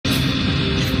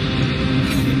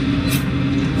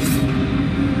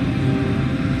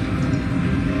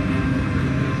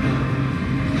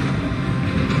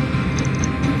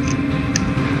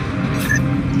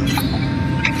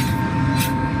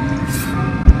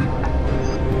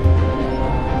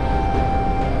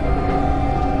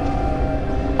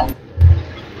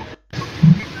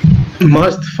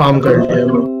मस्त फार्म कर लिया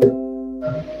वो।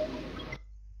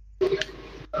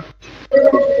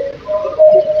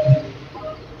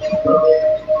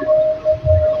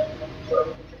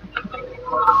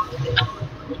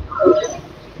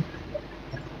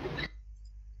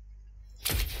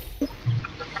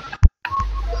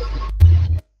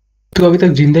 तू अभी तक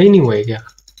जिंदा ही नहीं हुआ है क्या?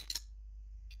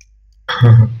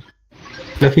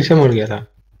 मैं फिर से मर गया था।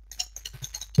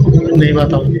 नहीं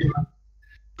बताऊंगी।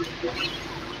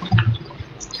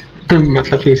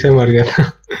 मतलब फिर से मर गया था।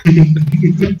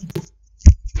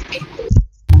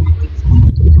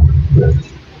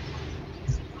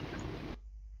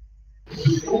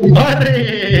 अरे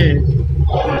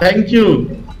thank you.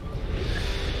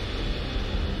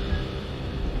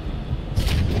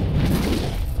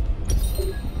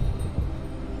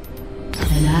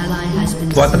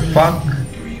 What the fuck?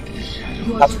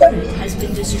 Your turret has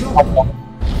been destroyed.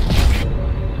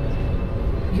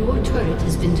 Your turret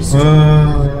has been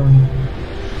destroyed.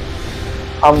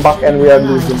 I'm back and we are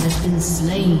losing. Has been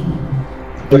slain.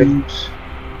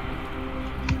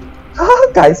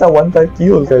 Kaisa won the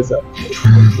kill, Kaisa.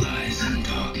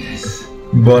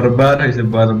 Barbar is a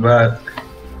barbar.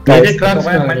 मेरे crux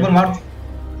में मैं बोल मार।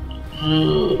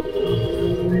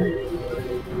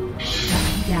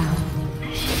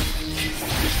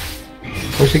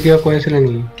 उसे क्या कोई ऐसे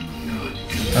नहीं।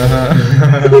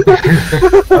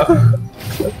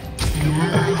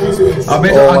 अबे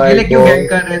तो अकेले क्यों गैंग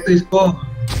कर रहे तो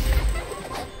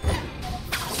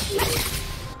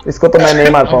इसको तो मैं नहीं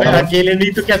मार पाऊंगा। अकेले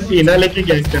नहीं तो क्या सीना लेके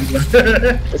गैंग करना।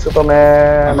 इसको तो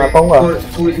मैं मार पाऊंगा।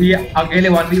 तू ये अकेले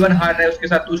 1v1 हार रहा है उसके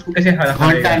साथ, तू उसको कैसे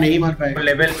हारेगा? नहीं मार पाएगा।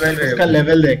 लेवल 12 है उसका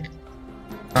लेवल देख।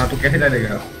 हाँ तो कैसे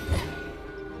करेगा?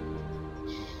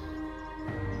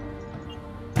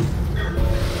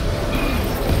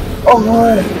 Oh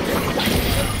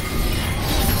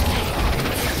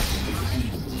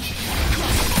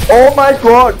my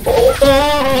god!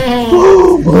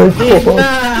 Oh my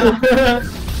god!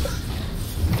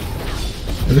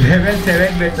 Level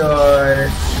 7 में तो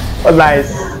Oh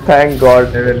nice, thank god.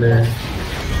 Level है।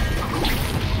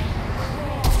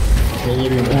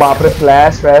 बाप रे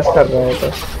फ्लैश कर रहे हैं तो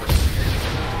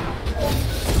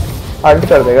अल्ट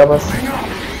कर देगा बस।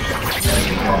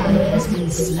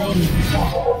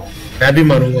 मैं भी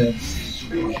मरूंगा।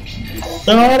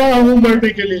 सारा हूँ मरने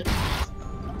के लिए।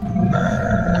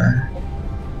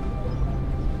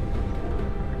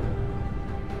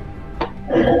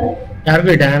 यार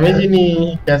कोई डैमेज ही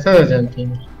नहीं, कैसा हो जाती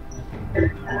है?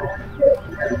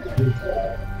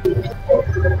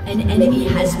 An enemy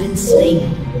has been slain.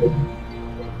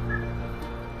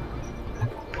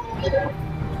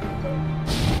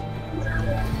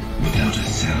 Without a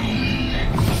sound.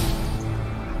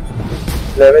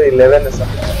 Level 11 is up.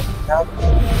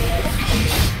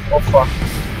 Oh fuck.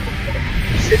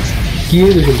 Shit. किए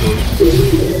तुझे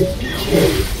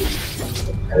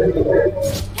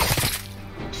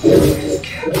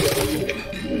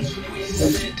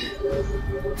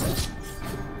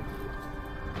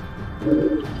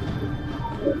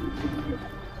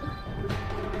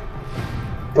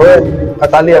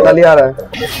अकाली आ रहा है।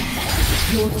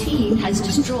 Your team has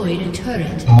destroyed a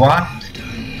turret. What?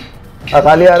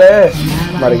 Akali आ रहे हैं।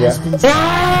 मर गया।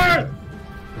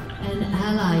 An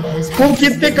ally has वो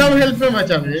कितने कम हेल्थ में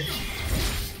बचा मुझे।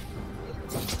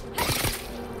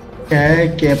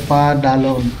 क्या पा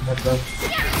डालो मतलब।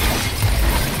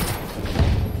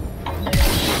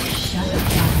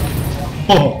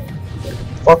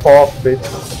 Fuck off, bitch.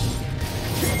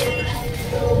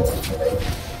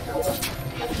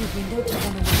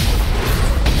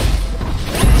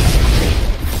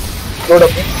 Load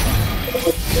up.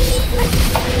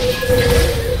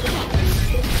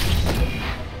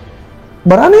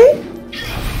 मरा नहीं?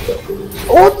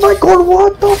 Oh my god,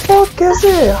 what the fuck?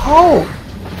 कैसे? How?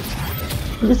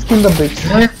 Please kill the bitch.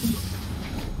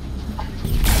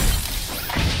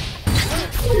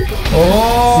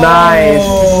 Oh! Nice.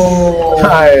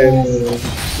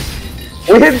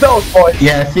 We hit those boys.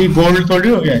 ये ऐसी गोल्ड थोड़ी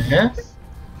हो गया है?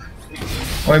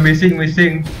 ओए मिसिंग।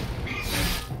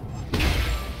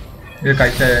 ये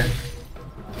कैसा है?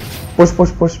 Push.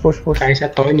 कैसा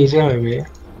तो नीचे है मैं।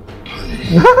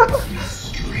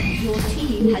 Your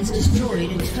team has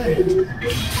destroyed a turret.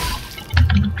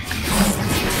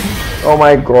 Oh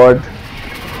my god.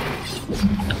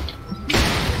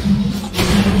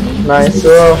 Nice.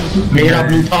 मेरा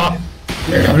ब्लू था।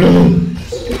 मेरा ब्लू।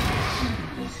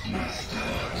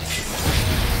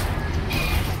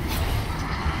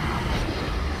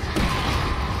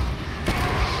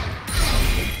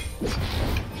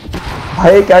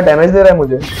 भाई क्या डैमेज दे रहा है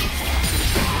मुझे?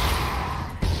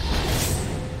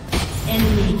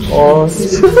 Enemy और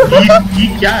ये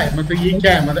क्या है, मतलब ये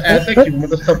क्या है, मतलब ऐसा क्यों,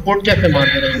 मतलब सपोर्ट कैसे मार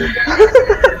दे रहे हैं?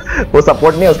 वो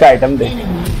सपोर्ट नहीं, उसका item they.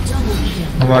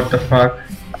 What the fuck?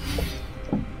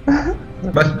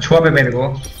 बस छुआ पे मेरे को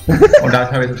और डांस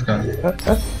है उसका।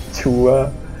 छुआ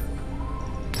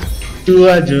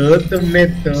छुआ जो तुमने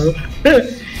तो।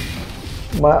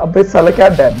 अबे साला क्या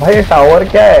है भाई, ये टावर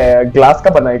क्या है, ग्लास का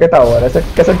बना है क्या टावर, ऐसे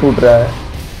कैसे टूट रहा है?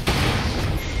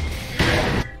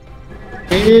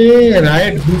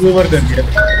 राइट हुक ओवर कर दिया।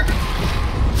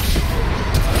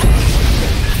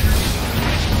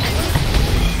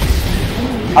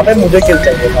 अबे मुझे किल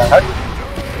चाहिए था, हट।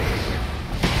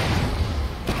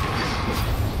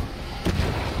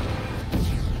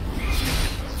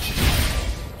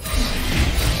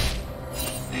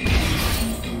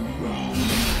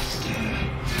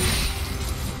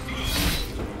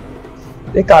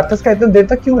 ये कार्टस का इतना देर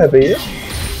तक क्यों है भैया?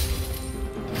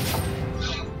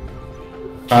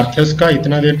 आर्थस का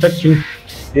इतना देर तक क्यों?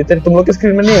 ये तेरे तुम लोग की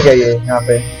स्क्रीन में नहीं है क्या ये यहाँ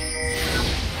पे?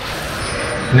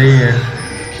 नहीं है,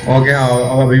 हो गया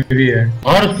अब अभी भी है।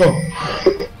 और उसको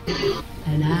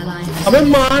अबे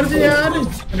मार दे यार,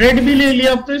 रेड भी ले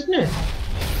लिया अब तो इसने।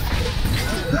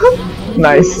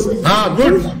 नाइस हाँ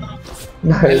good, I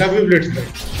nice. Love you Blitz.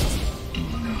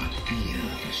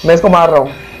 मैं इसको मार रहा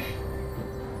हूँ।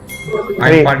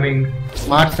 I am farming.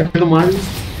 मार सकते तो मार।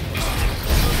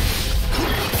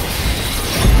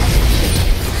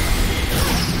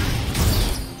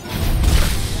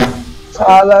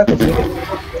 साला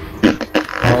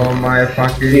Oh my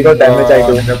fucking Zero damage I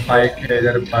do. The pike,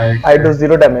 the pike. I do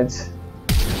 0 damage.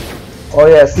 Oh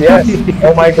yes, yes.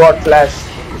 Oh my god, flash.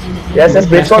 Yes, yes.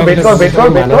 Wait for.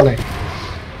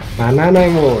 माना नहीं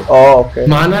मोर। Oh, okay.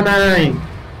 माना नहीं।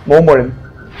 More in.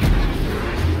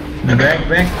 Back,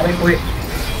 wait.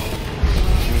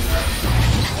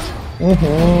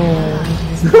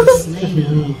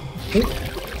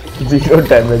 Zero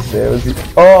damage there.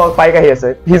 Oh, Pike here,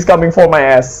 sir. He's coming for my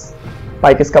ass.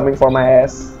 Pike is coming for my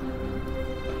ass.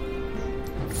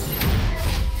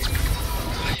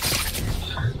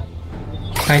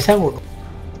 कैसा वो?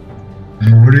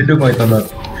 मुड़ी तो कोई तलत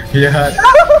यार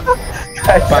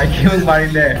पाइक क्यों मारी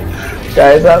ले?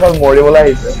 कैसा तो मोड़ी बोला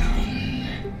ही सर।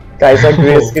 कैसा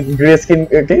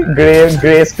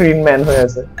ग्रे स्क्रीन मैन हो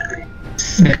ऐसे।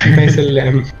 कैसे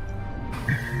lamb?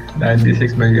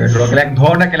 96 million. Bro, kailangan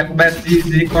dhor na kailangan ba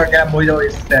si core kaya mo daw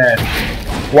is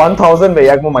 1000 be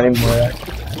yak mo money mo yaar.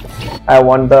 I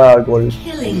want the gold.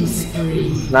 Killing spree.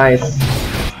 Nice.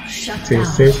 Shut से down.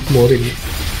 से मोर इन।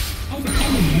 An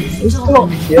enemy is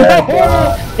dominated. Yeah.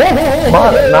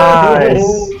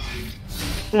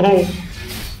 Nice.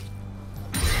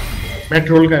 मैं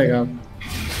troll करेगा अब।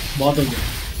 बहुत हो गया।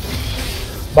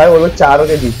 भाई वो लोग 4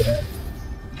 होके जीत रहे हैं।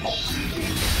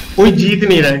 कोई जीत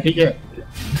नहीं रहा है, ठीक है,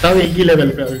 सब एक ही लेवल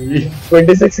पे अभी भी।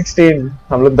 26-16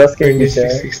 हम लोग 10 के नीचे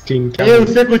हैं। 16 क्या? ये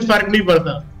उससे कुछ फर्क नहीं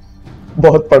पड़ता।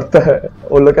 बहुत पड़ता है,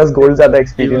 वो लोग का गोल्ड ज्यादा ये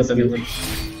एक्सपीरियंस बात है। है।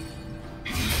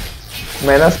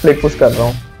 मैं ना स्प्लिट पुश कर रहा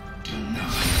हूँ।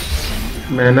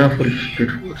 मैं ना फुल स्पीड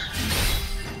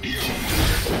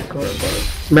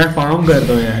मैं फार्म कर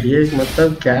रहा हूँ यार, ये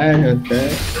मतलब क्या है होता है।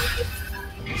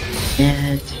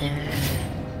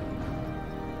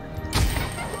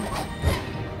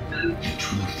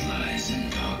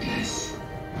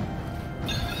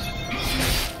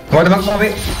 What the fuck, Bobby?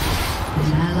 An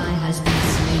ally has been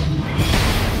slain.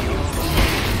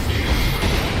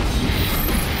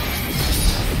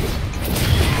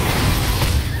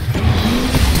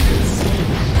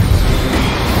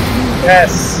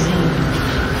 Yes.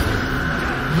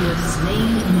 You have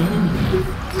slain an enemy.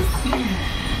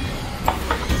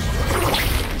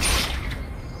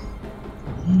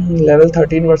 Level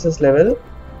 13 versus level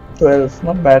 12.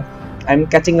 Not bad. I'm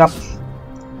catching up.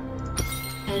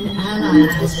 An ally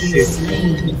has been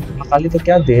slain. Akali तो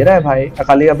क्या दे रहा है भाई?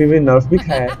 अकाली अभी भी नर्फ भी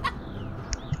खाया है।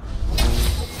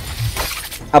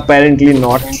 Apparently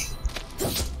not.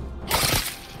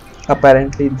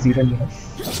 Apparently zero nerf.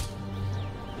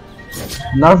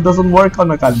 Nerf doesn't work on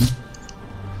Akali.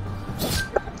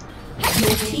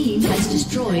 Your team has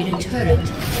destroyed a turret.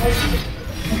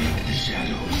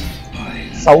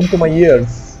 Sound to my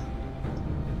ears.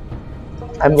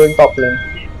 I'm going top lane.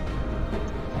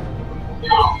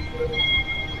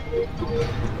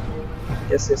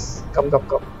 Yes, yes. Come.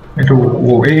 Itu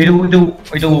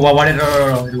wawarin.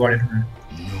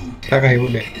 क्या कहीं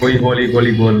बोले?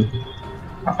 Goli gol.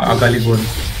 Akali gol.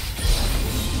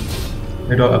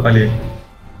 Itu Akali.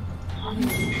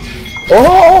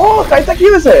 Oh, कैसा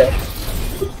क्यों से?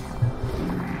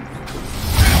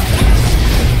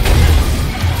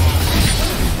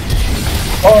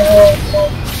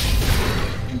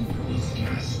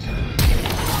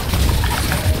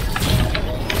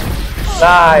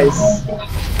 Nice.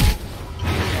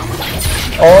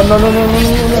 Oh no no no no no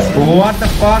no. What the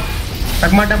fuck?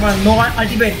 Takma. No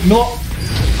ultimate. No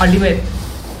ultimate.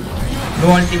 No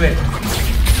ultimate.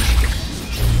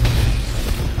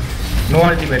 No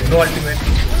ultimate. No ultimate.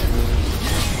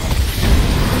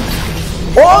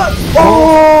 Oh!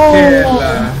 Oh!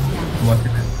 Kela.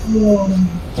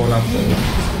 Pola.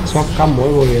 सब काम मोर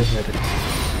हो गया sir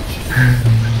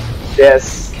Yes.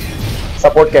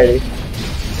 Support carry.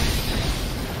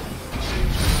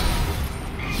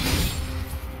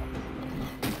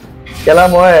 কেলা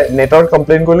মই নেটৰ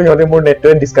কমপ্লেইন কৰিলো সিহঁতে মোৰ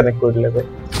নেটটোৱে ডিসকানেক্ট কৰি দিলে বে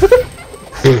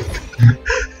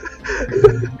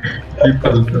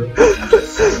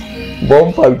বম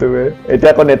ফালতু বে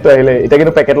এতিয়া আকৌ নেটটো আহিলে এতিয়া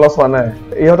কিন্তু পেকেট লছ হোৱা নাই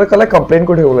ইহঁতে কলে কমপ্লেইন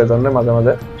কৰি থাকিবলৈ জানে মাজে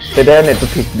মাজে তেতিয়া নেটটো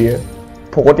ঠিক দিয়ে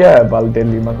ফকতিয়া বাল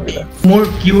ডেলি মানুহকেইটা মোৰ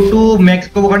Q2 max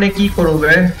কৰিব কাৰণে কি কৰো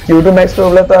বে Q2 max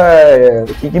কৰিবলৈ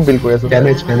তই কি বিল কৰি আছ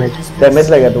ডেমেজ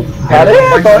লাগে তোক আৰে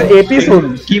তই AP শুন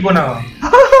কি বনাও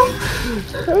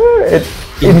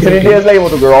Infinity is like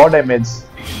what raw damage.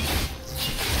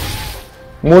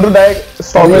 Mood direct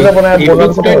stormers up on a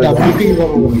bonus.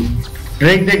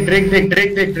 Drake.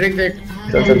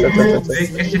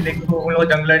 कैसे देखो उन लोग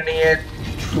जंगलर नहीं है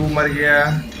तू मर गया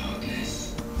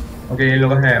ओके ये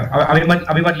लोग हैं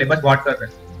अभी मत ले बस वॉट कर रहे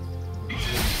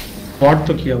What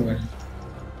तो किया हुआ है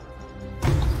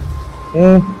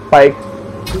Spike.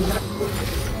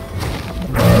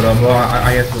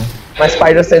 आया तू My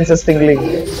spider sense is tingling.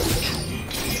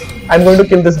 I'm going to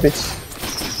kill this bitch.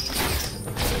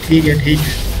 ठीक है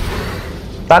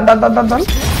Done.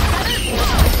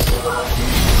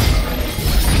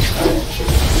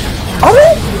 Arre!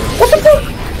 What the fuck?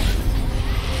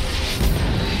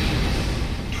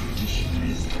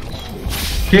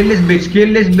 kill this bitch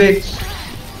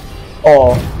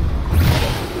Oh.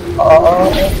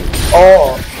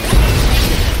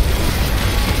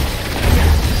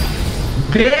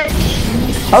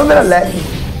 bitch अब मेरा लैग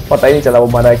पता ही नहीं चला वो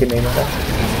मरा है कि नहीं मरा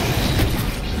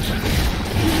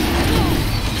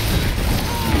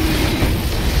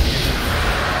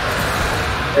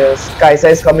Yes, Kaisa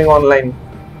is coming online.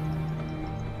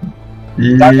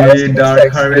 Dark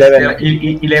Harvest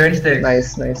 11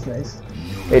 stacks Nice.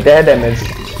 It had damage.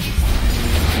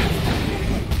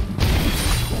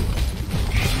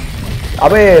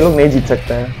 अबे ये लोग नहीं जीत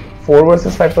सकते हैं 4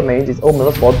 versus 5 तो नहीं जीत ओ मेरे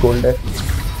पास बहुत गोल्ड है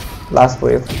last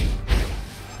wave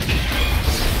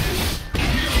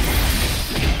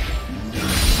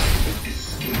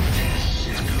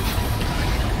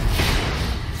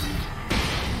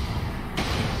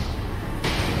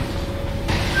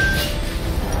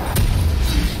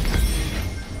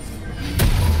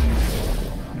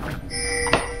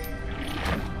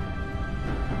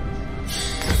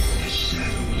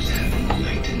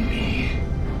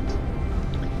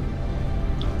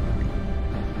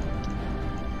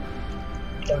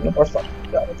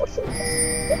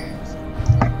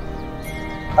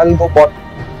I'll go bot.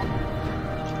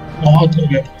 बहुत हो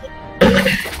गया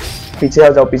पीछे आ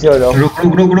जाओ रुक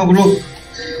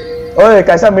ओए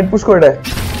कैसा मिड पुश कर रहा है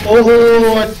ओहो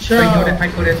अच्छा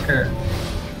फाइट करे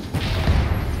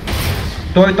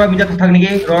तो मिजा থাক নেকি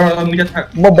র মিजा থাক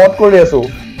मैं बॉट कर रही हूं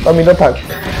तो मिडर था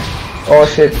ओह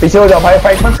शिट पीछे हो जाओ भाई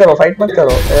फाइट मत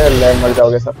करो ए लैंड मर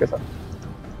जाओगे सबके साथ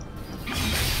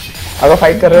अगर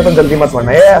फाइट कर रहे हो तो जल्दी मत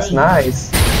मरना yes nice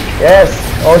yes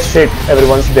oh shit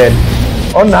everyone's dead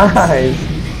oh nice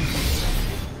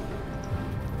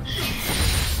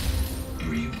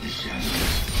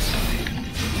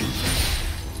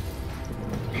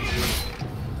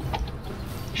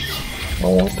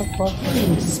Oh, what the fuck?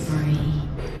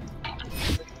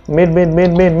 Mid.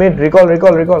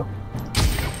 Recall.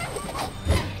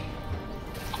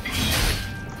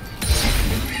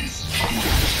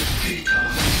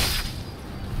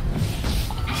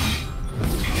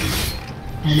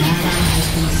 An ally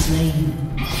has been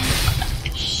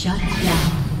slain. Shut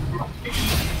down.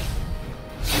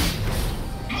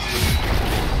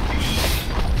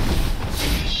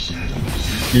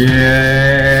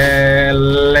 Yeah,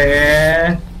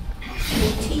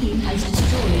 Your team has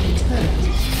destroyed a turret.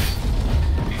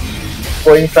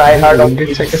 Going try hard on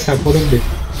It's like a support of it.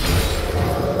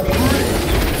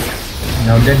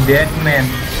 now the dead man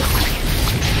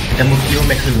the kill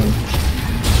maximum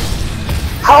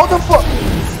How the fuck?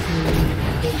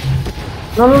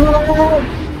 No.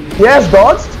 Yes,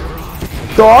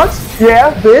 dodged.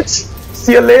 Yeah, bitch.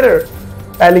 See you later,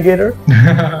 alligator.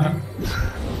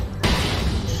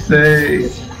 say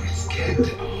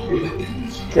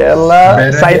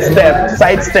Kella.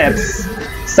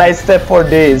 Sidestep for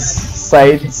days.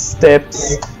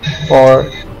 Sidesteps for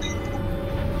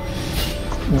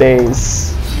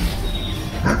days.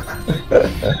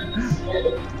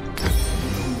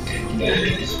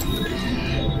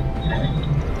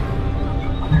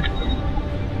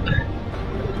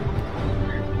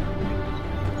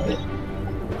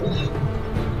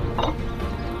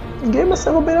 Give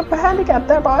myself a bit of a handicap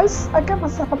there, boys. I give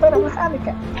myself a bit of a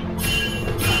handicap.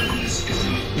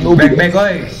 No back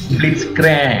oi,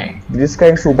 Blitzcrank.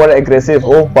 Blitzcrank super aggressive.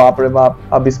 Oh बाप रे बाप.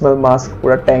 Abysmal mask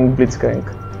पूरा tank Blitzcrank.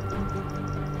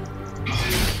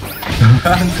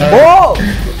 Oh!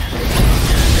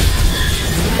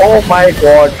 Oh my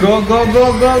god. Go go go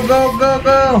go go go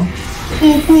go.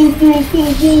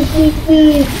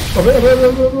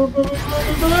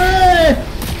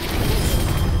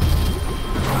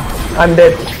 I'm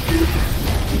dead.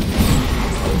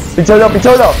 Pichal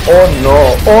jao. Oh no.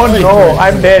 Oh no.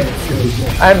 I'm dead.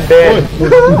 I'm dead.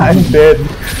 I'm dead.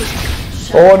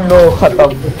 Oh no.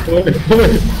 Khatam.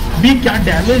 भी क्या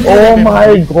damage? Oh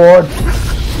my god.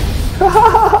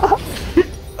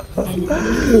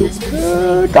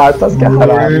 Karthus क्या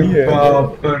हरामी है.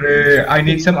 बाप रे. I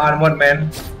need some armor, man.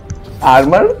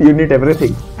 Armor? You need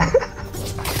everything.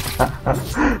 I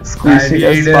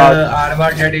need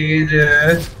armor that is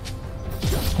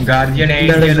Guardian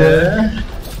Angel.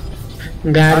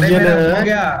 Guardian हो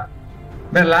गया.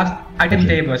 मेरा लास्ट आइटम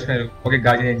चाहिए बस मेरे. ओके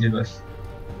Guardian Angel बस.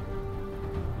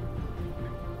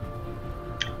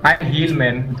 I heal,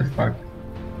 man. What the fuck?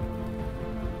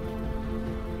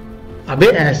 अबे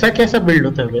ऐसा कैसा बिल्ड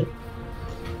होता है बे?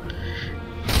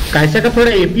 कैसा का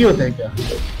थोड़ा एपी होता है क्या?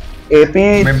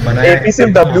 एपी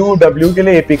सिर्फ W के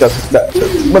लिए एपी कर सकता है.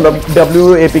 मतलब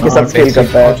W एपी के साथ स्केल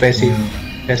करता है.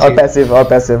 और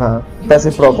पैसिव हाँ.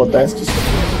 पैसिव प्रॉप होता है.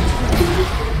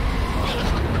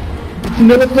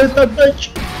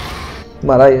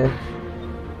 मरा ये.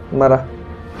 मरा.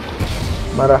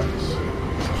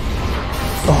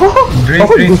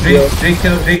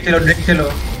 ड्रिक चलो.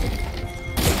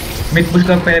 मिड पुश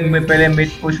कर पहले मिड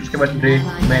पुश उसके बाद ड्रिक.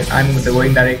 मैं I am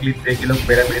going directly Drigh के लोग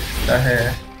मेरा मिलता है.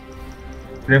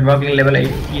 Reworking level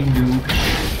 18 dude.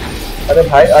 अरे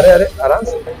भाई अरे आराम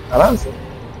से.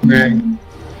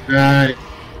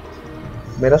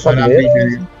 मेरा सब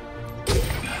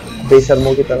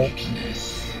बेशर्मों की तरह.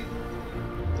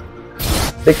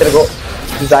 देख तेरे को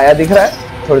जाया दिख रहा है.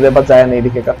 थोड़ी देर बाद जाया नहीं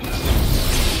दिखेगा.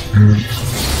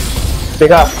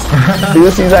 देखा? Do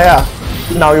you see Zaya?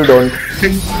 Now you don't.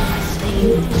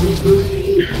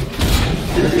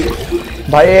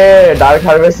 भाई ये dark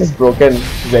harvest is broken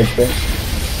Z पे.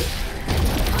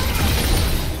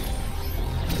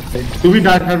 तू भी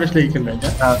डार्क हार्वेस्ट लेके खेल रहा है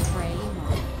क्या? हाँ.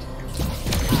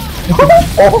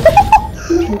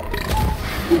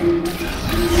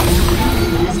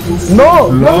 No.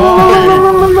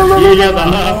 ये क्या था?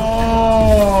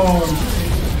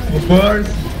 First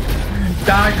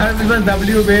Dark Harvest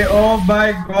W में. Oh my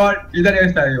god. इधर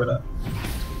ऐसा है ये वाला.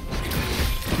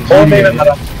 Oh नहीं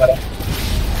मरा.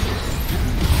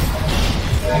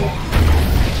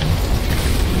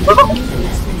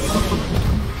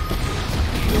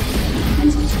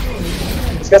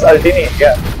 इसका अल्टी नहीं है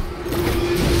क्या?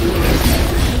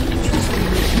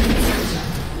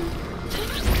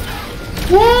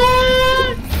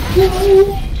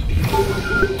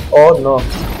 Oh no.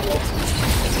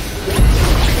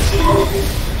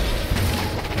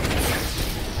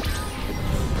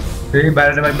 Hey,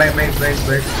 back.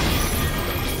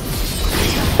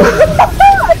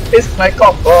 It's my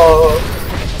combo.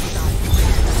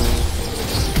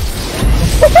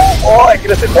 Oh,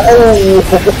 aggressive. Oh,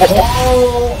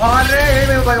 अरे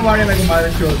मेरे को मारे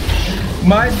shot.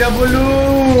 My W.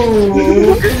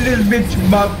 Kill this bitch,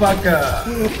 motherfucker.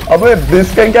 अबे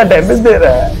Blitzcrank क्या डैमेज दे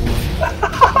रहा है?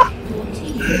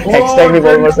 Extend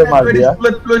revolver से मार दिया.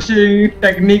 Split pushing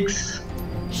techniques.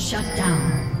 Shut down.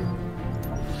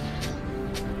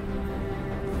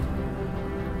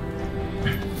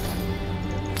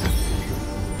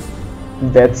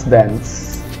 Death's Dance.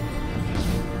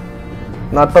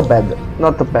 Not the bad.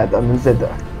 I mean,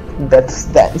 Death's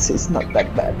Dance is not that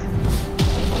bad.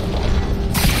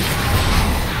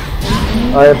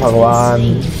 अरे भगवान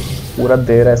पूरा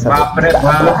दे रहा है सब. बाप रे बाप.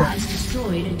 Has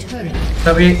destroyed a turret.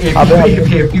 सब ये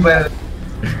AP पर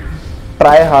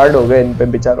ट्राई हार्ड हो गए इन पे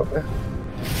बेचारों पे.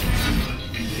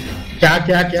 क्या?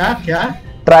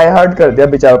 ट्राई हार्ड कर दिया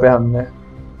बेचारों पे हमने.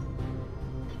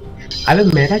 अरे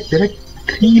मेरा तेरा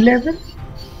 311.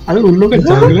 अरे उन लोगों का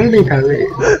जंगलर नहीं था रे.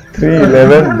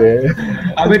 311 दे.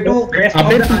 अबे तू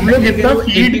लोग इतना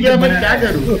फीड किया. मैं क्या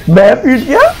करूं? मैं फीड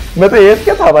किया. मैं तो एज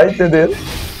क्या था भाई इतने देर.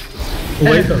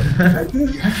 वही तो.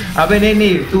 अबे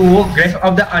नहीं तू वो ग्रेस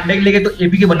ऑफ द अंडर लेके तो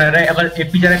एपी के बना रहा है. अगर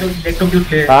एपी जा रहा है तो इलेक्ट्रो क्यूट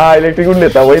ले. हाँ इलेक्ट्रिक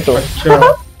लेता वही तो.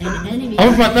 An enemy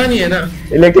हमें पता नहीं है ना।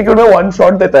 इलेक्ट्रिक्यूट में वन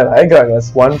शॉट देता है भाई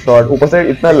ग्रागस, वन शॉट, ऊपर से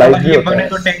इतना लाइट भी होता है।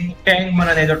 तो टैंक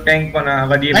बना दे, तो टैंक बना।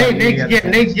 अगर ये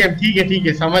नेक्स्ट गेम ठीक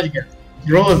है समझ गया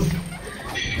रोज।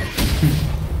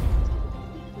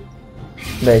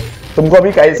 देख तुमको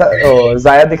अभी कैसा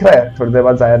जाया दिख रहा है, थोड़ी देर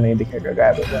बाद जाया नहीं दिखेगा,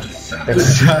 गायब हो जाएगा।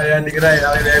 जाया दिख रहा है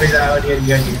यार, मैं भी जाया और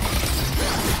ये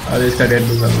और इसका डेड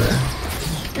लूंगा मैं।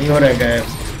 नहीं हो रहा है गायब,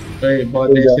 तो बहुत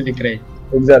देर से दिख रहा है।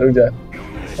 रुक जा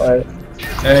और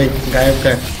गायब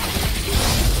कर।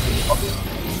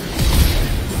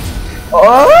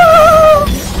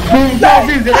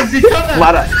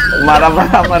 मारा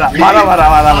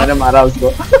मैंने मारा उसको।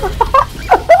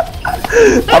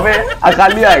 अबे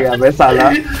अकाली आ गया मैं साला।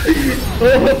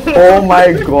 ओह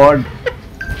माय गॉड,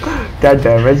 क्या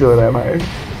डैमेज हो रहा है भाई।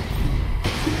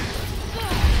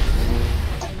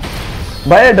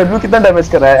 भाई डब्ल्यू कितना डैमेज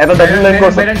कर रहा है? ऐसा डब्ल्यू लाइन को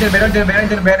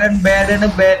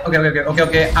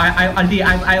ओके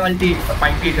आई अल्टी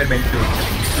फाइट इधर बेंच पे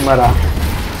मारा।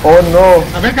 ओह नो,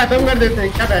 अबे खत्म कर देते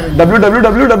हैं क्या damage?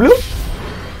 W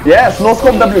yes, no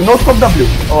scope W.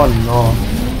 Oh no,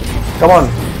 come on,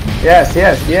 yes he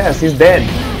is dead.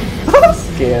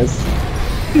 Yes,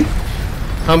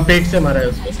 हम पेट से मारा है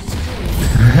उसको।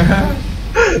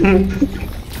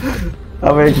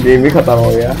 अब एक गेम ही खत्म हो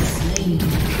गया।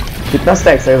 कितना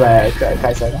स्टैक्स है भाई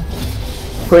कैसा है?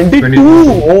 22।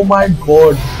 ओह माय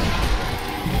गॉड,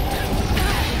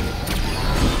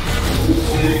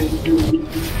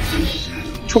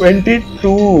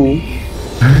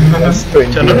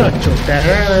 चलो ना छोटा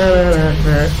है।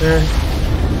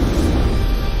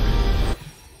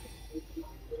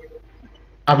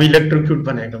 अब इलेक्ट्रोक्यूट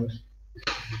बनेगा।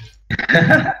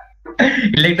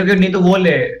 इलेक्ट्रोक्यूट नहीं तो वो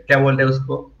ले, क्या बोलते हैं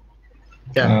उसको?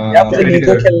 क्या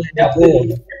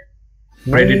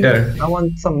predator. I want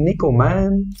some Nico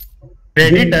man.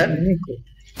 Predator?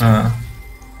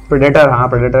 हाँ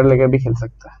प्रेडेटर लेके भी खेल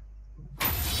सकता है।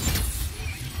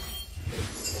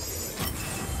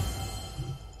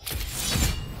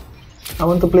 I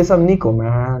want to play some Nico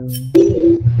man.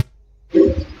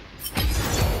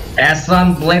 S1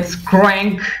 let's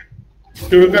crank.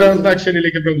 शुरू करो अंताक्षरी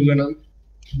लेके प्रभु का नाम।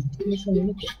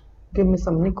 Give me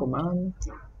some Nico man.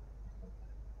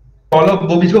 Call of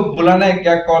Bobby's को बुलाना है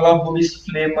क्या? Call of Bobby's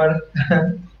फ्लेमर।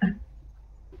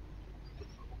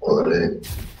 और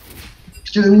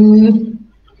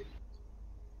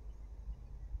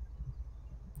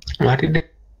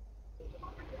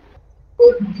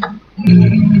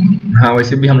हाँ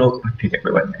वैसे भी हम लोग ठीक है,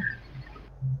 कोई बात नहीं,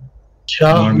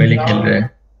 नॉर्मली खेल रहे हैं।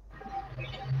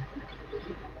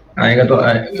 आएगा तो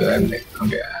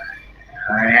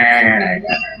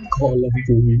Call of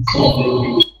Duty.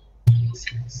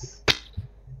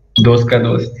 दोस्त का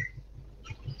दोस्त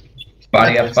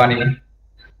पानी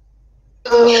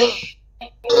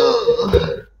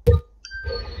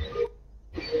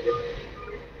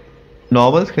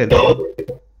नॉर्मल्स खेल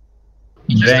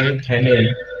रैंक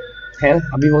है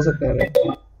अभी हो सकता है।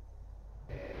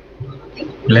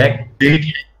 ब्लैक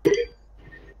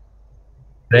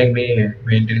रैंक में है।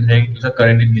 Maintenance rank is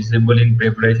currently visible in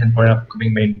preparation for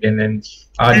upcoming maintenance.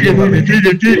 आज ठीक है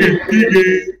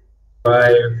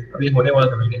अभी होने वाला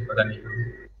था, नहीं पता नहीं।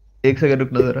 एक सेकंड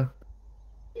रुकना जरा।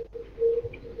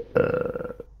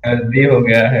 अभी हो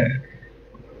गया है।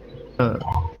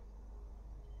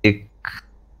 एक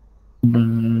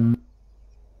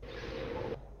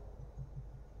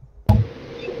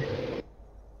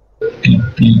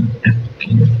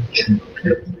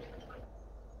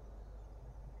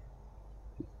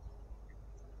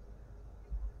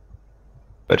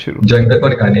शुरू जंगल को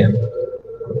निकाले हैं।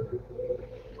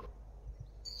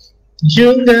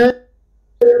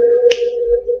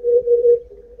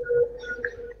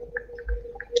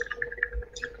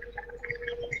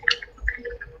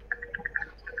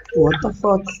 What the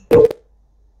fuck?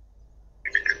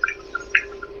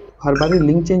 Her bar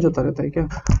link change होता रहता है क्या?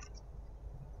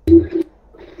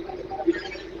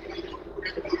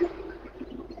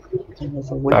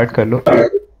 स्टार्ट कर लो।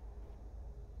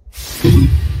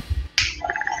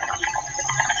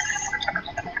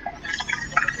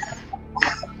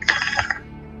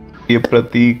 ये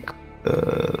प्रतीक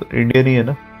इंडियन ही है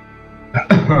ना?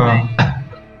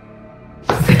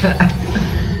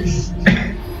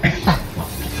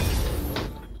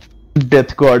 Death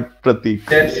God Prateek.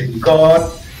 Death God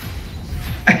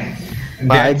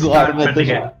my God मैं तो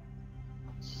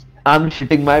I am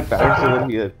shitting my pants over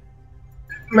here.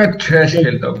 मैं ट्रैश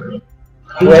खेलता हूँ।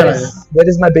 Where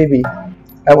is my baby?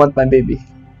 I want my baby.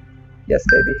 Yes,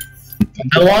 baby.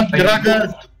 I want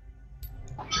Gragas.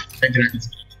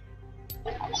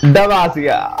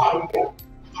 दबासिया।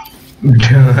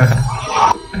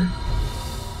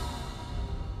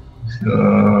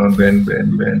 Ben.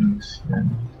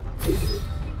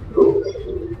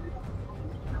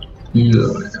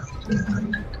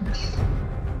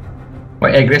 Why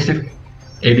aggressive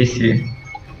ADC?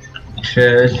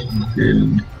 Trash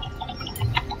build.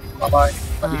 I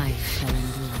shall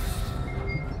endure.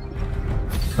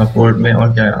 Support में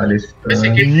और क्या है Alice?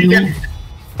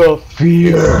 The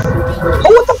fear. Oh,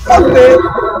 what the fuck, man?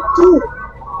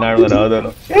 Not बना दो.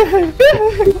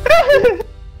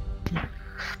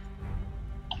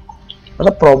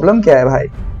 मतलब problem क्या है भाई?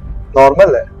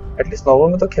 नॉर्मल है, एटलीस्ट नॉर्मल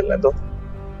में तो खेलने दो।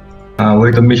 हाँ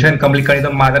वही तो मिशन कंप्लीट करनी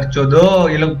तो मादर चोदो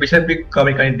ये लोग मिशन भी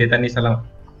कंप्लीट करने देता नहीं साला।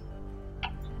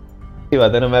 ये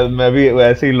बात है ना मैं भी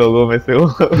वैसे ही लोगों में से हूँ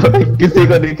किसी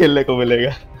को नहीं खेलने को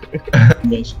मिलेगा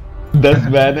 10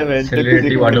 बैन है मैं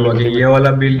सेलिब्रिटी वाटर वॉकिंग ये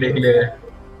वाला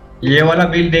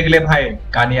बिल देख ले भाई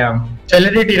कानियाम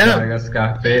सेलिब्रिटी ना इसका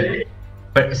फिर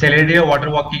सेलिब्रिटी और वाटर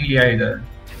वॉकिंग लिया इधर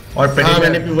और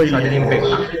मैंने भी वही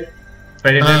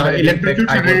predator electric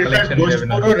collection ghost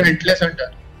for और रेंटलेस हंटर।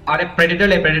 अरे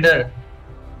प्रेडेटर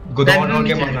गोदाउन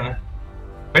के मारना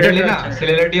प्रेडेटर लेना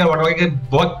सेलिब्रिटी और वाटर वॉकिंग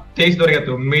बहुत तेज दौड़ेगा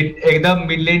तू मिड एकदम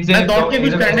मिड लेन से मैं दौड़ के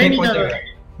कुछ करना ही नहीं चाहता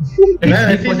मैं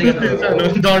ऐसे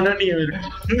ही दौड़ना नहीं है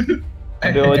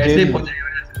मेरे को ऐसे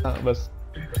पहुंचेगा बस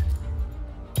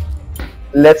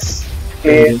लेट्स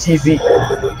प्ले चीजी।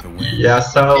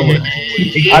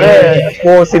 अरे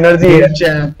वो सिनर्जी है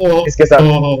इसके साथ,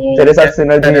 तेरे साथ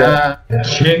सिनर्जी है।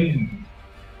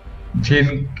 जिन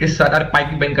के साथ अरे पाइक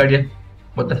बैन कर दिया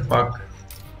व्हाट द फक।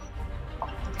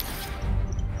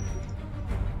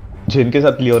 जिन के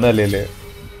साथ लियोना ले ले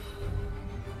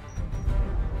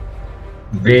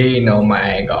when oh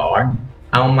my God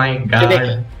wow मैं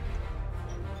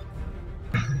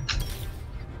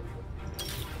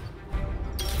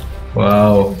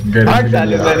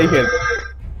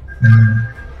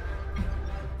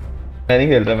नहीं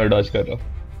खेल रहा मैं डॉज कर रहा हूँ।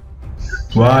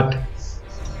 व्हाट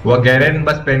वो गैरेन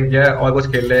बस पेन किया और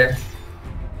कुछ खेल ले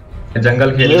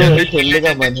जंगल खेल ले खेलने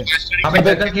का मन है। अबे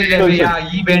जंगल खेल ले भैया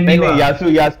ये बैंड नहीं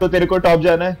यासु तेरे को टॉप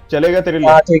जाना है चलेगा तेरे लिए?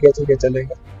 हां ठीक है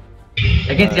चलेगा।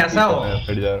 लेकिन जैसा हो मैं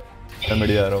मिट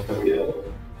जा रहा हूँ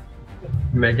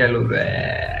मैं क्या लूं रे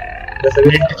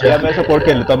यार मैं सपोर्ट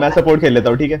खेल लेता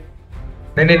हूँ ठीक है।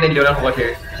 नहीं लियोना होगा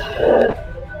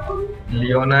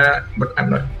Leone but I am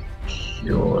not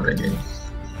sure again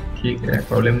ठीक है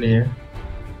प्रॉब्लम नहीं है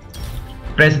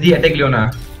प्रेस दी अटैक लियोना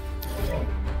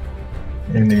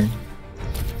नहीं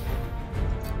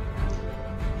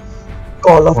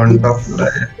call of one top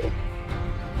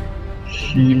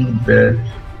shield best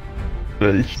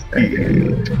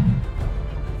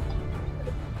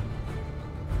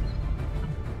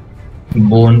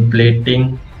bone plating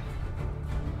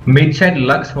mid side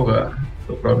lux होगा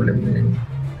तो प्रॉब्लम नहीं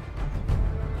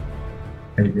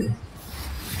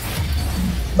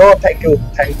नो थैंक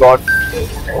गॉड।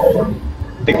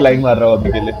 डिक्लाइन मार रहा हूँ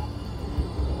अभी के लिए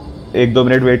 1-2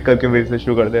 मिनट वेट करके फिर से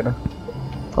शुरू कर देना।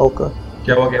 ओके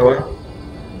क्या हुआ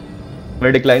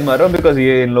मैं डिक्लाइन मार रहा हूँ बिकॉज़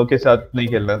ये इन लोग के साथ नहीं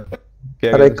खेलना।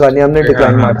 अरे कन्याम ने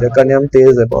डिक्लाइन मार दिया, कन्याम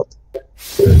तेज है बहुत।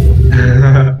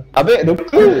 अबे रुक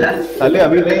साले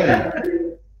अभी नहीं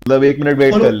मतलब 1 मिनट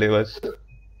वेट कर ले बस।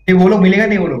 ये वो लोग मिलेगा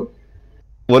नहीं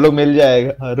वो लोग मिल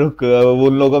जाएगा। हाँ, रुक वो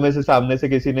उन लोगों में से सामने से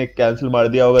किसी ने कैंसिल मार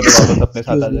दिया होगा तो वापस अपने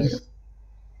साथ आ जाएगा।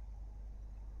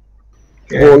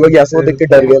 वो लोग यासो देख के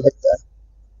डर गया लगता है।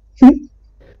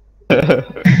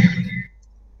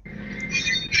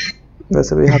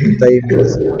 वैसे भी हाथ उठाई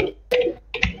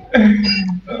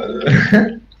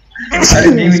अरे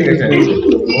नहीं मिलेगा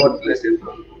बहुत प्लेसेस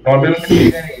नॉर्मल में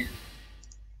मिलेगा नहीं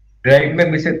ड्रैग में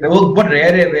मिस वो बहुत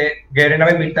रेयर है गैरेना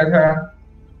में मिलता था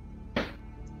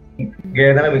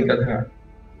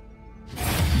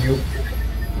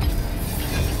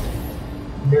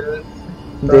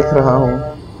देख रहा हूँ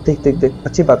देख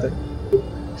अच्छी बात है।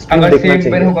 अगर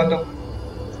सेम पेन होगा तो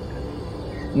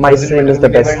my stream is the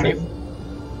best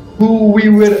who we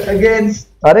were against।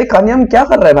 अरे कानियम क्या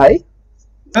कर रहा है भाई?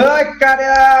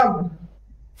 कानियम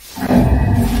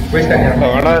कुछ कानियम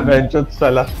बड़ा बेंचो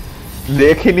साला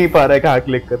देख ही नहीं पा रहा है कहाँ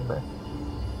क्लिक करना है।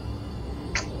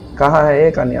 कहाँ है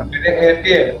ये कानियम?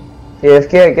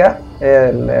 AFK है क्या?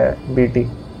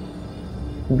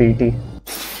 BT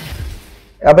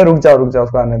अबे रुक जाओ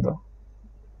उसको आने दो।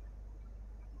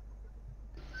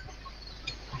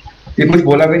 ये कुछ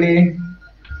बोला भी नहीं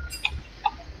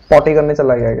पॉटी करने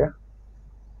चला गया क्या?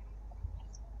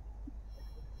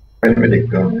 मैं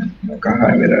देखता हूँ कहाँ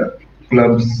है मेरा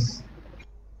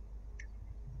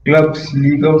क्लब्स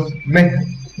लीग ऑफ मैं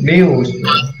नहीं हूँ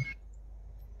उसमें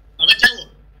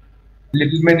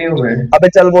लिटिल में नहीं हूँ मैं। अबे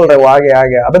चल बोल रहे वो आ गया।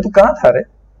 अबे तू कहाँ था रे?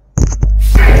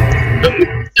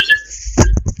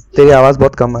 तेरी आवाज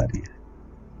बहुत कम आ रही है।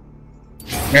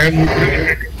 चल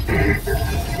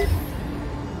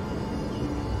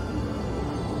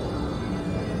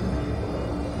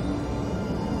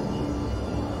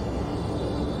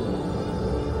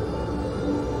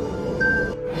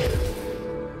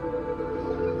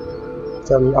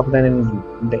अपने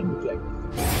डेंग फ्लैग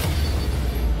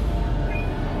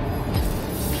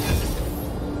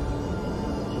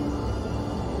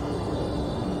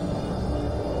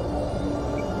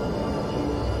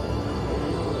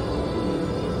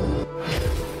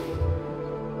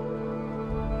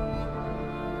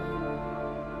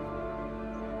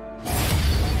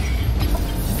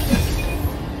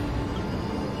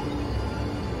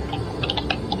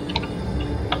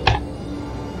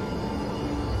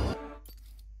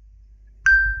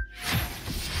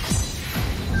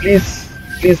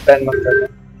प्लीज बैन मत कर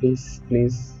प्लीज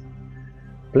प्लीज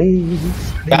प्लीज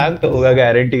बैन तो होगा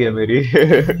गारंटी है मेरी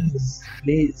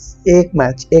प्लीज एक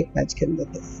मैच खेल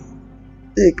लेते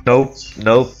हैं एक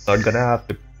nope not gonna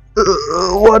happen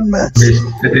one match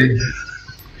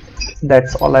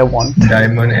that's all I want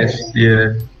Diamond S tier,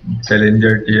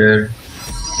 Challenger tier.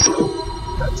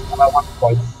 that's all I want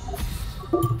boys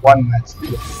one match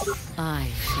I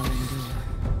shall endure.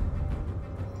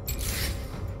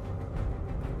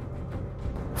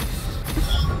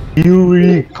 you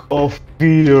weak of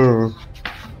fear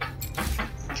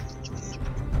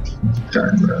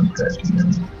Diamond Platinum.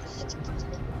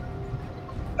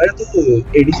 अरे तो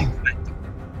ADC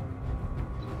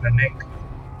connect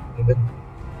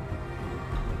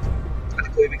अरे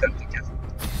कोई भी करते क्या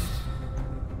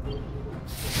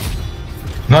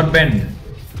Not Ben.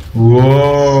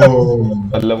 Whoa.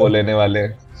 मतलब वो लेने वाले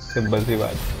सिंपल सी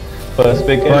बात फर्स्ट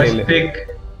पिक है ले First ले pick.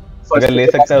 अगर ले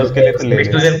सकता है उसके लिए तो ले ले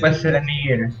तुझे पास से नहीं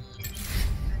है.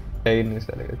 है ही नहीं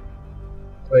सर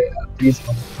प्लीज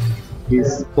प्लीज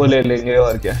वो ले लेंगे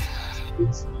और क्या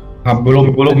हाँ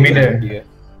बोलो मिड है.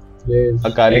 प्लीज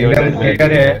अकाली एकदम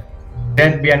क्लियर है.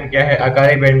 डेथ बैन क्या है,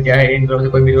 अकाली बैन क्या है, इन दोनों से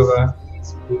कोई मिड होगा.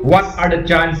 What are the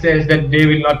chances that they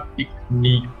will not pick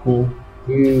Nico?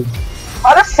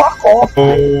 अरे फक ऑफ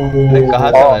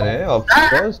कहा था मैंने ऑफ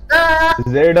कोर्स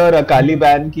जेड और अकाली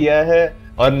बैन किया है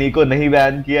और नीको नहीं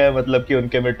बैन किया है मतलब कि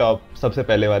उनके में टॉप सबसे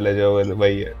पहले वाले जो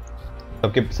वही है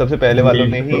सबके सबसे पहले वालों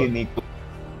ने ही नीको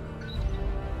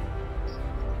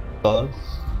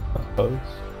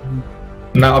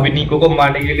ना अभी निको को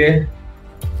मारने के लिए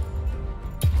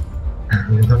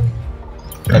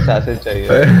असैसिन चाहिए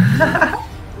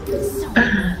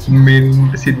मिन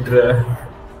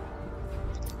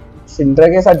सिंड्रा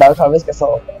के साथ डार्क हार्वेस्ट कैसा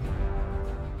होता है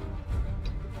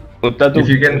उतना तो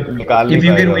निकाल if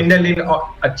you can नहीं win the lane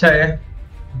अच्छा है.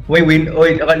 वही विन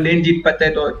अगर लेन जीत पाता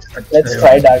है तो अच्छा लेट्स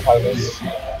ट्राई डार्क हार्वेस्ट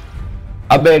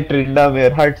अबे ट्रिंडा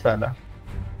मेर हट साला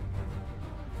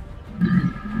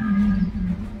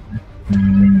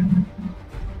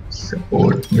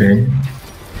सपोर्ट में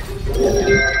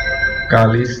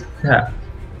कालिस्ता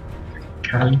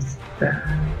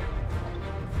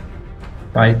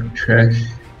pipe trash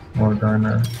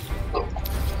मोर्गाना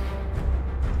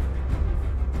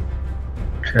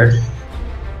trash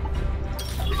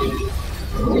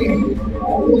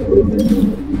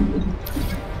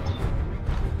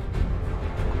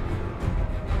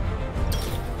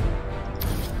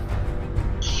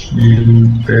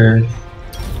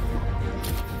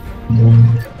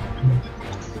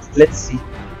let's see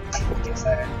कैसा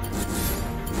है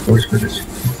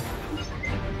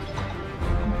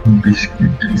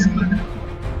बिस्किट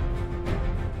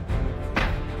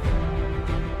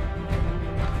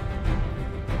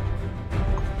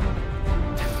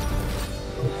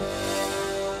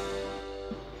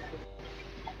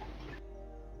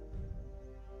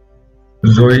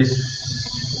जोइस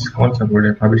कौन सा बोर्ड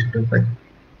है अभी से तक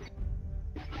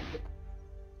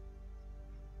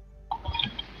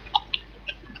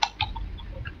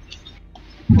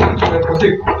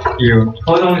यो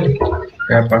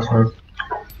क्या password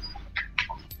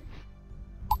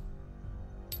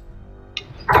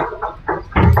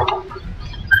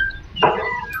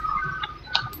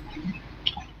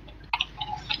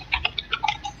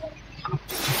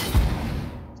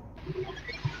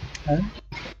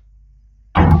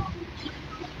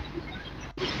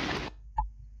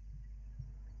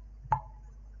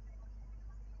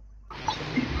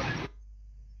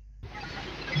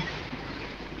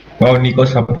Wow, Nico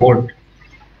support.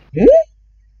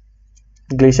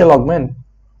 Glacial Augment.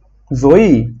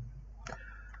 Zoe.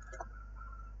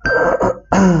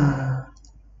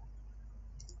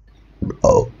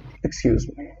 Oh, excuse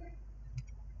me.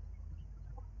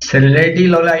 Celerity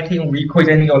level I think weak हो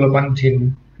जाएंगे all अपन चिन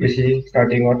किसी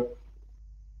starting और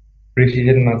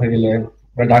precision ना था के लिए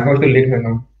but आगे तो लेट है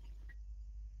ना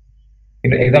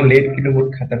एकदम लेट की तो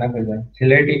बहुत खतरनाक हो जाए।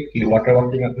 सिलेरिटी water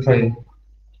walking, sorry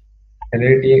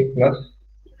सिलेरिटी plus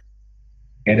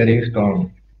gathering storm.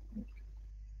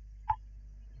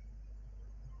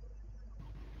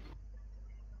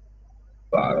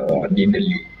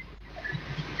 Ordinarily,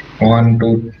 one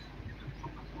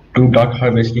two dark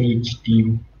harvesting each team.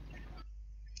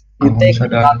 You कौन take सा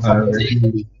dark harvest?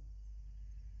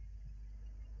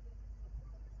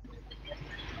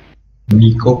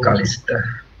 Nico Calista.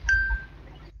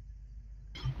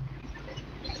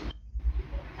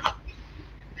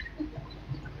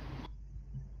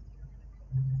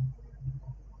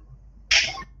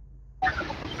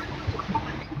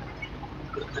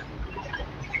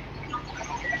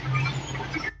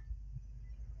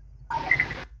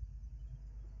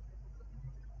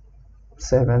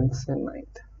 Seventh से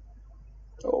नाइन्थ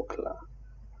ओखला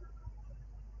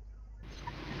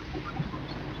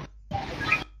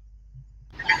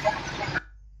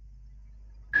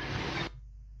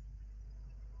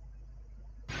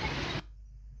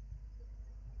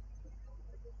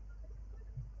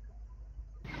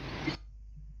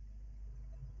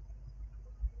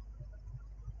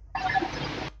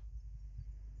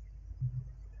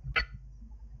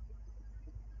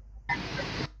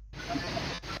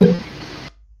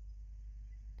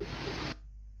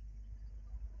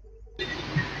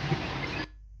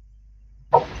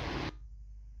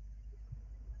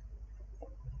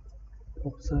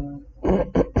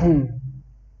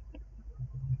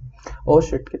ओ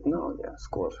शिट कितना हो गया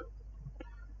स्कोर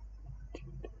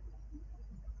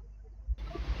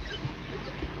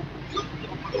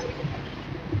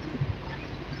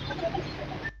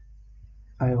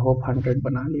आई होप 100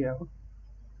 बना लिया हो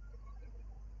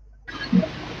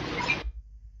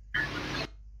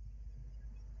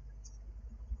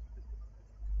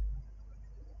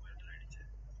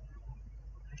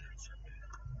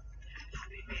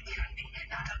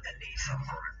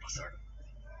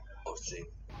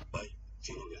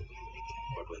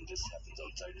But when this happens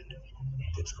outside India,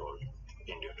 it's called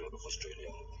India Tour of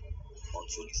Australia on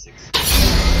Sony 6.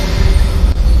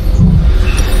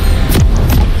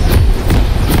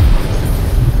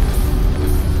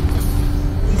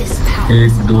 This power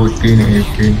 1 2 3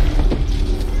 1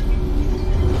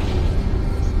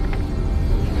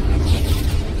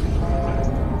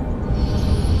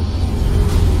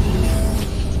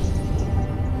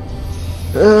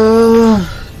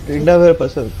 टिंडा मेरे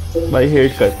पसंद भाई,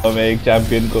 हेट करता हूँ मैं एक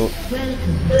चैंपियन को,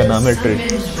 का नाम है ट्रिन।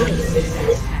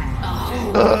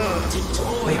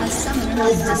 A summoner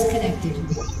has disconnected.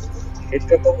 Hate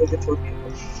करता हूँ मुझे छोड़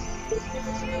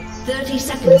 30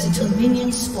 seconds until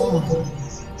minions spawn.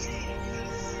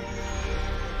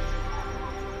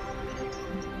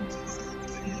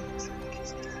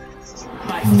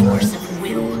 By force of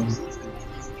will.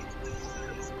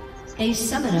 A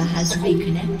summoner has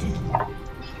reconnected.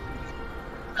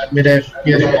 मेरा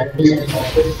FPS वापस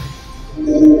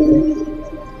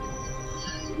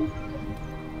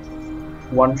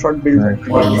वन शॉट बिल्ड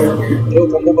तो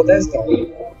तुमको पता है इसका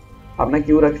आपने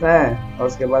क्यों रखना है और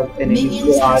उसके बाद एनिमी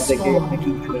को आ देके अपने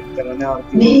क्यों सेलेक्ट कराना है और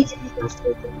क्यों पोस्ट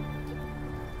करते हैं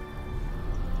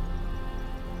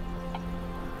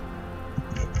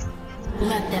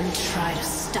Let them try to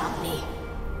stop me.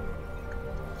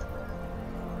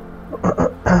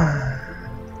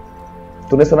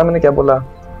 तूने सुना मैंने क्या बोला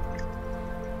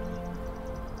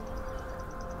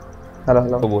हेलो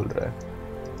हेलो वो बोल रहा है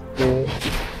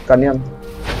कन्यान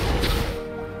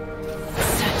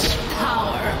Such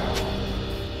power.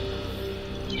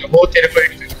 वो तेरे को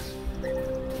एक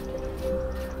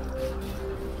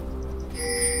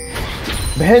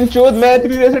बहन चोद, मैं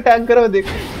इतनी देर से टैंक कर रहा हूँ, देख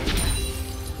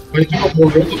बल्कि को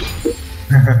बोल रहा हूँ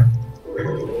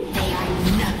They are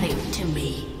nothing to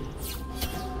me.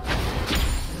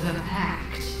 The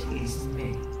pact is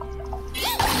made.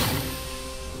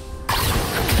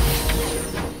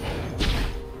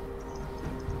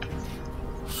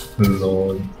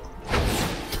 Lord.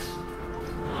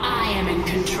 I am in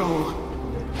control.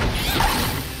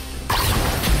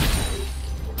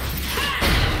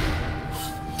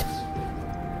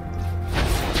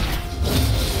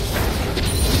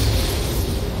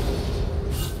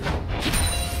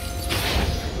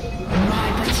 My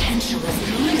potential is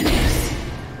limitless.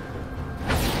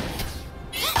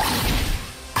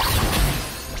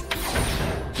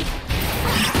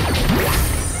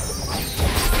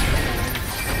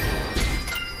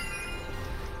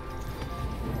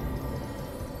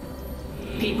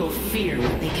 People fear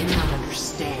what they cannot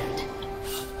understand.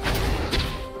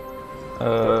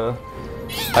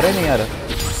 अरे नहीं आ रहा।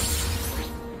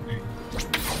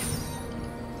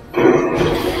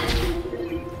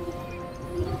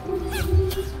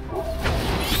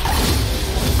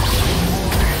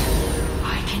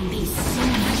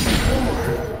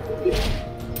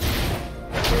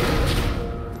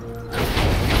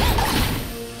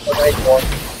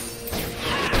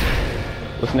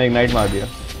 उसने इग्नाइट मार दिया।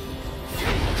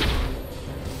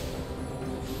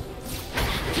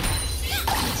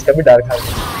 इसका भी डार्क है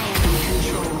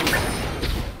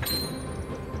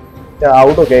क्या?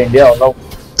 आउट हो गया India all out.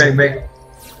 Back back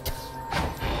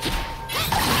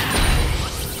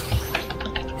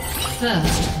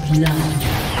First blood.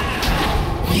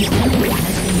 An enemy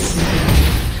has been slain.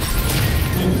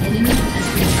 An enemy has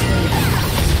been slain.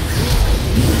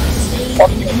 You have slain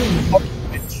an enemy.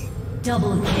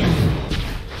 Double kill.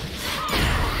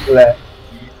 ले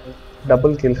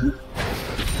डबल किल।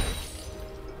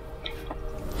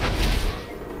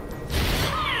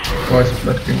 फर्स्ट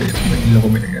ब्लड के लिए इन लोगों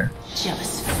मिल गया।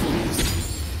 Just fools.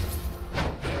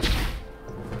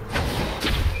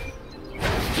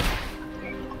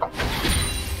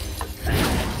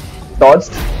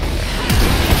 Dodged.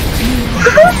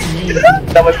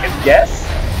 Double kill. Yes.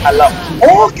 I love.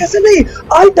 Oh कैसे नहीं?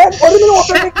 I died और मैंने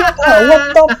auto attack किया था। What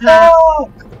the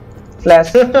fuck?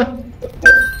 Flash.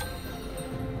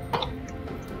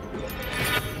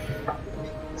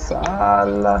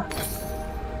 साला।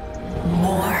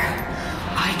 More.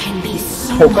 I can be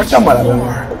so ठोकर much क्या मारा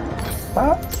more.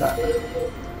 था?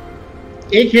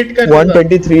 एक हिट कर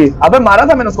 123। अबे मारा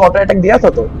था मैंने उसको, ऑटो अटैक दिया था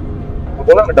तो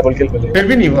बोला मैं डबल किल मिले। फिर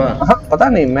भी नहीं हुआ। हाँ, पता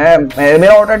नहीं मैं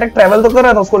मेरा ऑटो अटैक ट्रैवल तो कर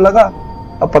रहा था, उसको लगा।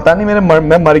 अब पता नहीं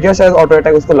मैं मर गया शायद ऑटो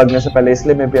अटैक उसको लगने से पहले,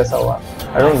 इसलिए मैं भी ऐसा हुआ।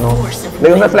 आई डोंट नो,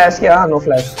 लेकिन मैं फ्लैश किया। No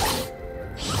flash.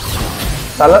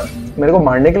 साला मेरे को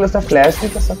मारने के लिए उसने फ्लैश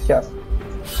नहीं कर सकता क्या?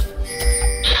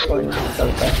 कोई नहीं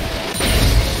चलता है।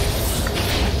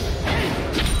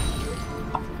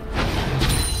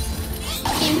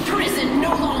 in prison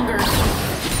no longer.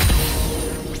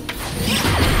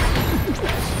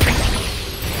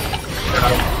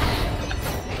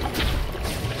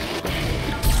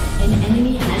 An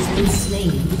enemy has been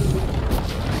slain.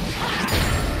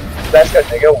 Flash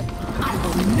करने गया हूँ। I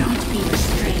will not be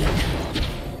restrained.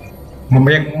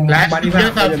 Mumbai flash मारी किया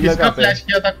था, जंगल किसका कहाँ पे? फ्लैश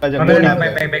किया था? बैक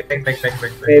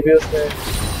मे बी उसने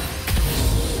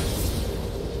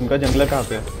उनका जंगलर कहाँ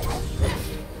पे है?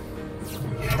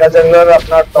 क्या जंगलर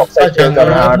अपना टॉप साइड क्लियर कर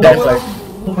रहा है। टॉप साइड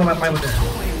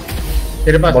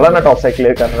तेरे पास बोला ना, टॉप साइड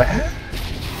क्लियर कर रहा है।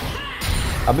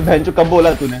 अबे बहन जो कब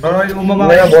बोला तूने?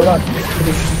 मैं बोला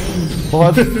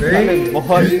बहुत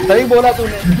सही बोला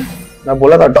तूने। मैं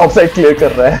बोला था टॉप साइड क्लियर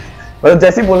कर रहा है, मतलब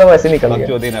जैसे ही बोला वैसे ही निकल गया।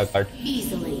 बकचोदी ना काट।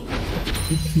 Easily.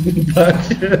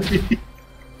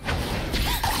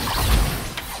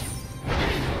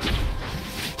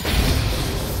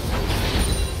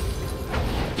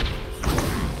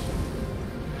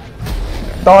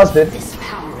 Toss they This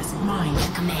power is mine to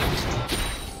command.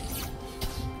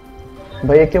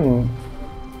 भैया क्यों?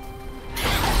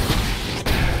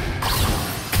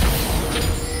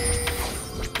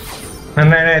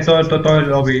 नहीं तो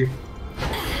lobby.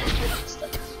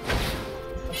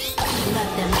 Let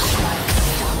them try to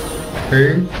stop me.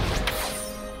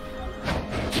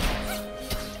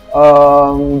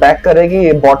 Back करेगी,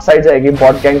 बॉट साइड जाएगी,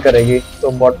 बॉट गैंग करेगी, तो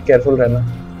बॉट केयरफुल रहना।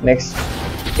 Next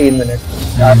 3 minute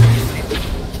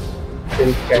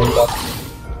gang bot.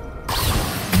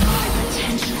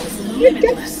 Potential is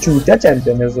limitless. चूतिया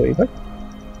चैंपियन है जोई। बट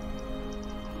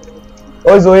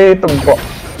ओए जोई तुम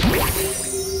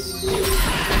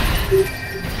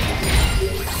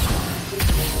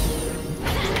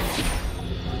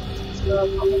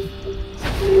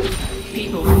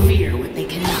People fear what they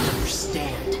cannot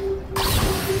understand.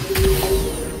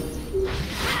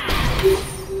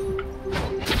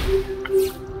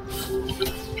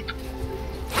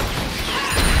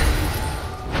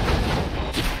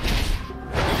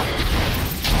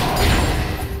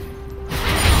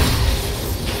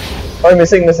 ओए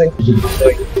मिसिंग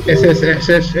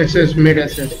SS मिड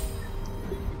SS।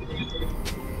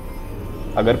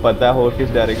 अगर पता हो किस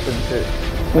डायरेक्शन से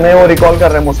नहीं, वो रिकॉल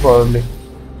कर रहे हैं most probably.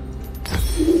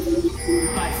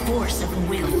 By force of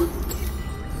will.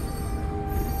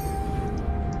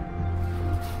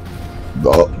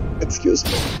 Excuse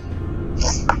me.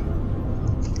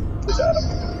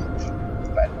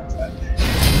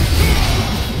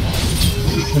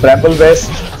 ब्रैम्बल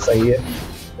waste सही है।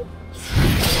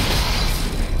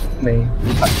 नहीं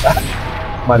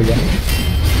मर गया।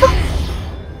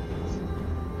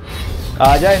 आ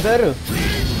जा इधर।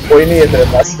 कोई नहीं है तेरे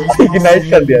पास। इग्नाइट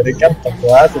कर दिया रे, क्या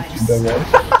बकवास है।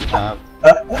 हाँ,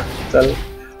 चल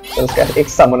उसका एक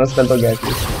समनर स्पेल तो गया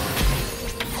एटलीस्ट।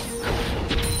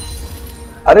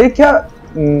 अरे क्या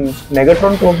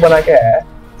नेगेट्रॉन क्लोक बना के आया है?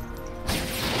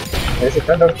 मेरे से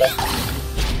क्या डरता है?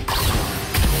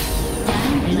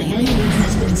 An enemy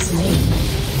has been slain.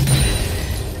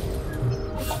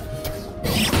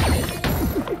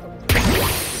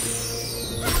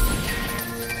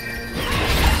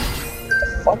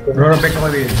 Fuck? Roll back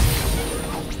cover wheel.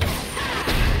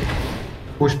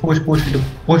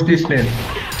 Push this lane.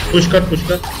 Push कर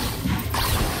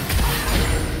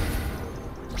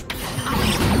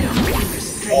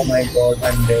Oh my god,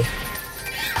 I'm dead.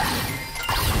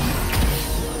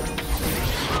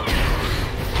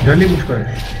 जल्दी पुश कर.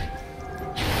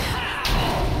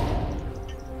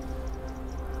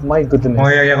 My goodness. Oh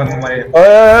yeah, हमारे.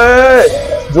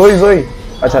 जोई.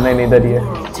 अच्छा नहीं इधर ही है.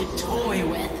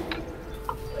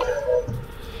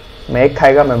 मैं एक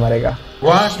खाएगा मैं मरेगा.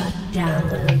 What? Down.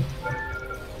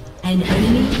 An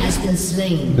enemy has been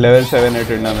slain. Level 7 है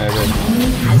ट्रिना में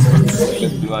Enemy has been slain.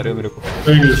 दिलवा रहे हो मेरे को.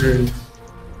 नहीं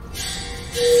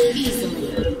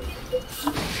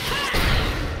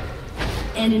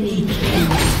Enemy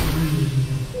kills.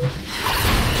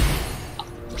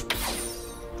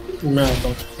 मैं आता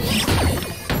हूँ.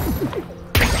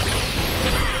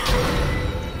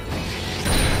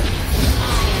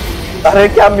 अरे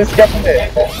क्या मिस किया तुमने?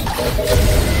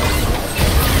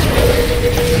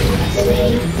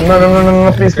 No,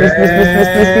 please.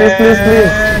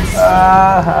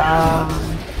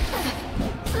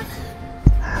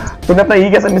 तूने अपना ई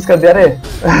कैसे मिस कर दिया रे?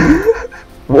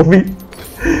 वो भी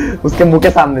उसके मुंह के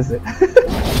सामने से.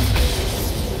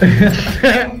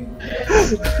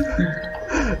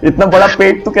 इतना बड़ा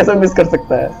पेट तू कैसे मिस कर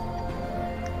सकता है?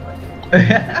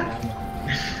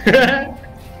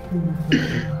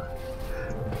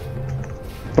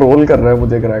 ट्रोल कर रहा है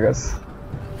मुझे ग्रैगस.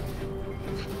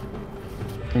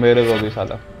 मेरे को भी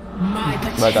साला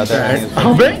बताता है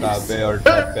कहाँ पे और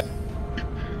टॉप पे.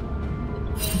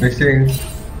 Missing.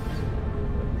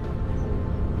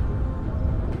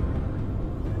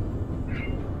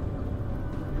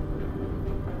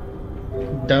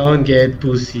 Don't get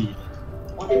pussy.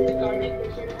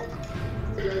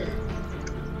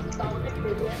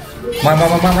 मार.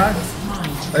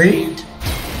 अरे.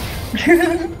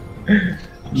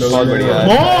 बहुत बढ़िया.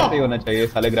 वो! ऐसे ही होना चाहिए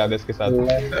साले ग्रागस के साथ.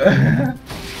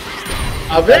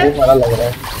 अबे बड़ा लग रहा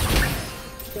है.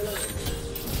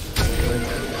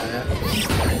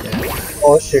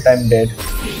 Oh shit, I'm dead.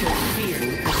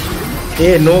 ये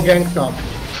नो गैंग स्टॉप.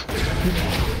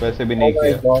 वैसे भी नहीं Oh my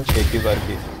किया. God. एक ही बार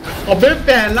की. अबे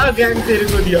पहला गैंग तेरे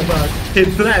को दिया था.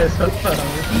 इतना ऐसा था.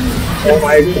 Oh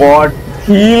my god.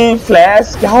 Heal, flash,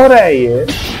 क्या हो रहा है ये?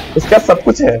 इसका सब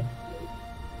कुछ है.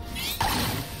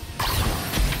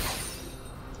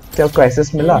 क्या क्राइसिस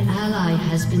मिला? An ally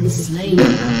has been slain.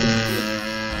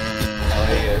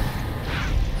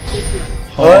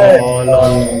 ओए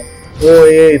ओ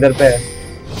ये इधर पे है.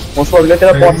 मोस्ट प्रॉब्ली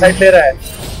तेरा बॉट साइड ले रहा है.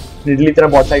 निडली तेरा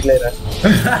बॉट साइड ले रहा है.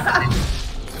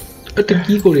 तो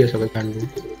की कोड़ी है सब कांड में.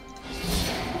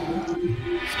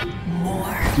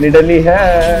 निडली है.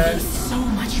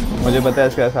 मुझे पता है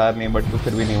इसका आसार नहीं बट तू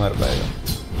फिर भी नहीं मार पाएगा.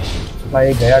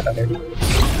 भाई गया टैलेंट.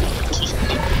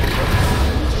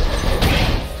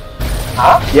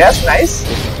 हाँ yes nice.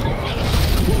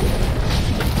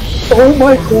 Oh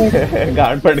my God.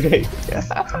 गांड फट गई.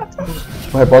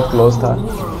 भाई बहुत क्लोज था.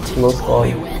 Close call.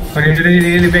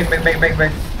 Really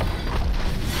back.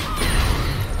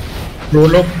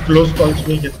 रोलो क्लोज कॉल्स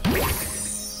में है.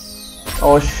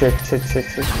 Oh shit.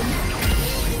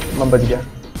 मैं बच गया.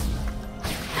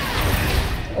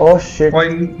 Oh shit. और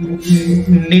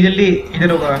नहीं जल्दी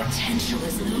इधर होगा.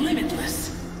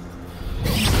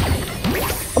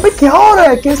 अबे क्या हो रहा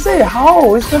है? कैसे?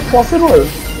 How is that possible?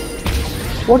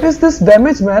 What is this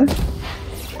damage, man?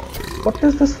 What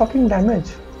is this fucking damage?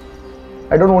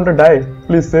 I don't want to die.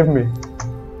 Please save me.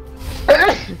 An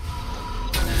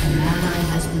ally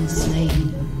has been slain.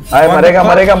 आए मरेगा.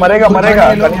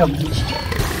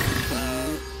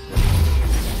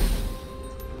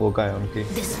 वो का है उनकी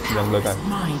जंगल का.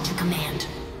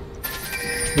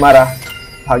 मारा.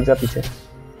 भाग जा पीछे.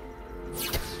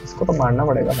 इसको तो मारना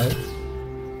पड़ेगा भाई.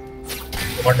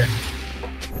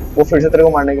 वो फिर से तेरे को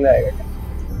मारने के लिए आएगा.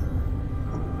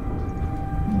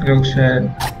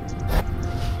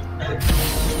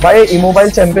 भाई इमोबाइल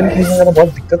चैंपियन खेलने में बहुत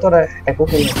दिक्कत हो रहा है. एको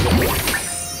खेलने में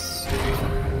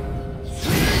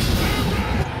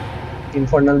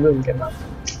इन्फर्नल भी उनके नाम.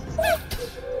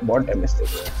 बहुत डैमेज दे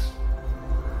रहा है.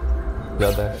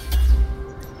 ज्यादा है.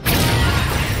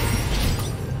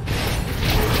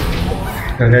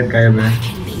 रेड गायब है.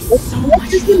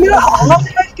 मेरा हाथ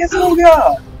कैसे हो गया?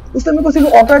 उसने मेरे को सिर्फ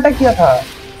ऑटो अटैक किया था.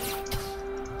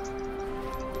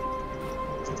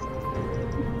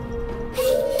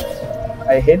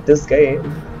 I hate this game.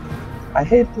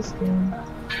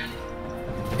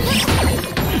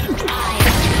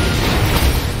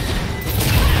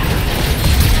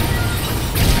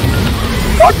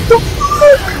 What the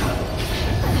fuck?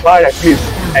 Why, please.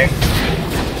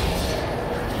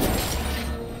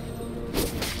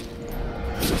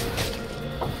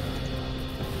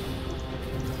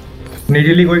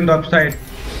 Nearly going top side.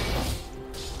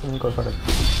 Go for it.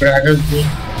 Dragons भी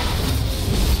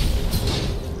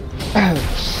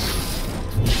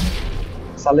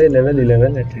साले लेवल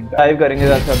 11 है ठीक है। डाइव करेंगे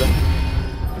ज्यादा से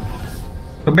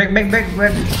तो बैक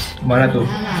मारा तो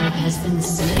Ally has been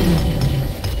slain.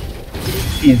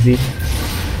 Easy.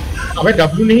 अबे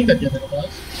W नहीं कर दिया मेरे पास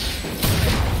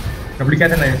कबड्डी क्या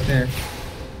था ना इसने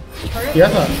किया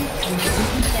था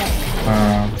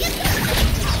हाँ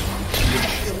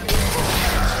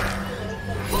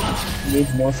नीड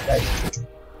मोर स्काई।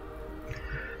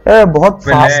 ए बहुत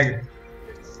fast. Lag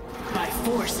By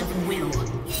force of will.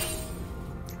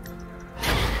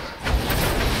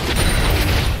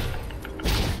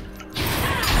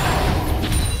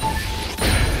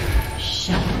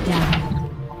 Shut down.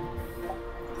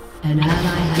 An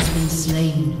ally has been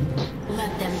slain.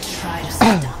 Let them try to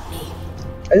stop me.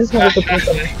 I just wanted to play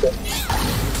something.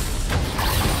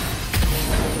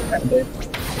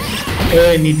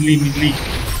 neatly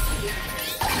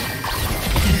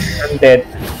I'm dead.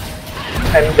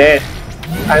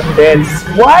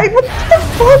 Why? What the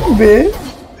fuck, man?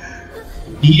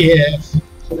 yes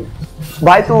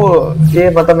भाई तू ये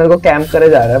मतलब मेरे को camp करे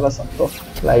जा रहा है बस अब तो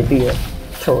लाइट ही है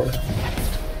छोड़।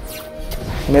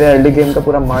 मेरे अर्ली गेम का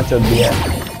पूरा मार चल दिया है।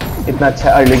 इतना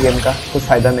अच्छा अर्ली गेम का कुछ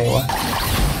फायदा नहीं हुआ।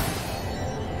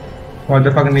 What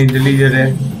the fuck nearly did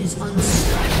it? Is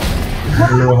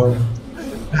unstoppable.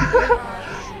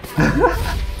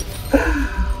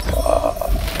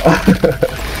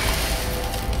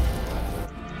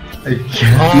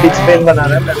 Big Spain बना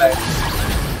रहा है पहले।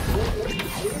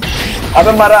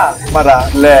 अबे मरा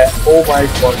ले। ओ माय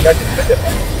गॉड क्या टिप है।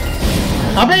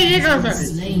 अबे ये कहां से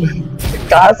Slain.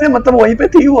 कहां से मतलब वहीं पे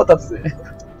थी वो तब से।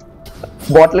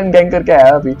 बॉटलिंग गैंग करके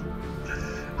आया अभी।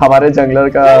 हमारे जंगलर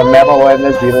का मैप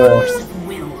अवेयरनेस 0 है। Force of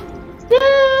will.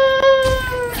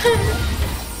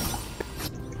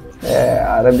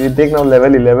 यार अभी देख ना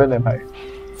लेवल 11 है भाई।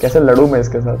 कैसे लड़ूं मैं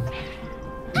इसके साथ।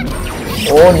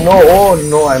 Oh no,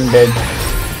 I'm dead.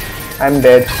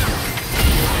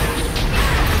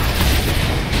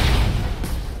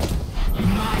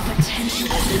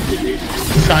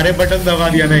 सारे बटन दबा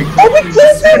दिया ना एक अबे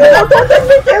कैसे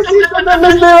पता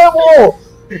मिल रहा है वो। An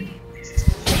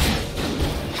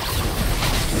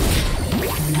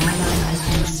ally has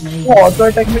been slain. वो ऑटो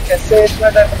अटैक में कैसे इतना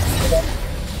डैमेज मिला।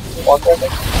 ऑटो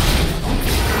अटैक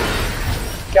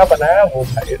क्या बनाया वो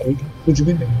भाई अभी कुछ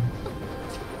भी नहीं।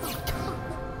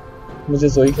 मुझे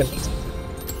जोई करनी चाहिए।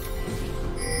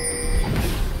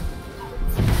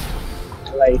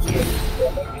 Light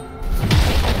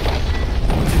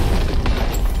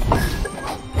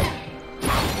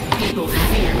People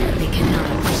fear they cannot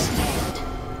understand.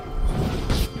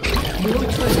 Your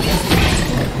turret has been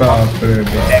बाप रे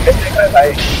बाप डैमेज देख रहा है भाई।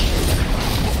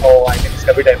 ओ आई थिंक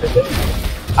इसका भी डैमेज है।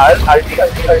 अल्टी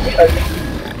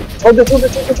छोड़ दे।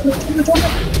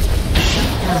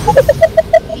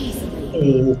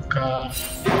 का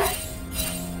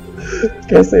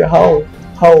कैसे how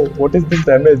what is this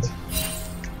damage.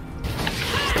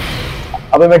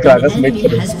 अबे मैं ग्रागस An मेट enemy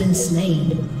करूं। has been slain.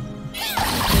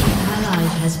 An ally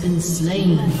has been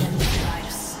slain. Let them try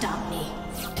to stop me.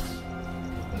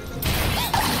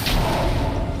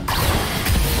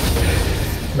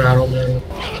 मारो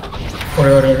और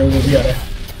वो भी आ रहा है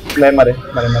ले मरे।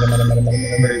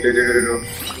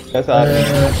 कैसा आ रहा है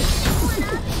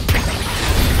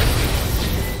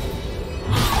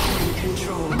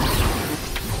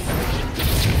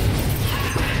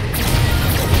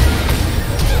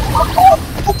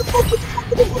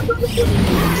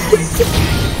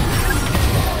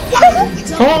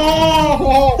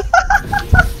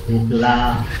निकला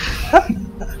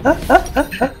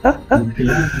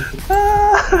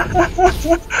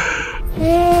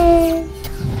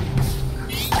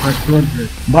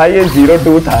भाई ये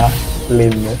 0-2 था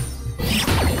लेन में।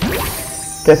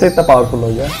 कैसे इतना पावरफुल हो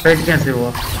गया। पेट कैसे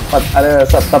हुआ अरे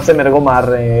सब तब से मेरे को मार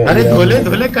रहे हैं। अरे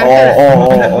धोले कर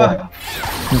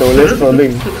डोले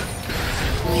ट्रोलिंग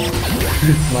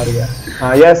मर गया।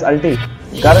 हाँ yes अल्टी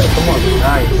Karen, come on,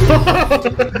 nice.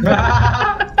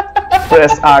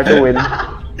 Press R to win.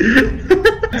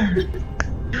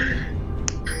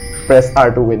 Press R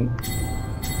to win.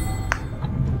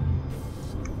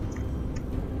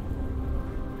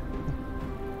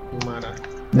 मारा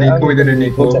निको इधर है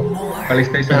निको कल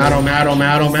स्पेस मैं आ रहा हूं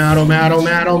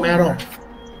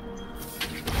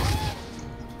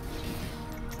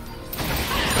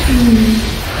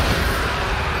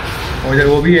उधर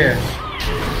वो भी है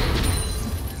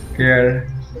केयर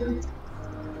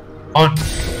ऑन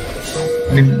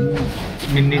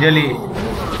निडली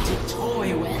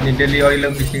और ये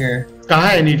लोग मिसिंग है कहाँ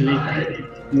है नीडली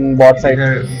बॉट साइड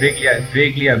इधर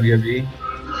ब्रेक लिया अभी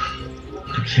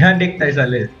क्या देखता है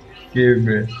साले गेम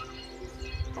में?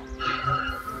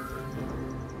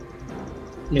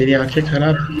 मेरी आंखें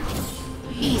खराब थी।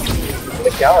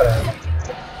 क्या हो रहा है?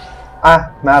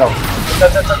 मैं आ रहा हूँ।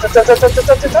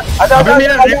 चल आजा अबे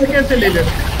मेरा रेड कैसे ले ले?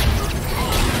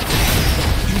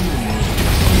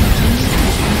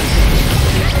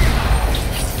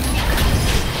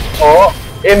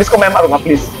 इसको मैं मारूंगा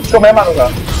प्लीज, इसको मैं मारूंगा।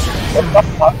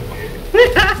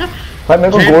 भाई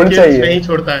मेरे को गोल्ड चाहिए, नहीं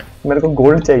छोड़ता है। मेरे को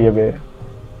गोल्ड चाहिए बे।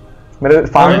 मेरे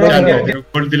फार्म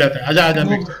गोल्ड दिलाता है। आजा आजा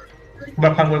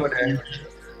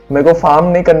मेरे को फार्म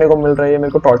नहीं करने को मिल रहा है,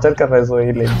 मेरे को टॉर्चर कर रहा है सोई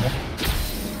लेन में।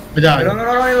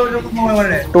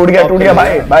 टूट गया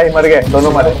भाई, भाई मर गए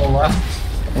दोनों,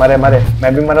 मरे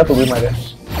मैं भी मरा, तू भी मरे,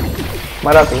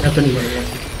 मरा तू,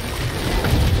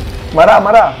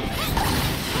 मरा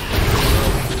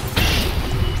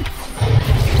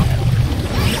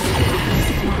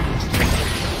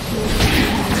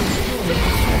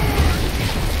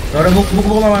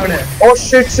ओ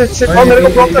शिट और मेरे को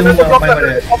ब्लॉक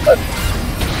कर।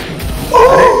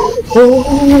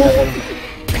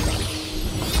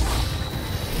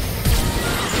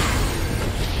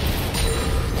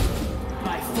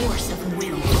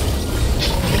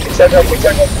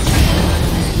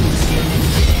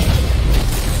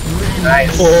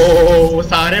 ओ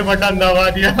सारे बटन दबा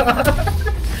दिया।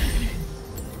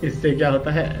 इससे क्या होता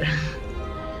है?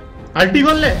 अल्टी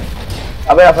बोल ले।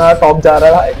 अबे अपना टॉप जा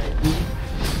रहा है।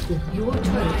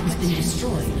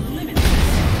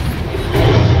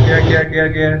 क्या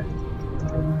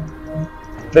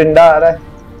ट्रिंडा आ रहा है।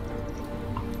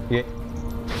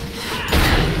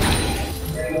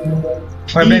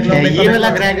 ये वाला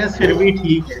ग्रैगस फिर भी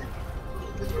ठीक है।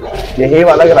 यही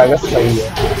वाला ग्रैगस सही है।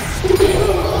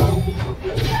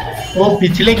 वो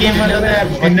पिछले गेम वाला तो यार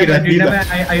बहुत ही रद्दी था।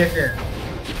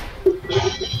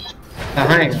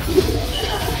 कहाँ है?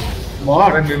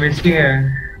 बहुत मिस्टिंग है।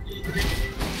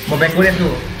 वो बैक हो तू।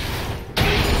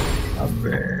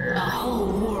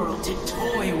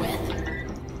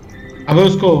 अबे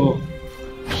उसको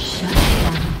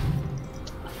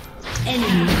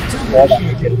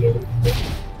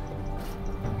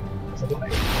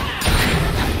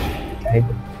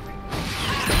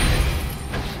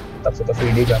तब से तो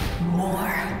फ्रीडी का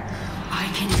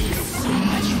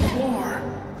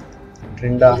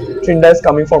Trinda is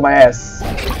coming for my ass.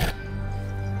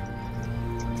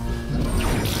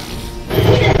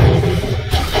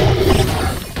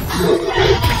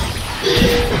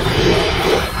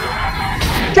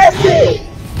 कैसे?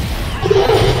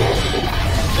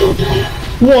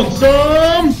 Want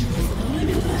some?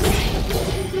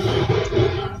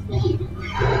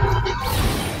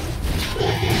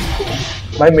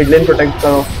 भाई मिड लेन प्रोटेक्ट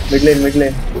करो, मिड लेन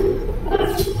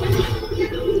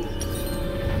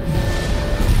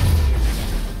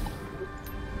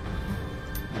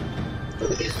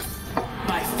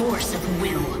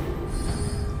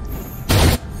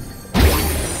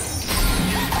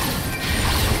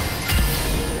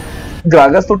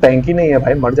ग्रागस तो टैंक ही नहीं है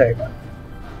भाई, मर जाएगा।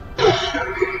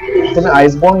 तूने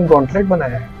आइसबॉर्न गॉन्टलेट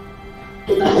बनाया है?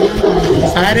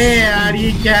 अरे यार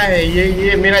ये क्या है?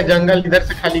 ये मेरा जंगल इधर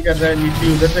से खाली कर रहा है,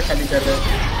 नीचे उधर से खाली कर रहा है।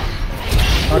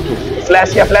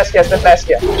 फ्लैश किया इसने फ्लैश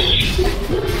किया।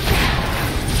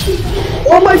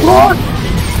 ओह माय गॉड,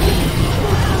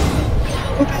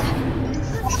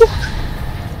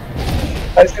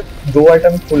 इसके 2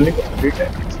 आइटम फुल्ली कंप्लीट है।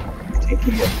 ठीक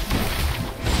है।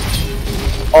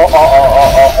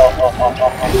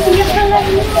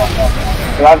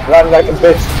 Run like a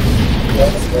bitch.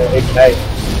 Ignite.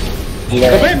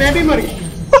 अबे मैं भी मर गया।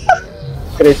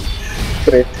 Great.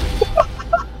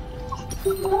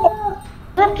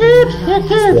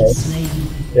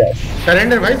 Yes.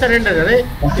 सरेंडर भाई सरेंडर। अरे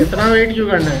इतना वेट क्यों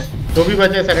करना है? जो भी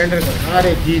बचे सरेंडर कर।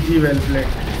 अरे जी वेल प्लेड।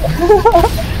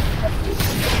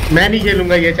 मैं नहीं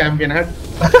खेलूंगा ये चैंपियन। हट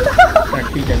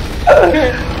ठीक है।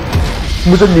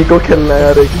 मुझे निको खेलना है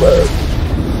यार एक बार।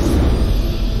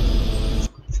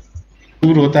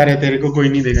 दूर होता रहे, तेरे को कोई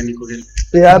नहीं देगा निको खेल।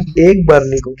 यार एक बार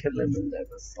निको खेलने मिल जाए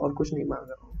बस, और कुछ नहीं मांग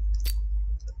रहा हूँ।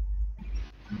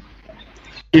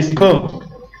 इसको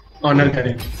ऑनर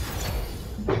करें,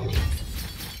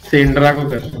 सेंड्रा को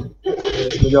कर।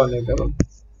 मुझे ऑनर करो।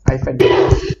 आई फैन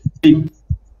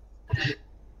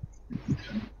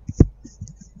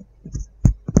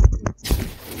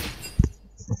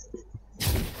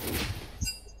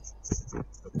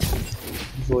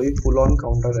जोई फुल ऑन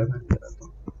काउंटर है मेरा तो।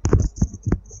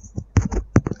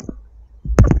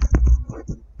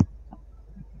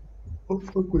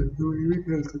 कोई जोई भी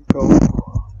खेल सकता हूँ।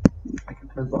 I can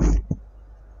play ball.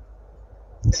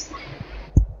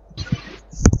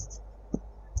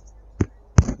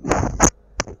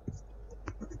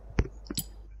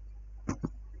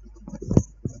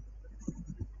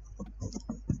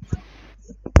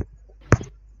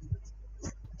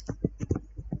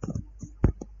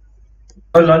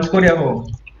 Launch को या हो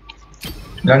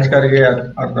लॉन्च करके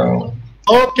आता हूँ।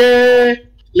 ओके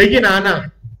लेकिन आना।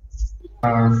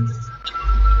 हाँ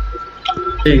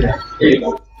ठीक है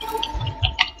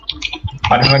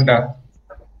आधा घंटा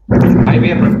भाई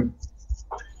भी अपन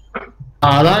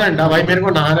आधा घंटा भाई मेरे को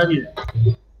नहाना भी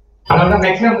है। हमारा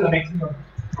मैक्सिमम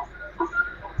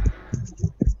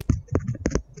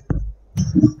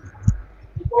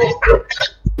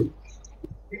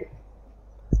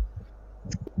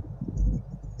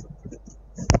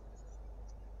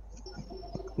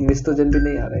मिस तो जल्दी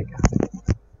नहीं आ रहा है क्या?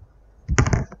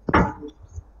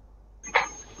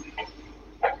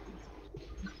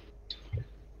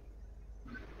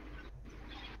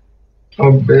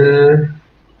 अबे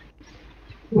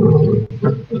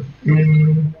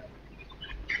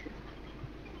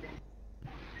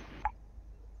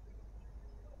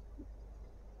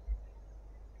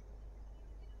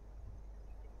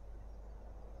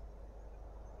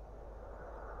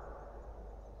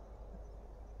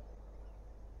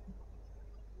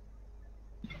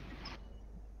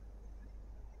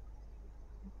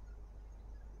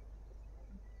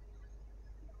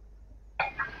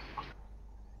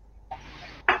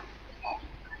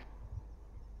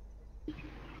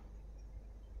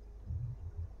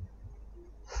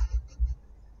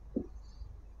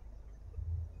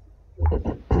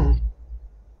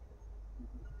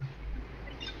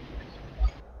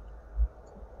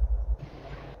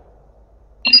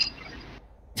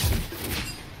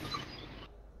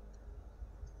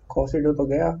कॉसिडो तो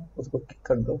गया, उसको किक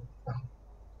कर दो।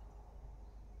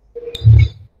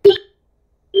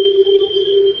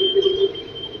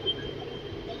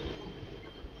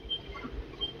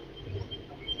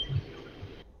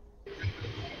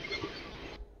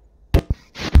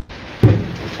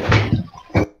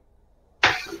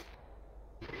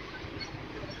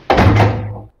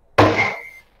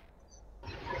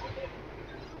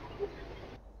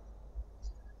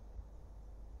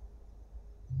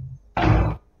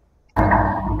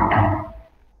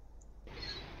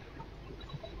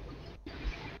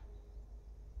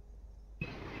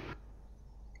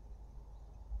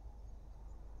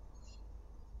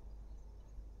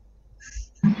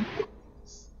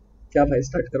 क्या भाई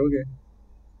स्टार्ट करोगे?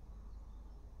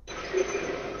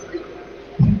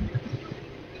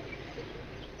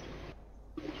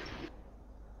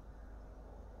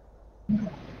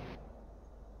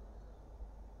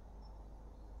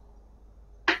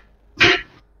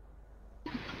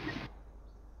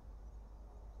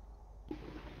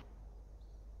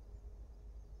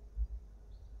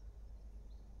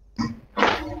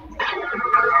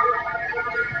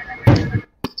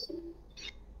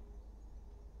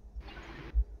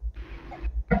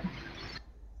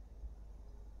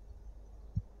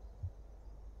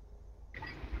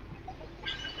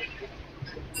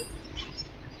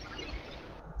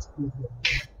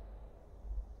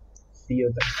 See you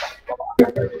then.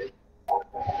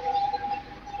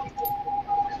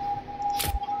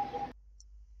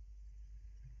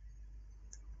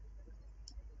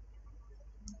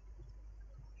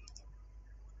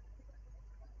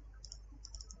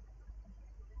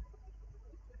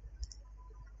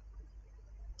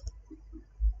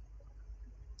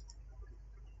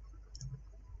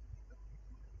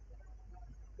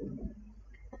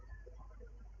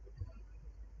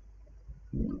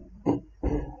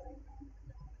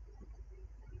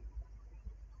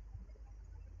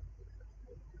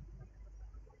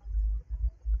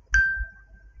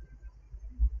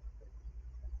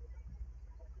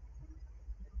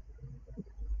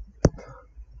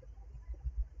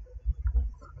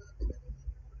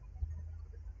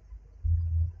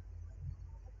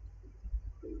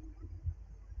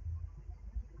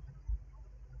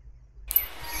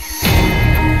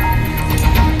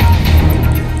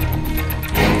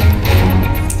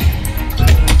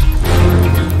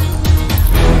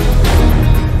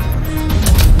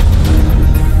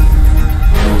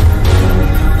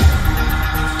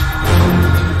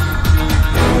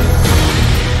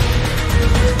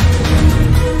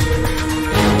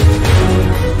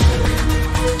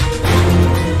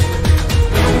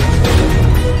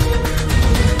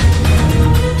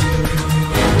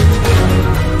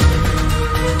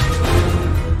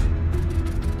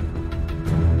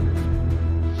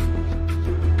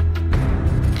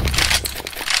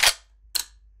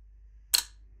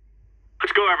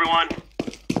 Let's go, everyone.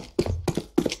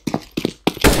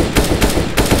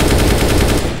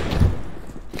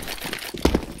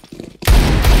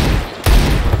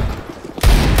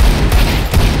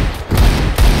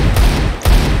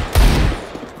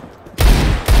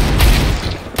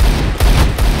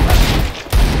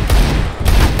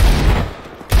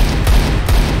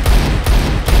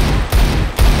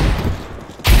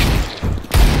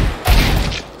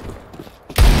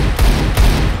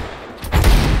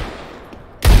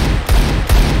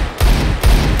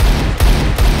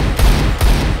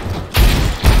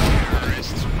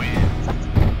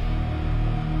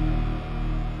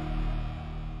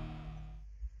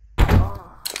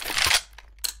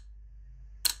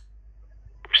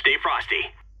 Stay frosty.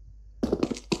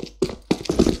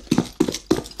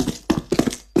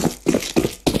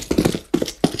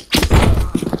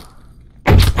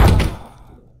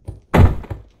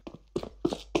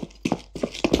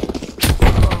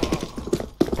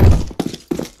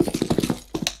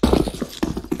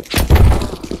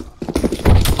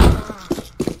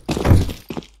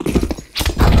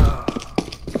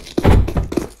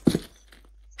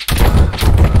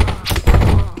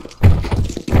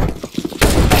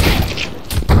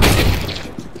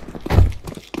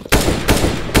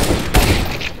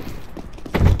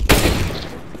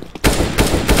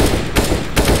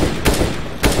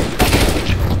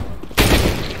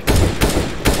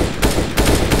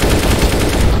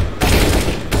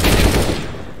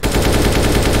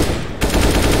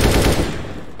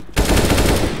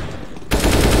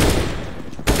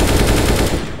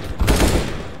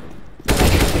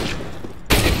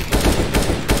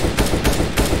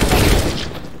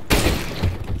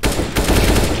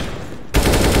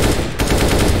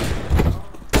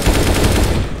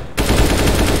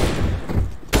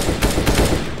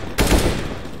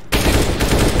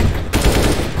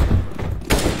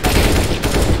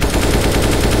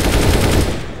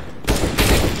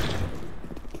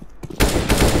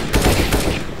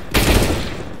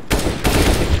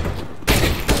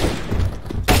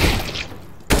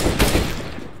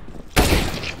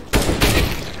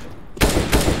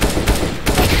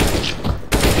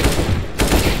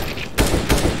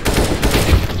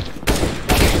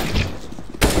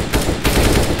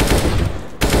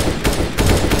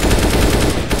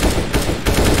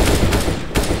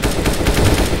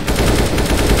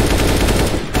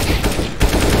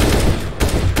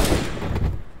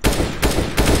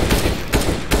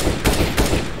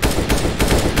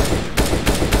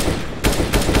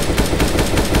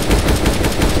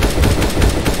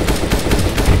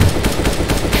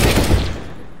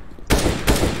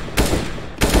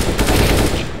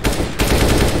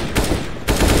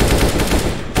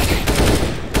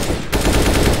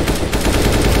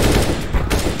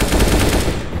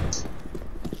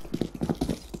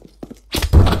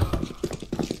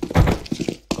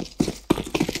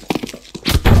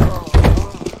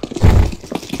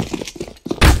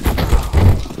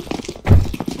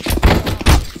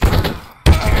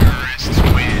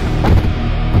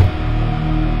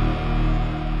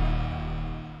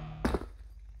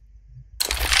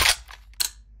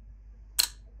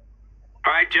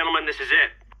 All right, gentlemen, this is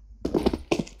it.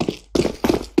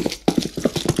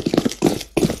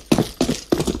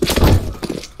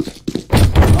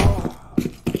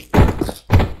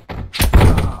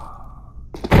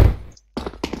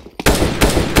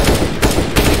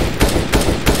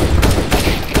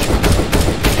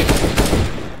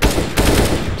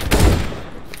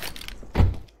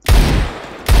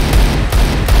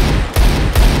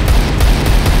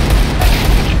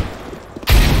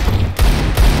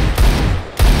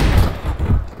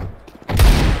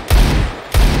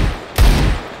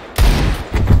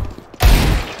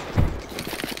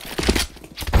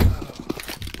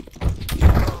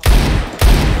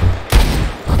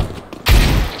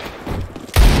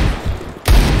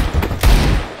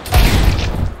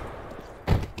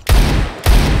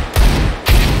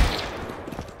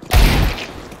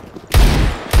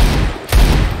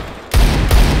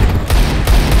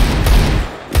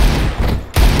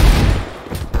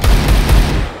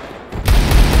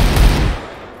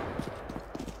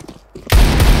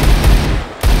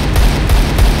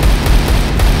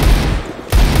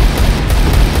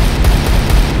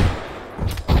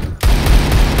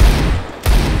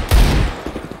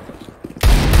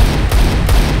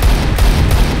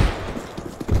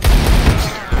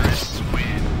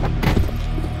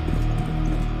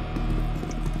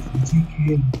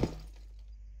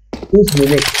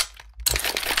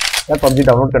 यार पबजी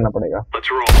डाउनलोड करना पड़ेगा।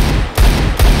 Let's roll.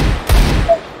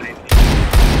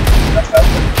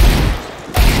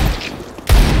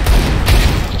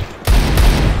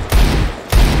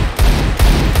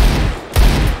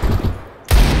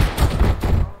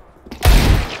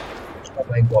 Oh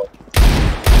my God.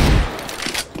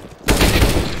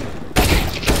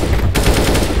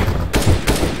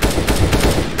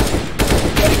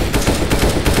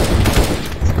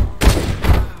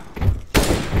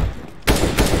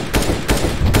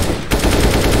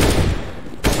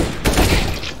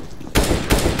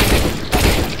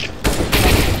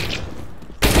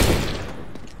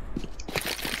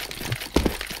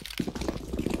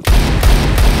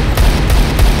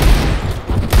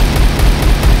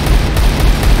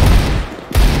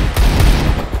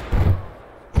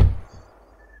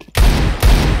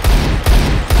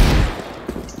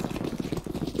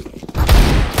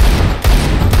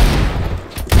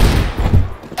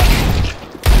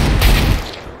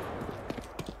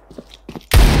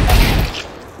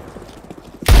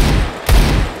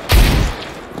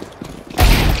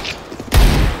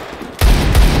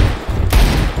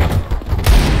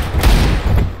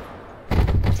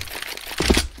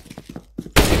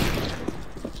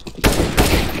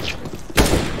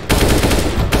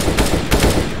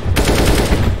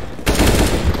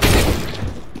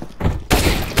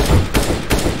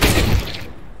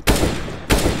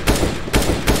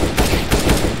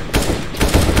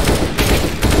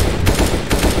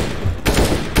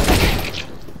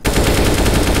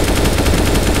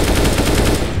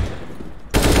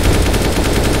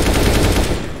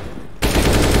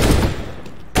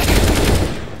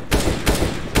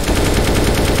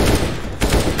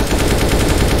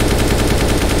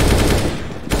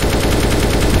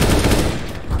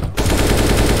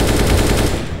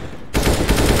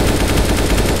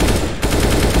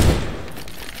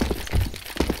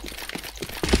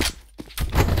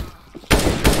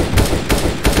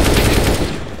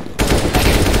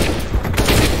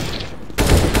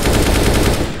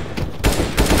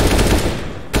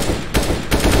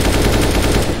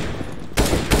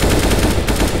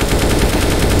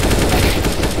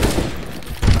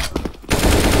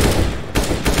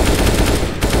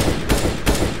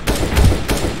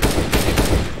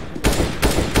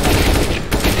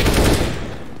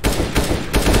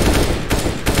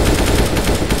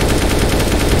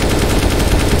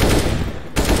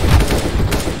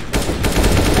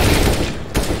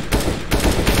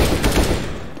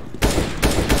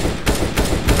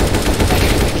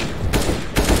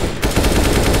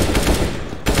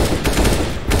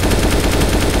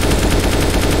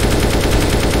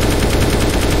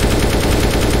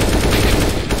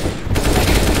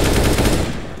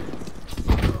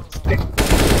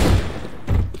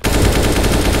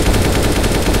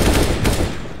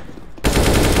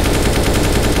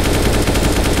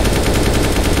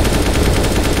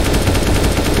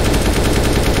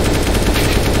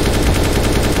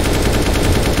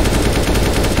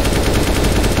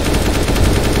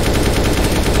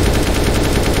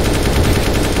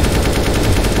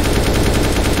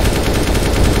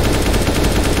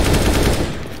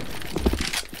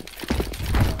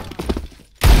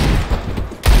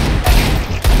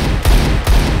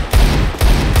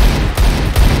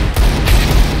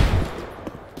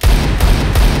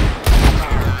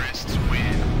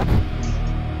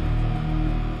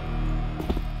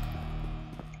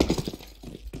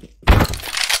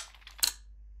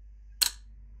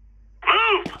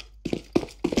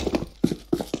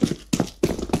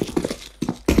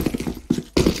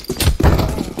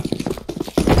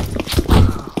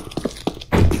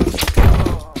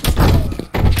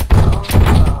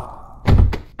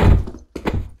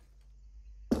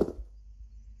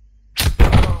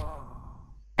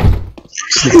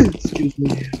 Excuse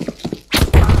me.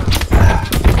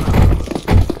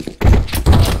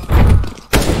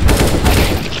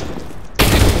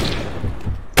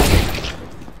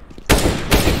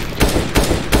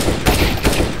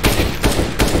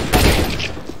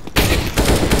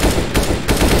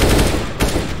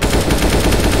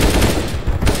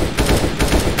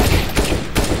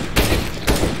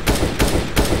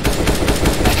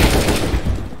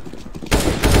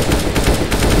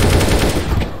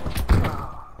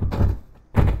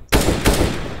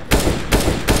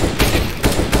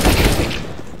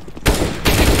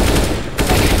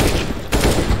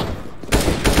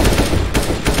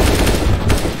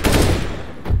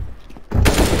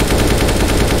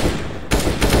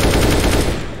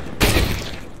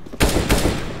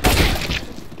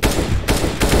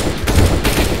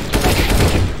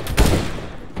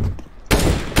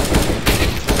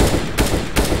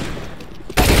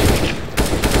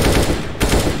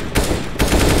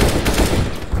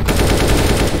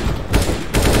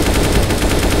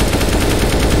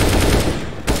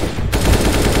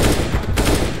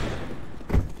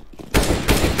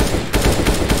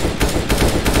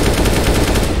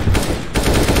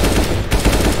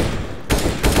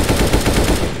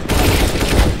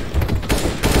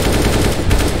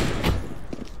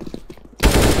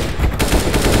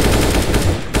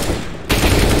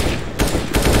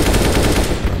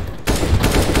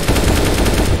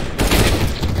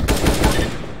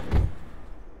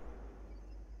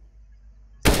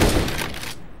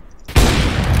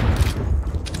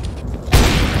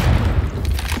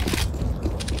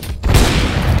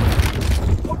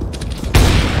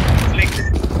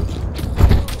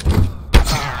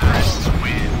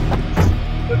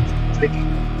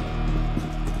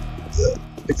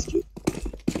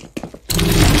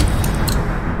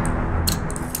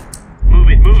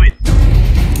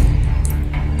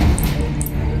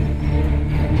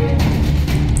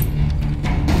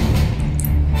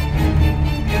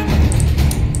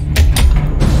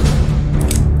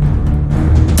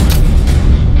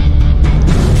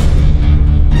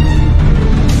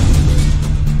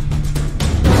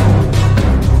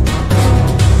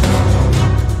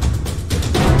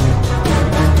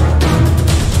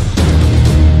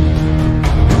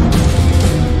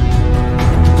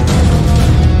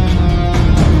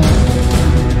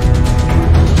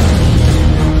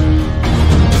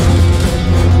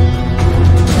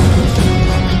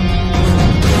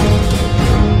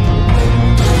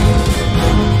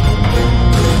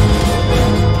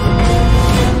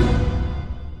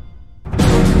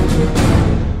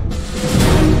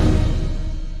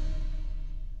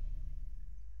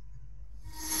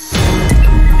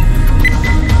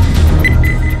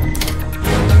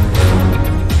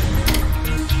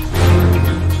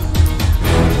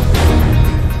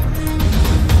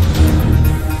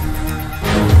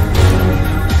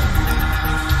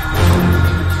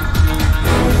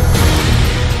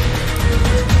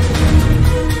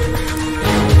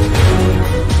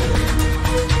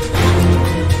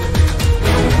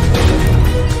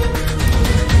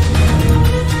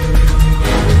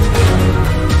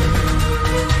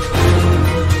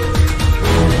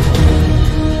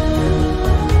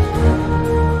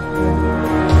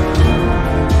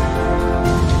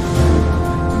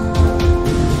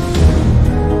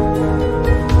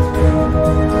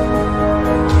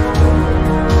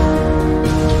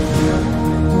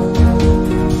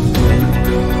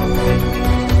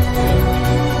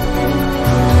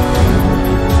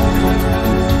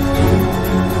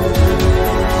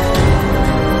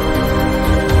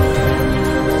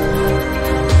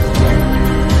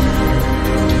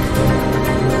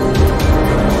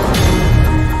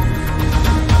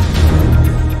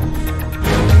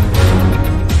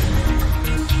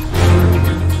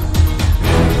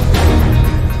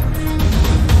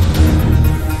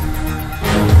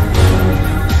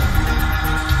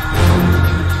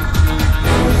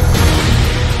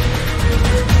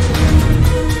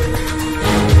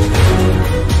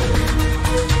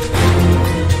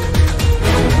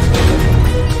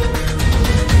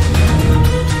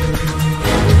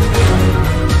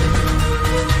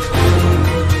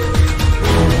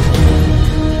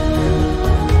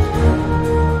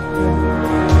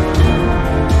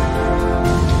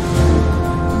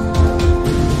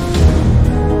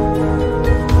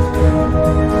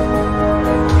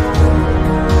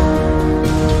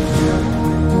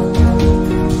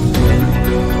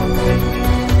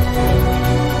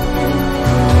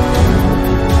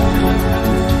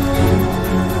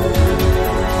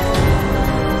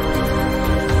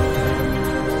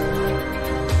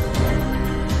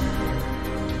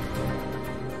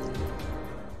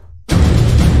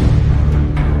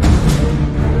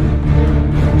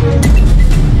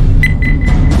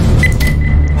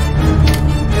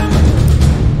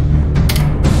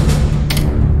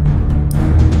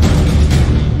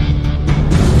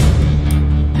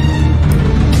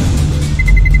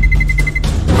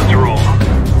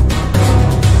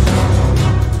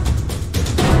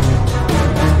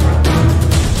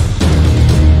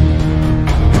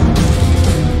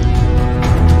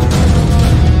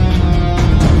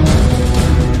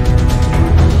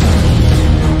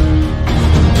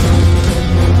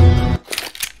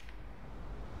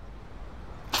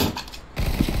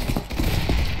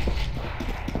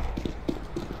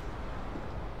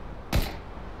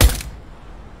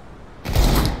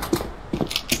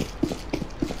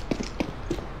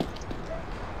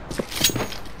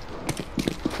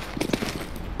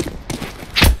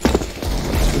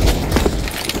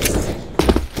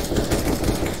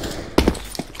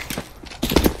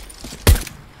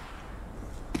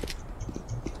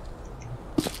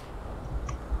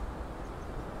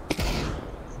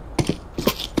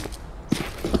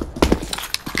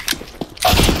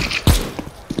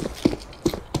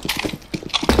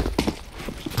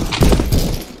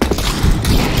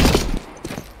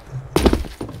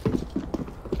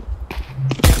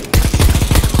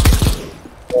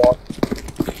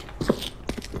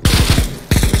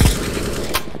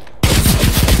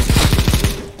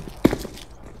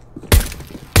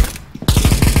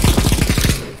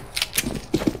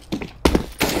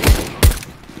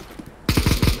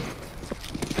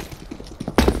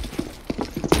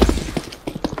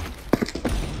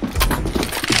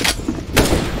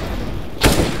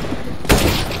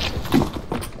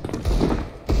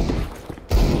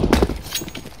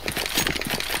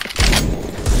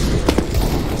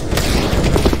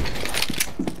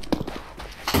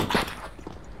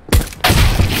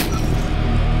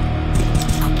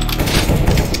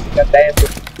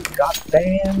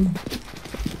 Goddamn,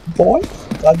 boy,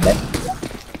 goddamn.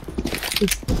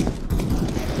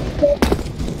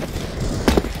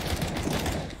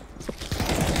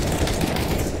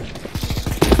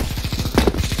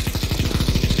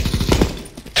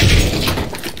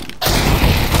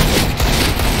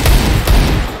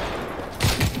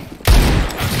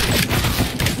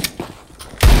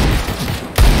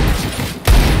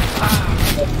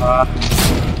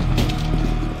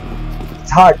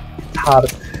 It's hard. It's hard.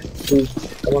 Please,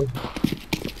 come on.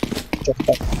 Just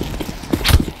that.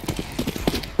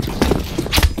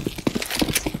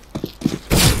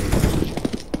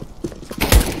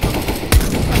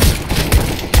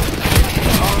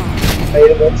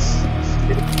 Fireworks.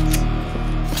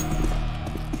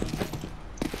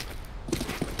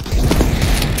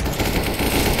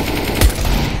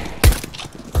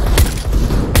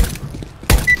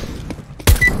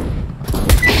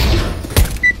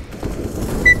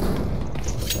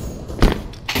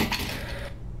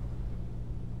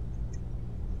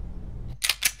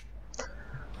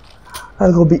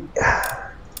 I'll go B.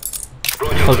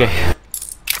 Okay.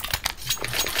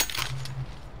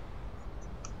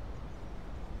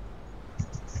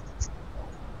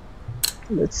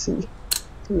 Let's see.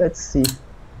 Let's see.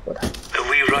 What happens. Are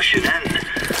we rushing in,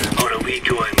 or are we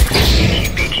going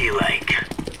sneaky beaky like?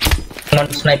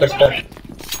 Not sniper spot.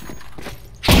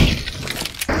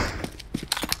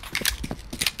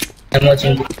 I'm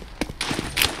watching.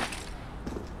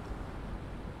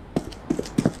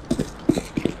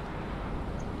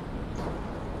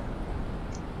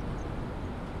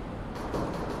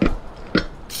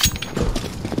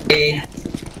 Okay.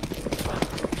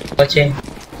 Watching.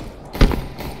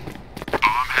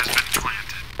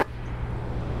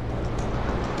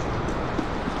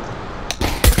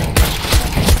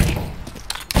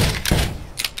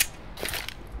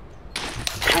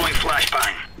 Throwing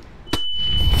flashbang.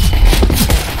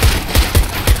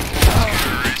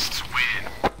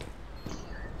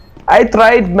 I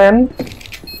tried, man.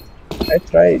 I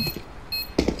tried.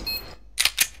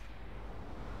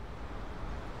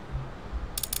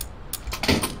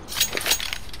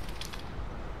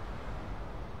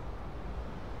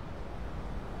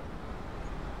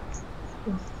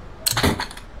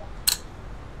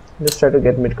 Just try to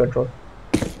get mid control.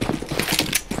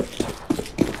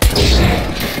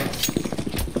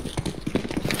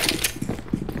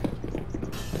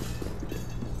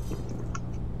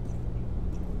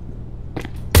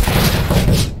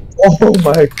 Oh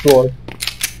my god.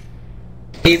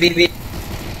 B.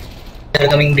 They're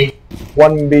coming B.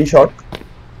 One B shot.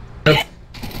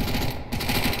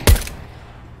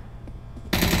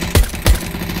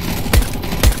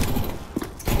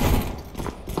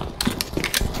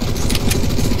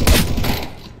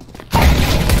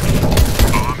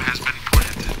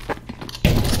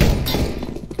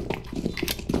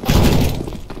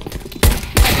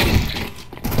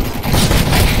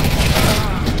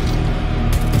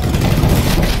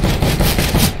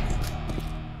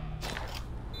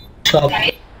 Shop.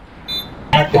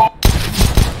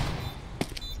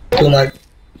 Too much.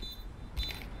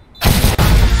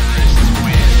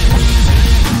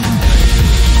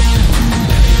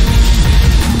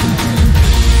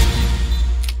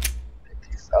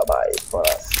 Bye for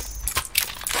us.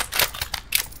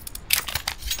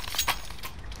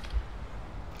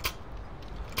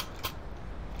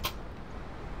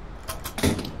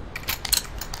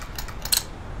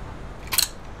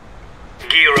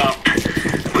 Gear up.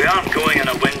 We aren't going on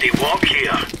a windy walk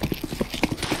here.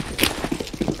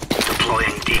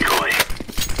 Deploying decoy.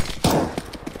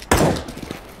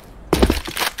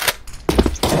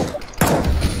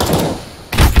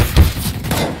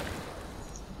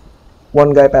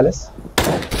 One guy palace.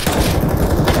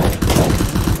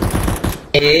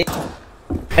 Hey.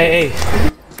 Hey.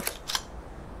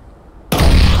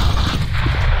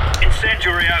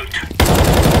 Incendiary out.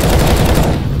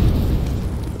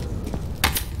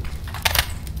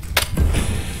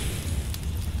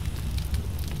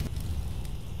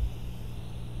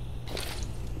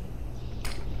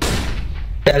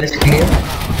 Dallas clear.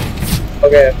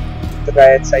 Okay, the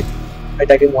guy inside. I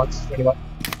tag him once. 21.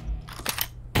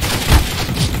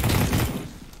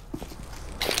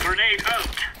 Grenade out.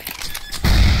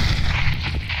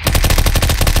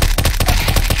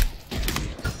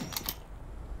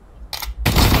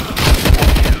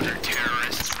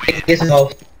 Take this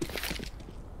off.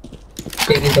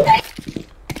 Take this off.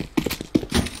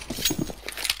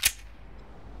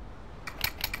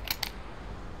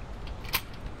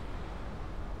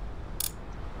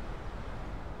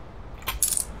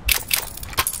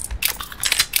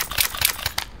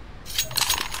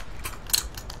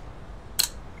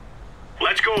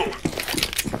 Let's go.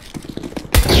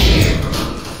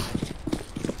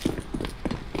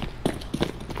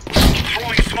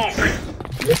 Throwing smoke.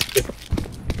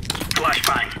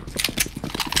 Flashbang.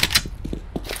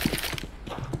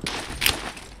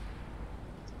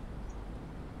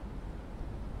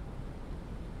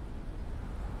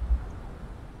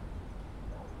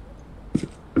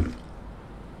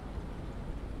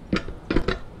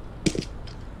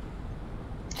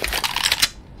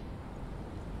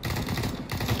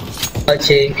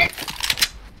 अच्छे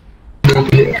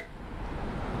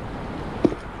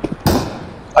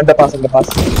Underpass.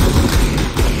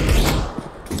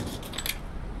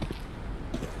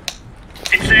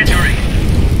 Incendiary.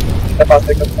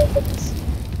 Underpass.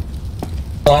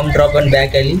 bomb drop on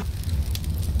back alley.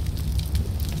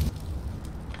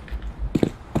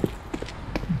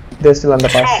 They're still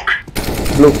underpass. Smoke.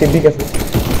 Blue, be careful.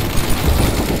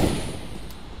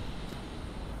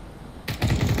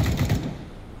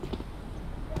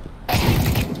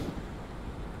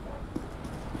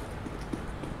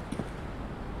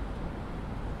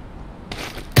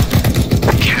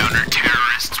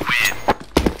 Counter-terrorists win.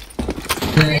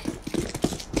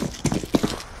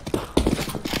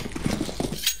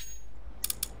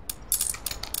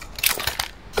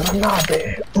 Granade.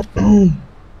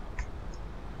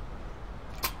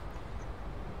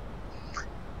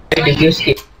 Diffuse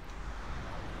kit.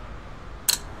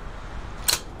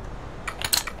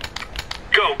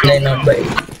 Go, Line out by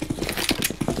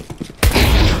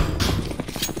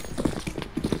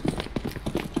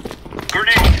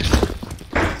Grenade.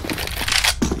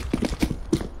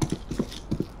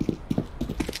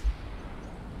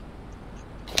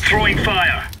 Throwing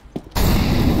fire.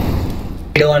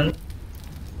 one.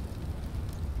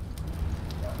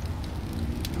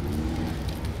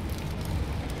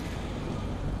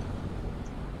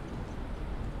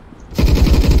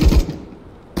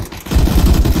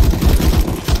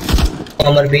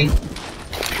 Bomber B.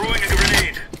 Throwing a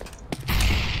grenade.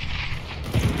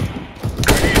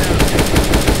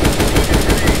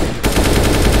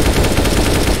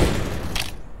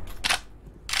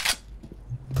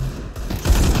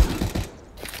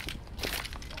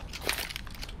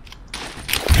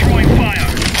 Throwing fire.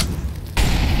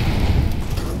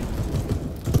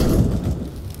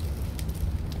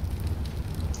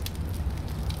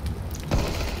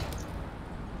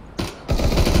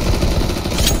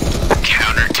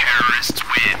 Counter-terrorists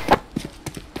win.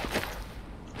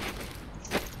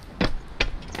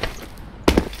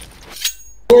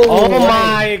 Oh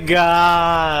my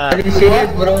god! Are you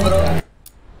serious, bro?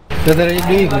 What are you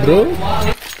doing, bro?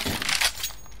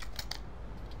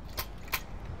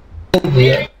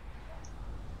 Yeah.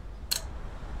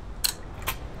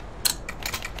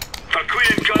 For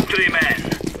Queen and countrymen.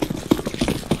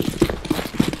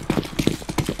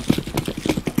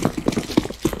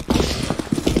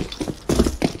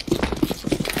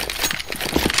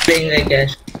 Playing like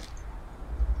cash.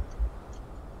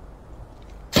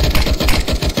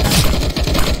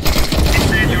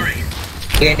 Incendiary.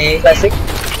 Again A. Classic.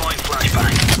 Deploying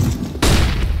flashbang.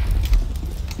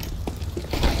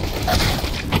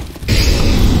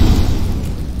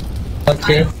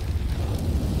 Okay.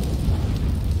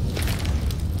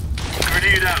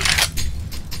 Grenade out.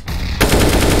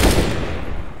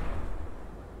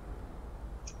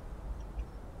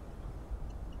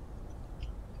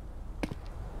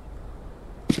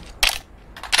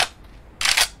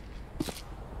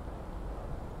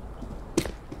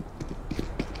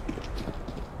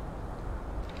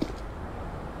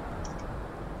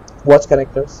 Watch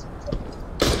connectors.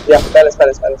 Yeah, Palace.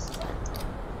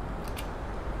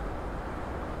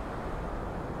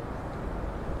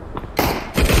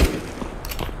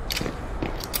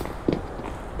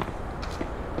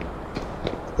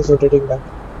 He's rotating back.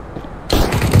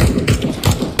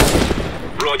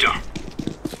 Roger.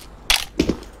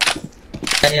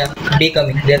 Yeah. B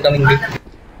coming. They're coming B.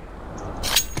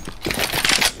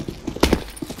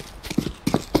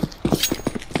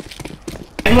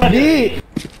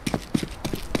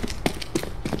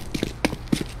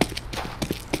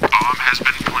 Bomb has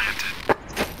been planted.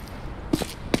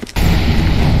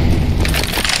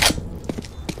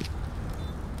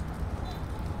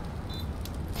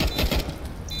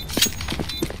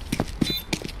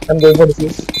 I'm going for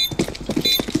defuse.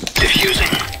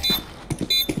 Diffusing.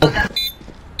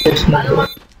 It's not good.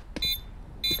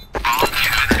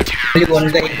 Only one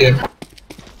guy came.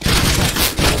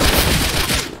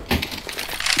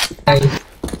 Nice.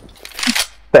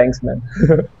 Thanks, man.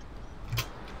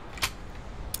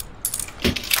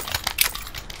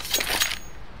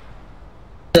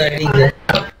 Can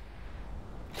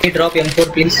you drop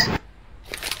M4 please?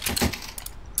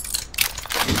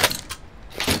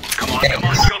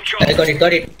 Thanks. I got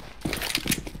it.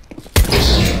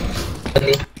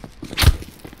 Okay.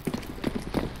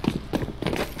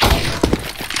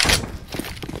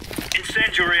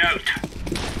 Incendiary out.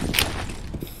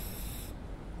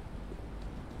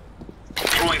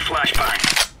 Throwing flashbang.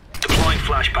 Deploying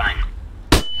flashbang.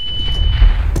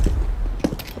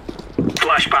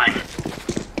 Flashbang.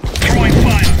 Throwing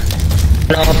fire.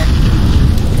 No.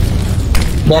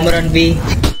 Bomber on B.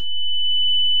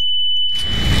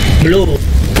 Blue.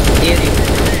 Eerie.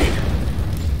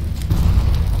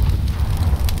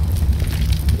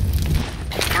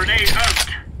 Grenade out.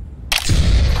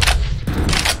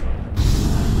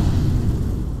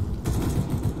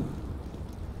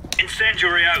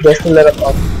 Incendiary out. Just to let us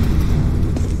off.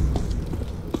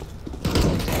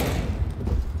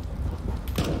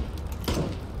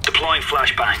 Deploying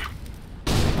flashbang.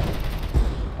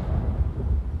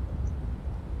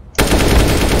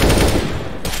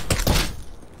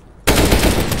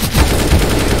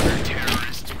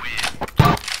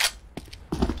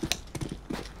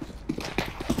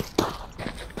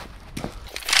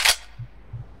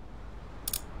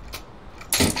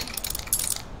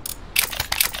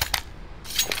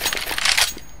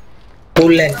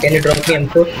 Full length. Can you drop me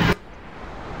M4?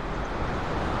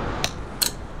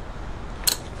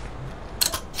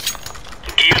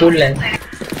 Full length.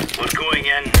 We're going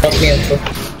in. Drop me M4.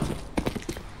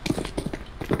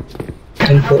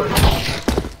 M4.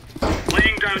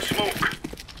 Laying down smoke.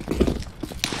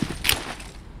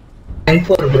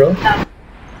 M4, bro.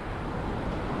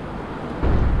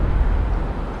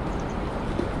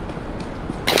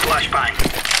 Flashbang.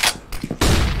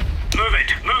 Move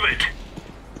it.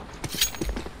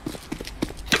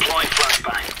 Deploying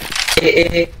flashbang.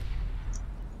 Hey.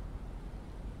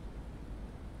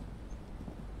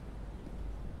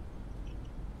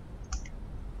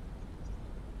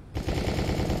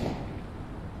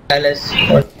 Palace.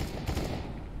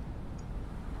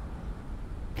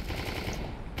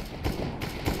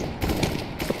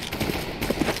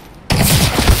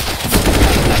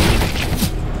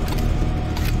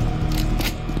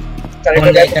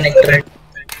 One guy connected.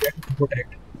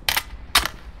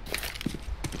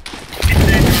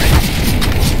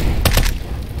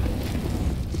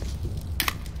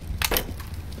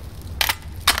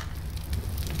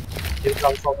 He'll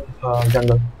come from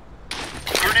jungle.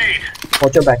 Grenade.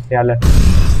 Watch your back, yeah, left.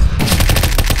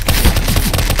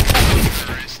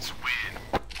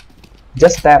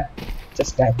 Just tap.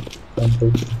 Don't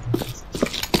do.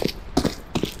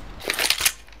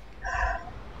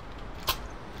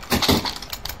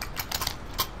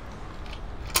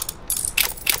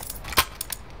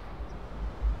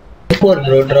 Four,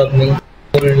 bro, drop me.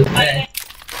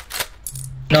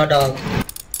 Not dog.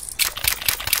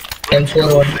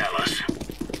 M4 one. Fellas.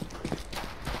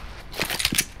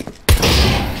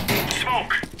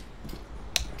 Smoke.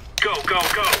 Go.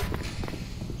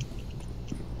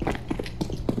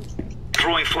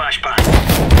 Throwing flashbang.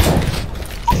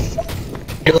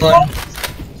 One.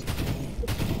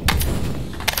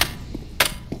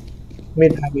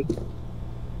 Mid heavy.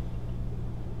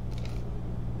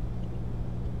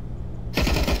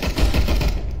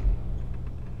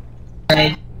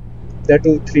 Nine. There are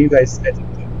 2-3 guys, I think.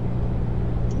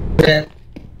 Ten.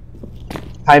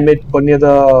 High mid, one near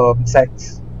the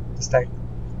stacks. Stack.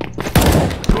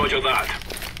 Roger that.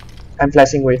 I'm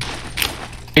flashing away.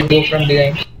 You go from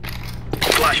behind.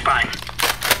 Flashbang.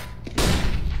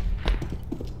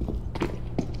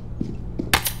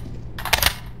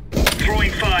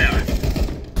 Throwing fire.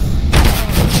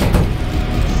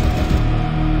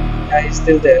 Yeah, he's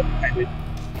still there. High mid.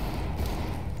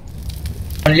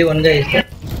 Only one guy is there.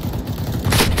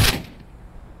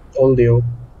 All the O.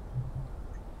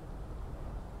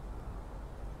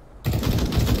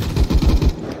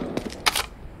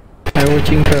 I'm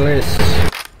watching Palace.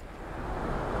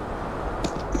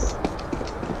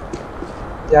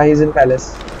 Yeah, he's in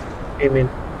Palace. Aim in.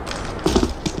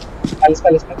 Palace.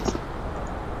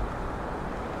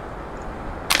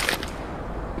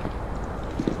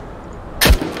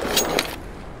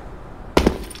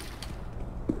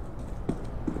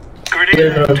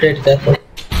 We'll rotate careful.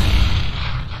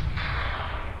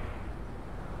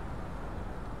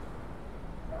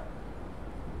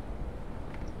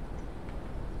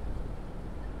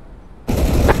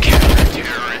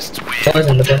 Was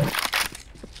in the back.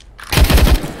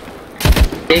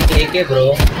 Take AK,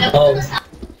 bro. Oh,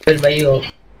 we'll buy you up.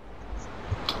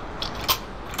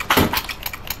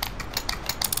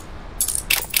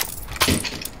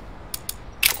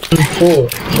 Four.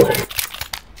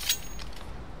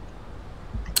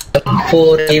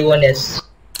 4 A1S.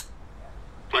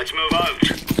 Let's move out.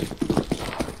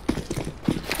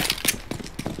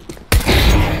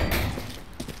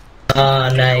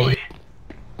 Ah, nice.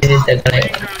 This is the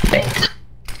correct. Thanks.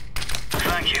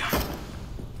 Thank you.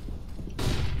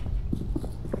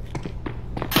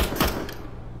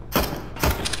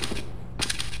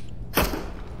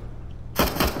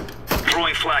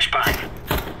 Throwing flashbang.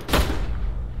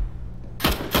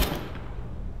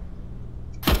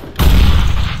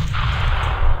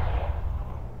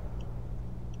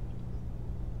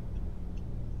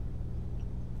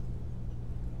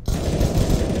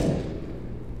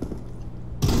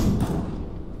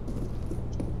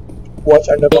 Watch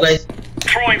under. So guys,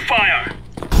 Throwing fire.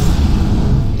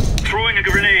 Throwing a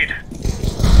grenade.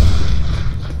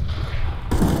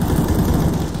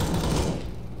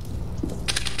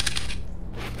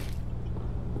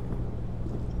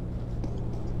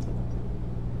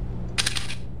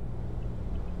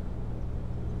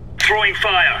 Throwing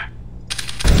fire.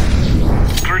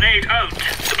 Grenade out.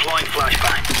 Deploying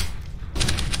flashbang.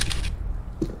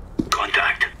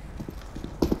 Contact.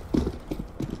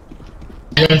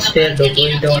 don't spare the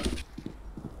going down.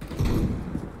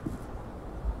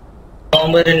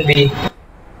 Bomber and B.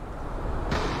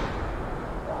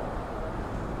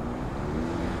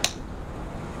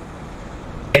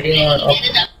 Heading on up.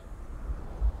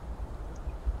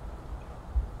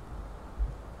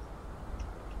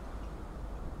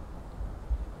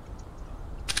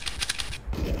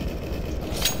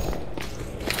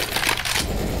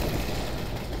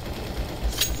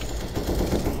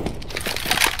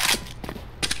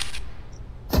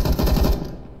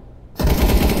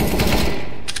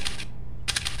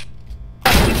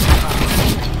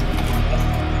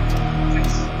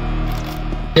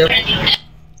 Yep.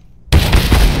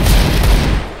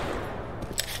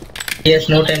 Yes,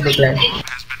 no time to plan.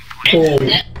 Oh.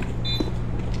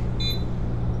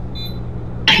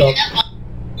 Stop.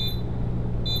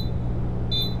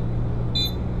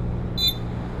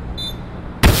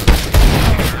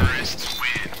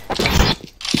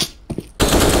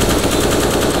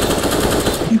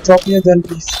 Drop me a gun,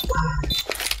 please.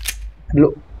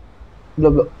 Blue.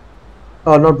 Blue.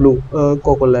 Not blue.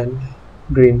 Coco land.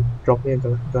 Green. Drop me a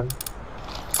gun.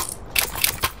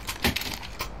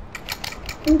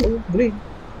 Oh, green.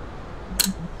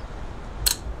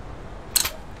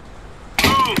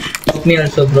 Drop me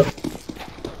also, bro.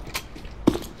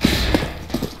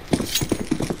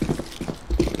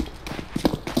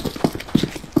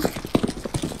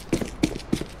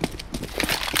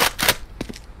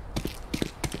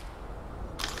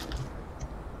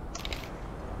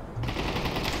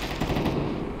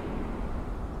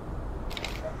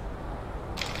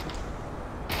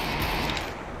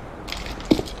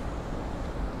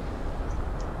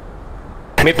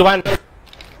 Mid one.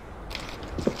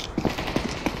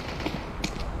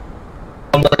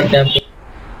 Bomber camping.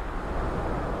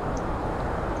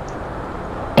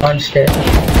 On stair.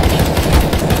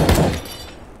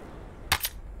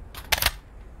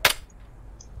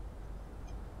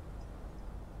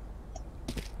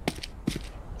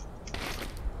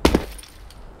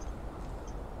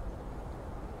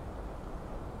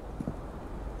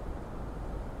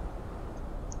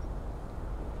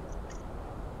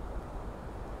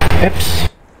 Eps.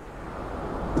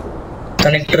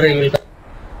 Connector will come.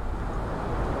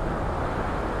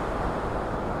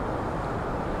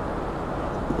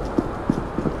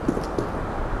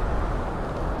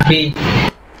 B.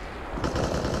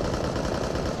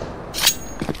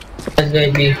 That's why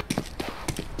B.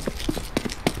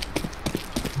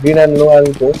 Green and blue, I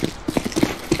will go.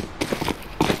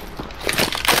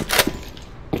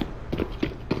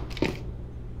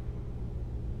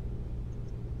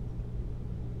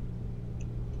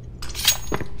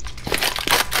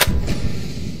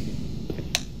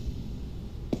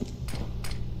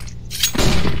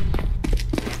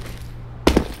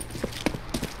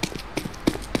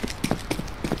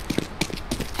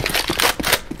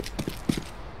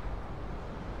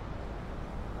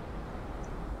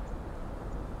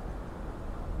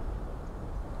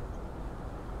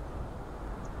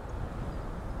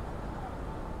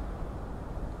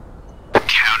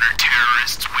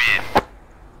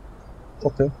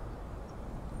 Okay.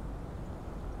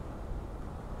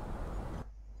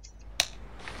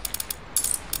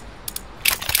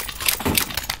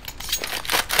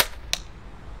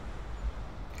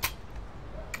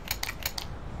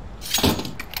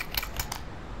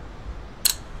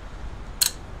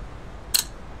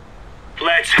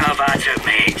 Let's have at it,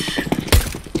 mates.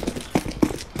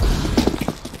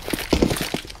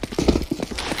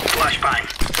 Flashbang.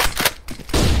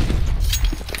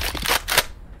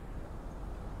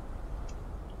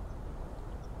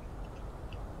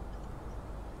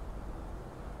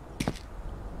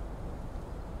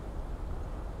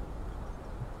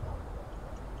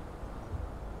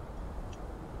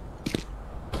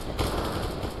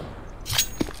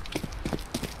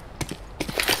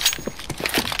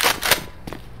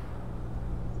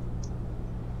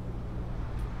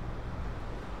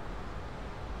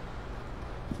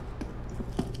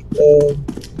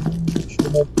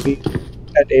 should not be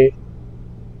at A.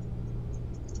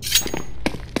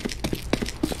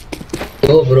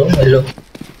 Go, bro. Hello.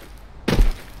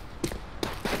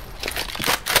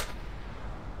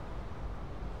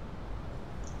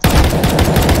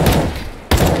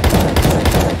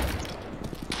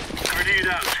 Grenade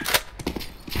out.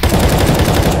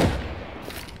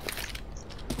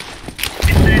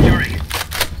 Incendiary.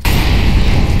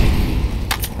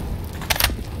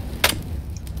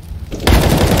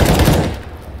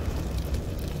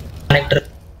 Connector.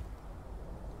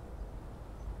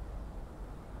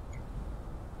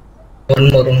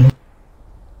 One more room.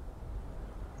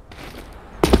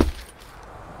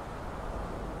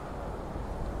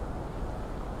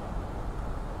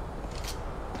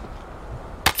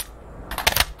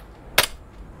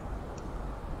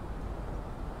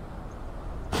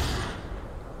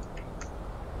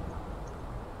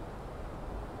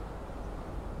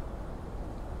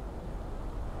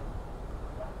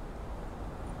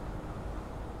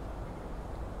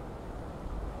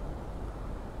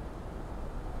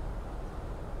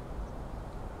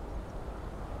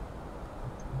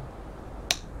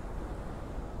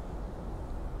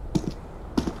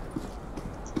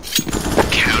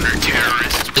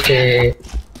 Okay.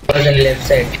 Person left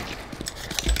side.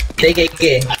 Take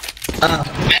AK. Ah.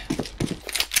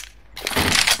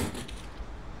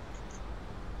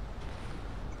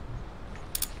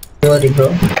 Sorry,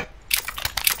 bro.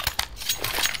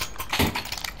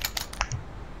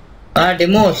 Ah,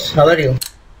 Demos, how are you?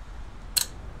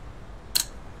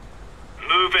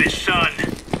 Move it, son.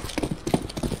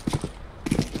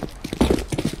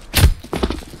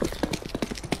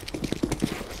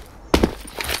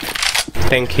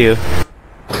 Thank you.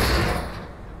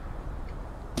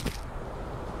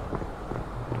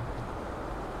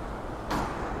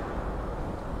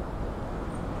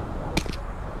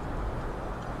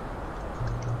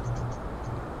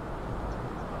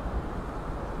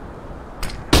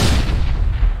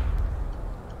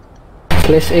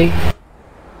 Place A.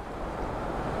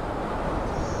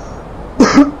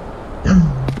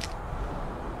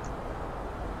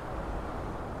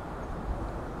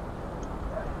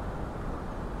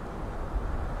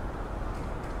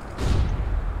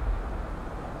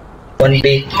 One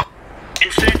B.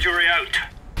 Incendiary out.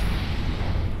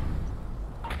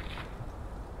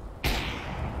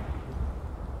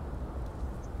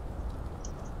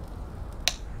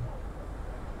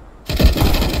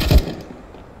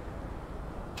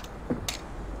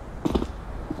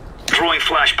 Throwing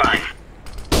flashbang.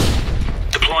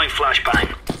 Deploying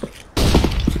flashbang.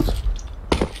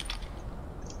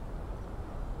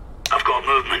 I've got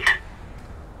movement.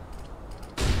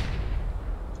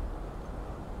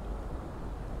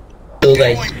 Two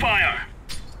guys. Throwing fire.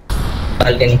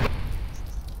 Balcony.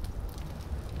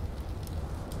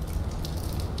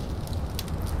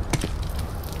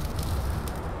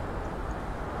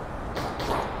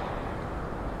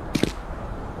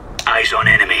 Eyes on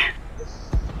enemy.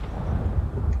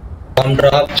 Bomb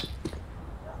drop.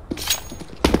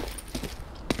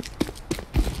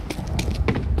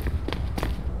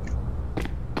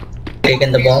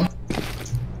 Taken the bomb.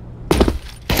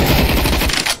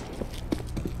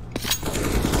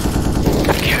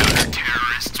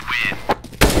 Counter-terrorists win.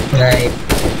 Nice.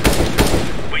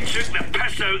 We took the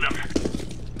piss out of them.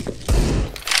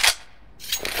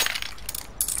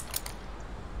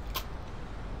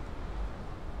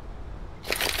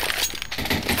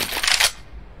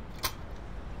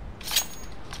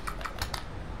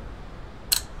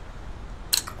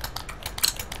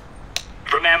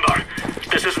 Remember,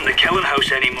 this isn't the killing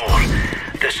house anymore.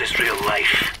 This is real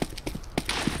life.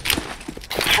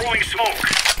 Throwing smoke.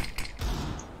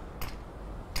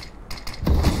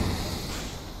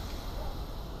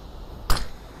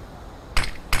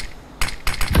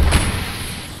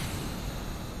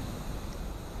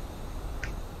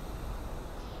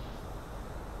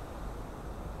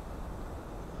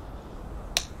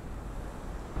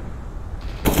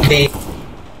 B.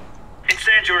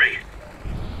 Incendiary.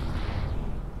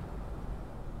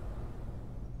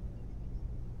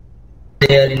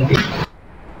 They are in B.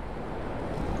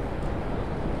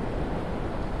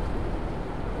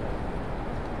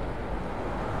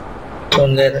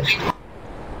 On there.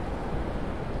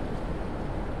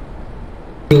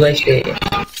 You guys stay.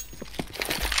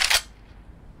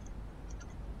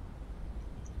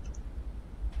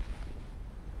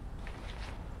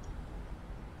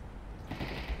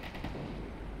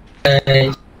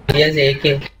 Yes,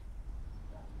 AK.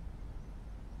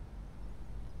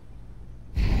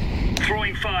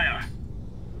 Throwing fire.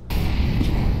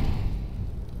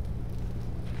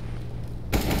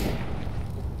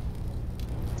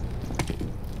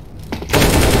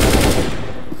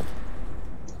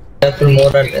 Careful, more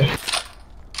are there.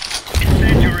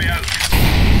 Incendiary out.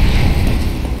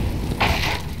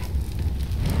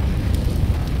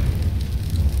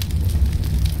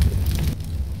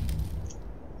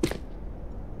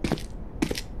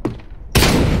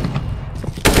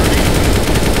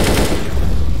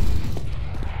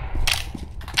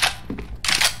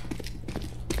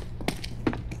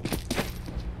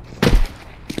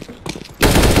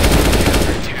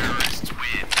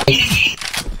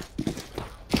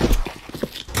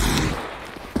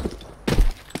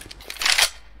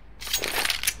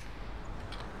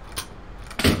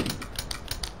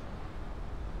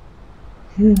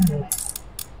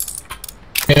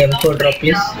 M4 drop,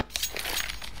 please.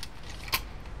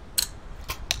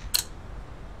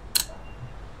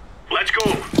 Let's go.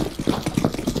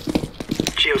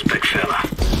 Cheers, big fella.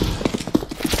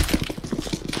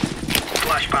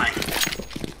 Flashbang.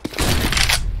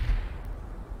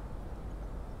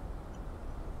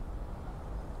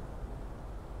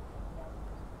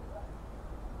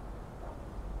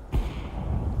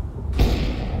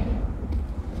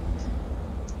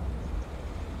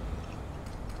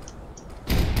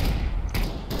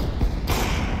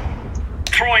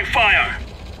 Throwing fire.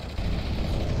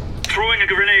 Throwing a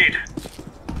grenade.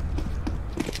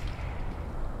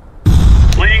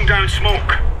 Laying down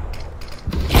smoke.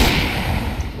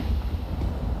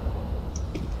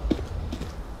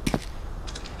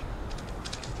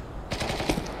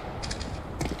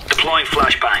 Deploying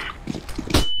flashbang.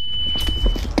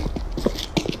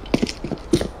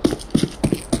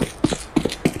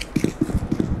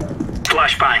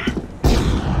 Flashbang.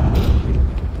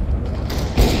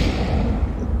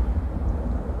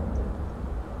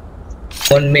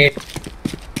 One mate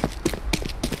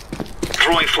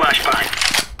Throwing flashbang.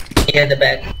 near the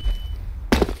back.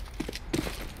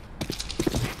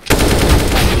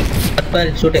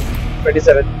 Apple, shoot it.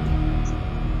 27.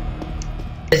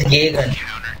 This gay gun.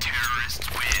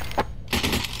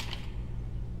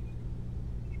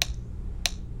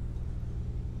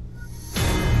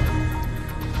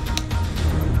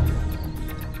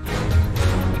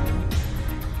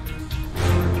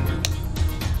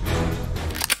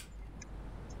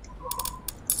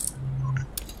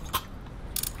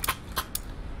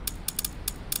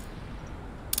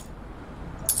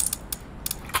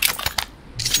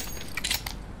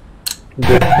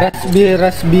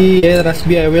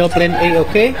 Rasby, I will plan A,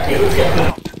 okay?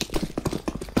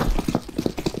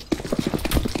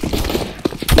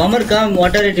 Bomber, come.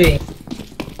 What are you doing?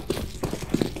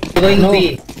 Going No.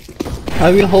 B.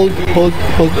 I will hold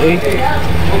A.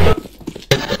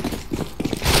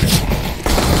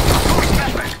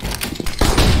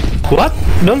 What?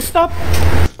 Don't stop.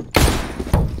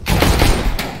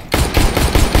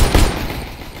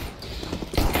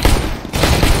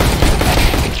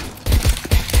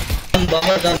 Come,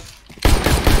 bomber, come.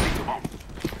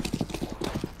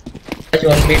 Touch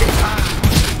one mid.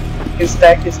 His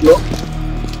stack is low.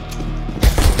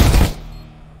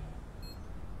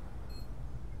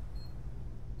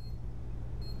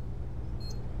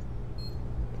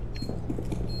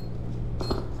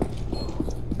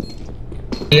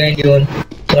 Behind you,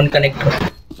 one connector.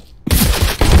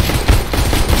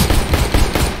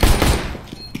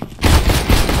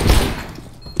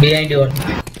 Behind you, one.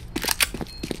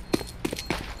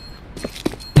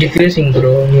 Diffusing,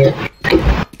 bro. Here.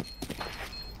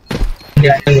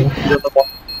 Diffusing.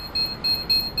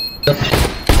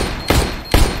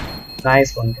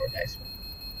 Nice one, bro. Nice one.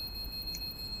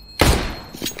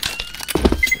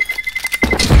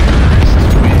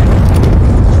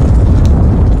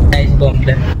 Nice bomb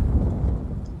there.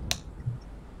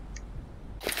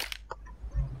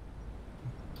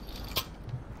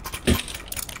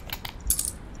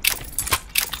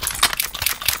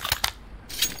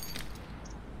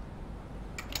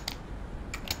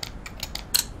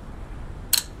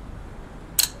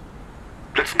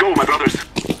 Let's go, my brothers.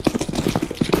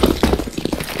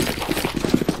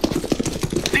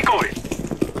 Decoy.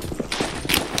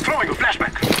 Throwing a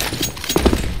flashback.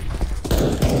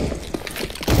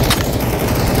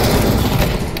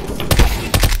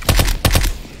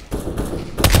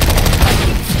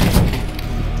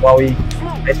 Wow,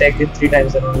 I tagged it 3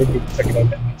 times and only did 35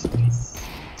 damage. Nice.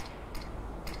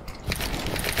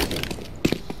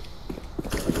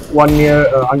 One near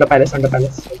under palace. Flashing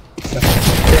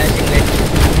light.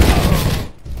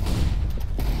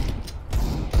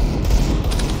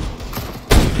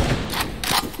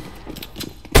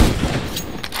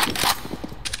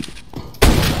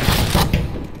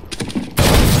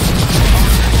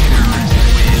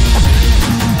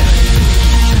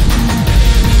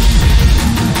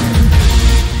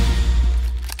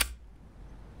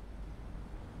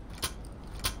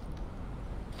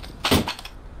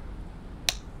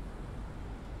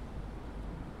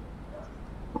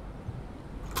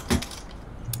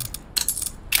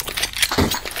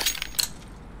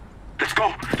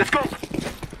 go. Let's go.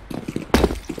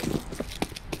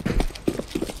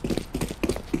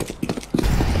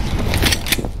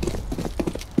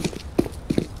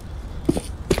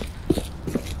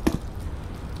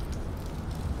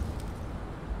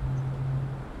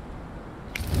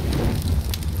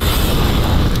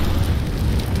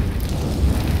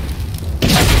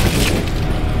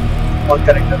 One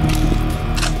character.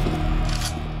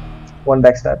 One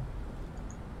backstab.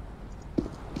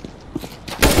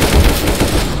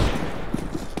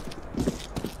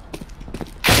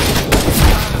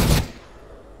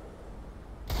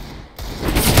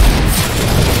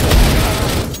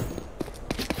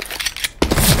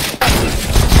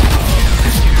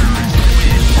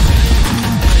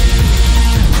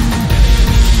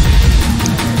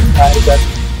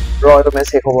 Draw to my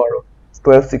safe over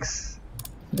 12-6.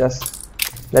 Just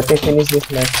let me finish this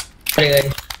match. Sorry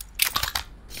guys.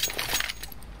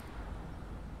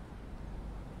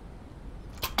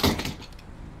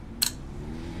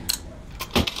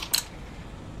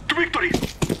 To victory.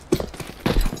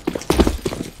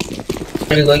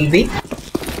 Are we going B?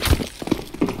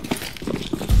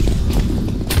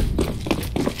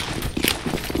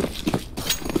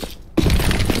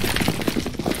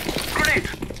 Grenade.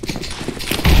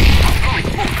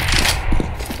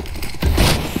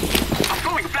 I'm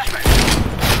throwing flashbang.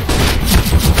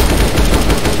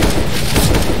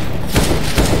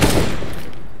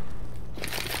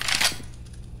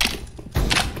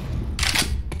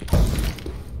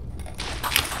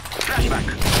 Flashback.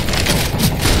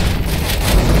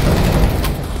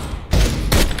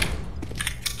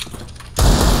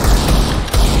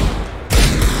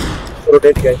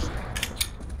 Rotate, guys.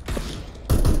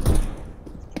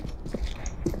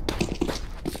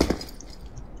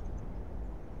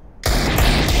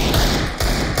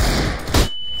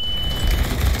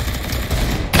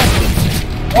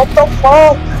 What the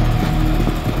fuck?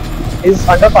 Is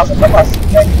underpass.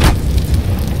 Yeah.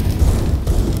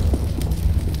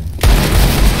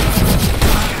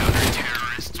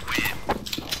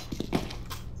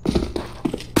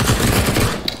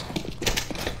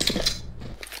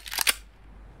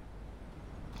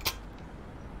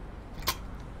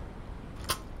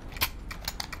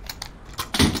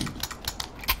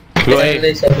 Go A.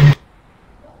 Be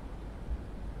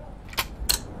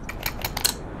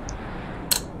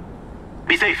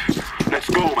safe. Let's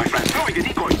go, my friend. Throwing a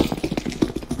decoy.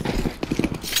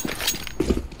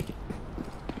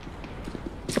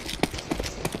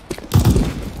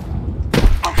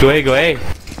 Go A, go A.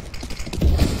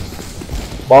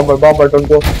 Bomber, don't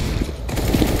go.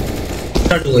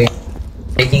 Not going.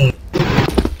 Taking.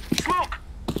 Smoke.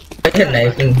 I can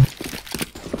knifing.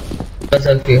 Because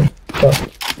of you. So,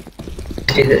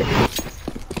 stay there.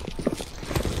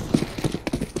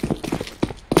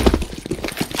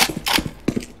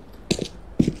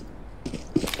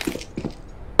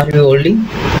 Are we holding?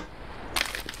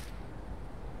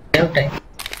 We have time.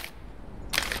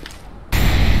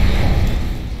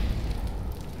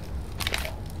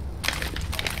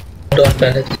 Don't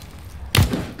panic.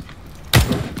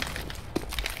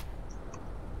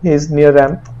 He's near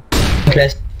ramp.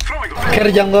 Flash. Throwing a Ker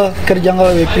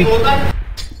jungle VP.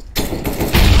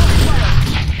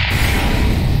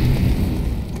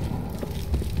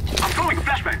 I'm throwing a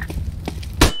flashbang.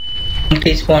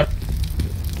 Respawn.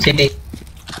 City.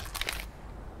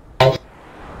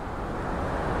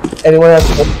 Anyone else?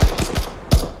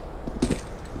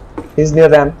 He's near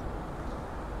ramp.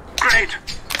 Grenade.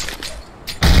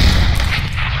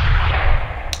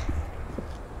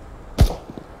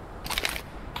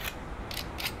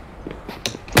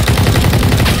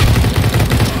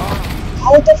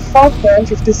 How the fuck, man?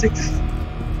 56.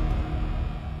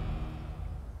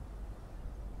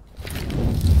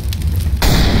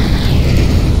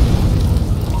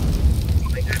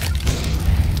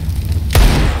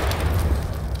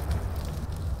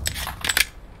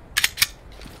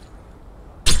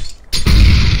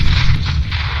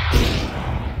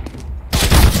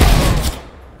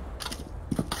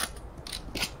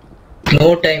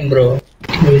 No time, bro.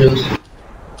 We lose.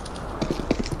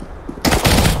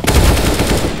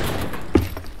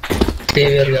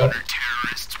 Save your love.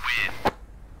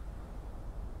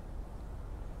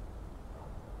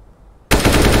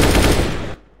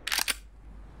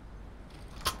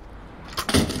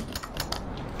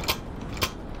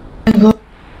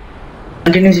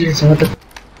 Continuously listen. What the?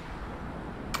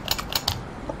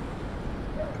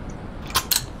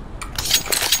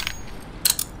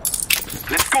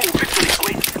 Let's go, victory.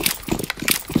 Wait.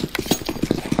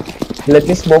 Let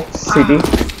me smoke city.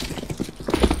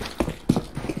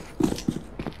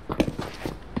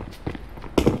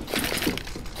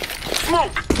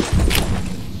 Smoke.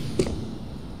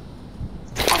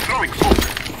 Throwing smoke.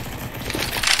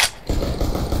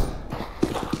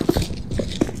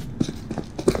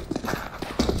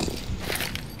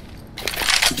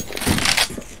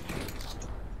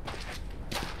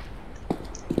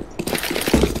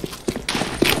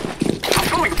 I'm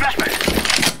throwing a flashbang.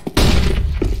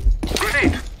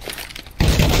 Grenade.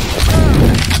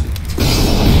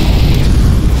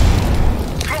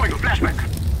 Throwing a flashbang.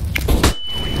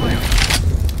 Throwing fire.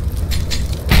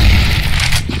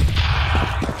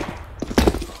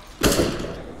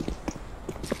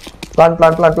 Plant.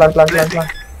 Bomb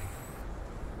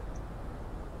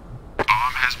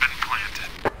has been planted.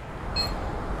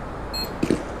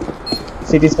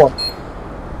 CT spawn.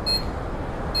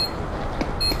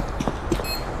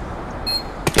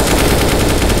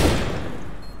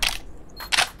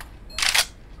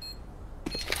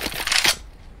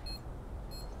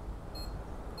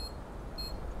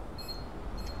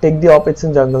 Take the op, it's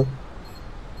in jungle.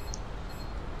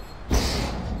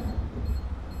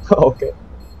 Okay.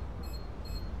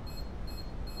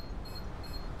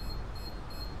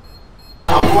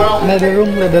 Another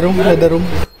room.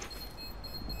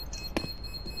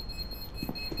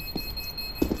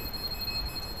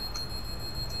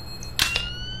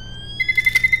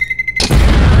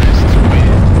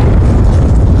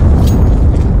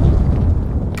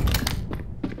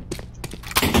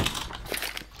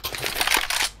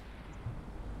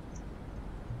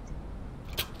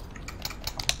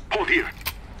 Hold here.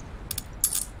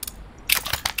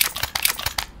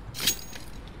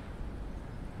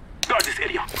 Guard this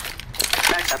area.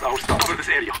 Back at our stop. Cover this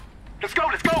area. Let's go.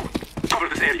 Cover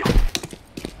this area.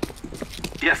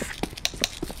 Yes.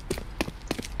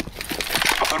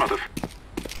 Affirmative.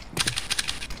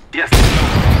 Yes.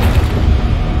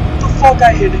 The fuck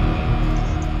I hit it.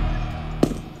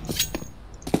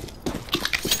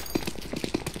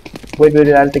 Wait,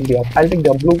 I'll take the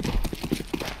op. Blue.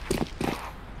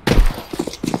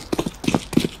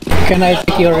 Can I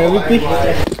take your MVP?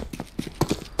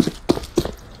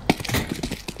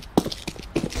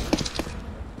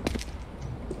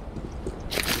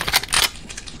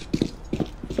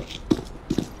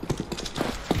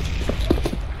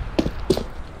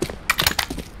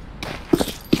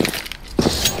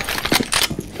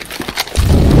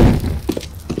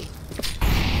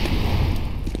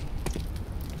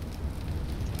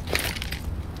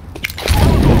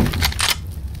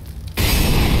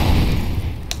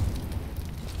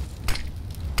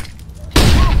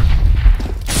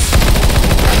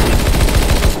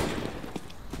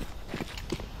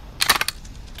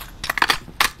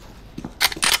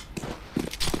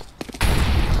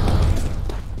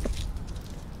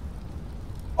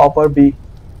 Upper B.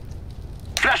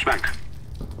 Flashbang.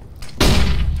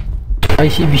 I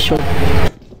see Bishop.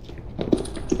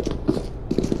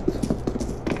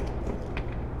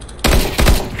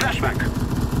 Flashbang.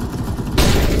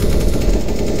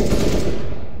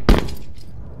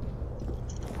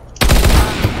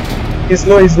 He's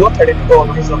low. 32. Oh,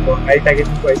 no, he's not low. I'll tag him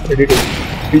twice. 32.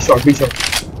 Be shot.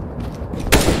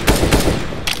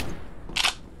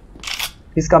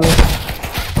 He's coming.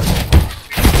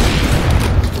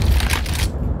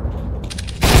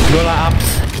 Gola ups.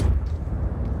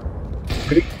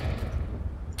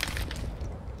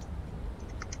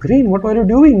 Green, what are you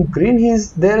doing? Green,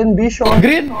 he's there in B shot.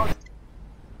 Green.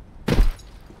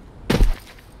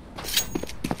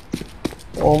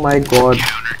 Oh my god.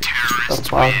 The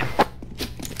fuck?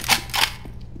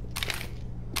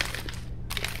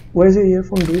 Where's your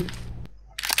earphone, dude?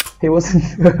 He wasn't.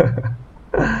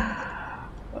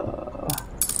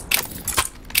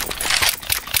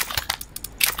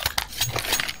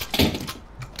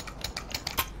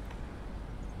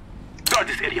 Guard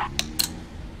this area.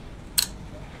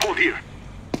 Hold here.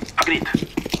 Agreed.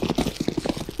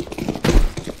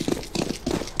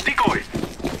 Decoy.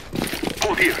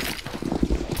 Hold here.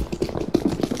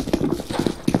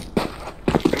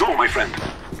 No, my friend.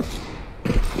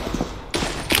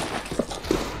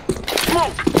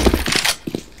 Smoke.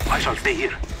 I shall stay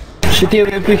here. City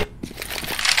MVP.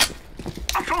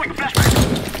 I'm throwing a flashbang.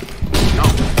 No.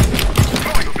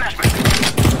 Throwing a flashbang.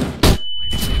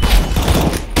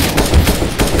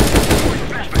 Throwing a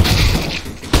flashbang.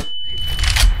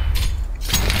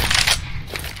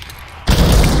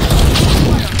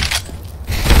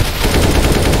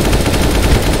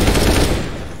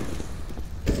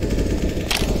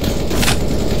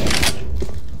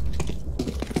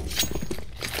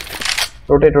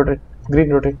 Rotate. Green,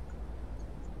 rotate.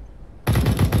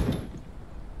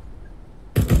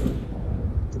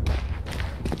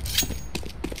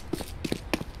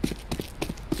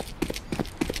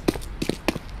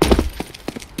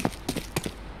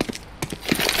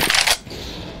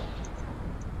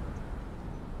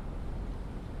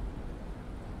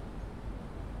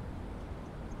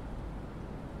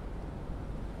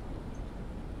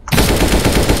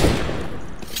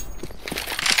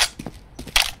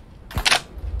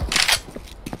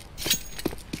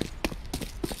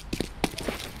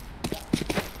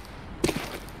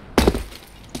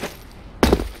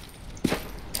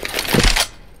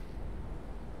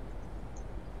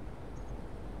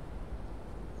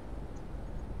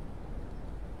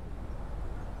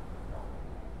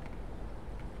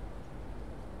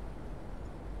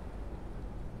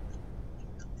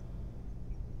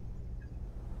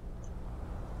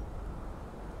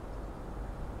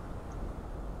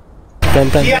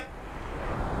 Plan.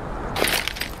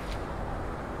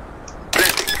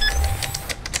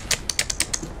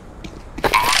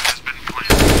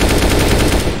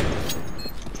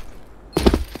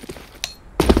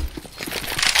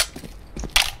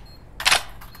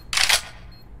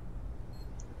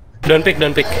 Don't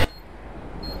pick.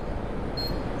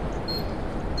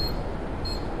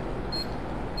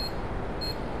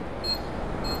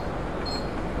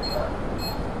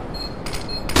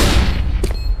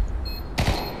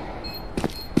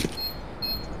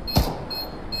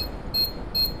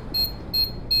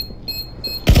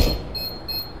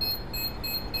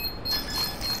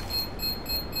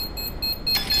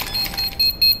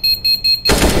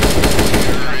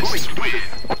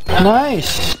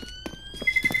 Nice.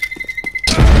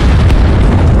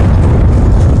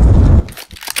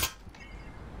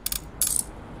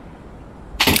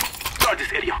 Guard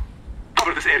this area.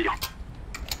 Cover this area.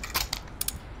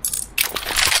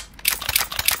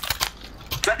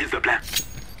 That is the plan.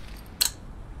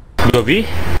 Go B.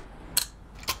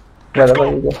 Wherever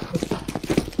you go.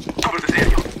 Cover this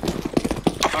area.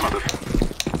 Affirmative.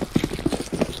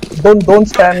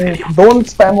 Don't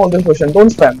spam all this potion. Don't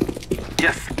spam.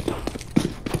 Yes.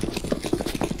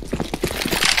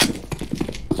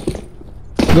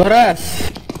 Goras.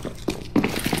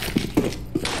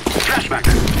 Flashback.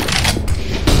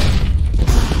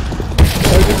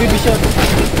 RVP Bishop.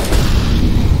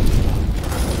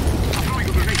 Throwing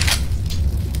a grenade.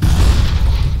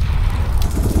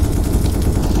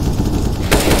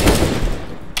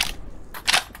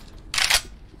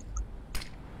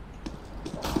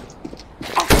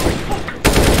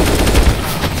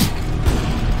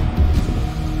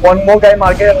 One more guy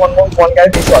market and one guy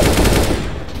B shot.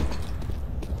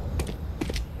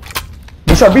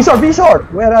 B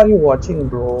shot. Where are you watching,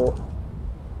 bro?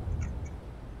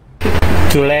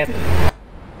 Too late.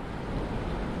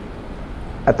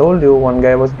 I told you one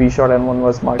guy was B shot and one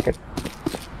was market.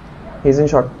 He's in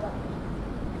shot.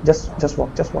 Just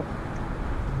walk.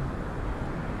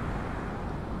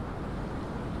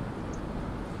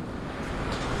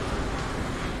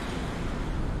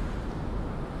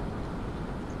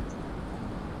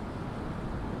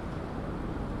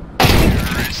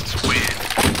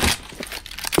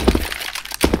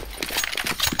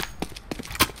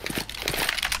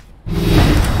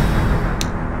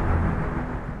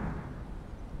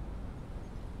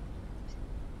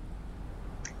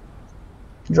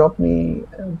 Drop me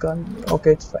a gun.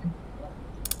 Okay, it's fine.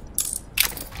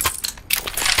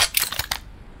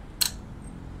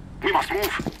 We must move.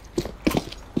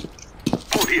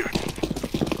 Hold here.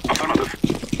 Affirmative.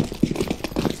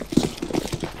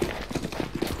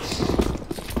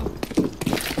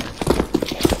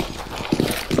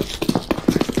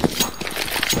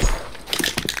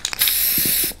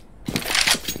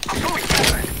 I'm going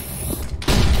forward.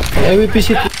 RVP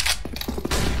City.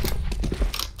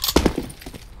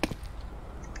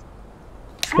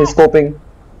 He's scoping.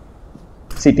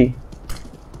 CT.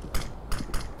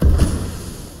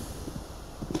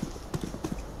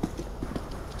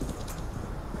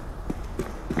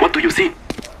 What do you see?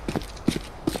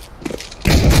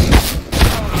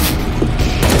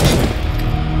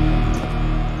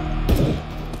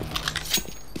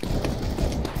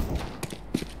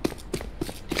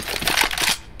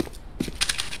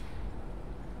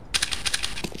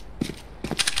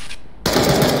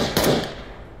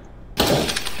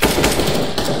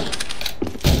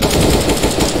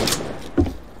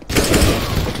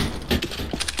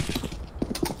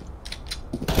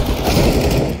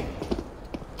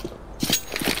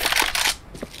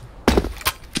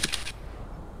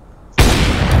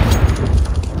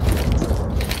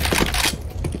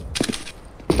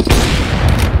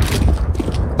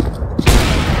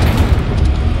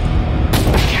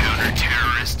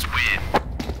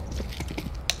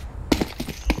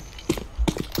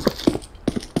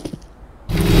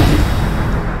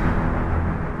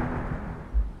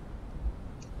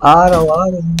 आ रहा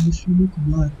Vishnu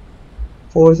Kumar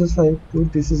 4 versus 5 2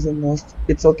 this is the most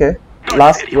it's okay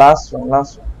last one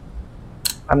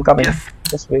I'm coming Yes.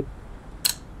 just wait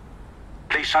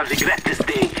They shall regret this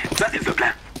day. That is the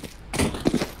plan.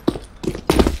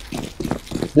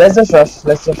 let's just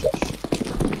rush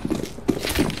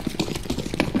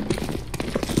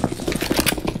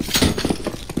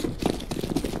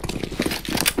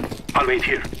I'll wait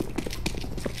here.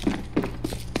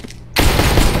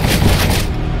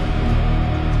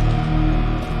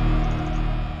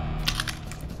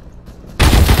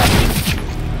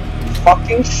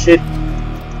 fucking shit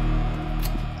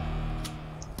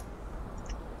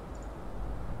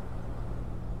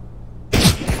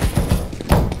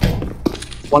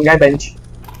one guy bench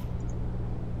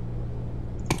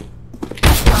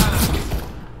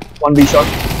One B shot.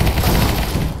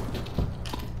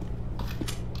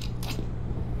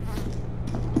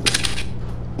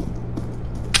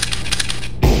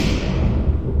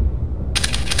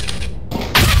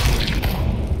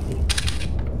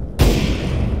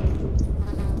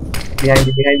 Behind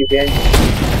you, behind you, behind you.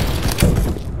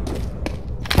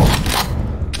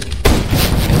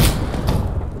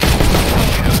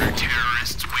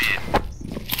 Terrorists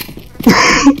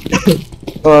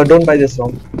win. Don't buy this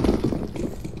song.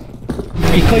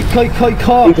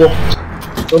 Koi.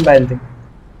 Don't buy anything.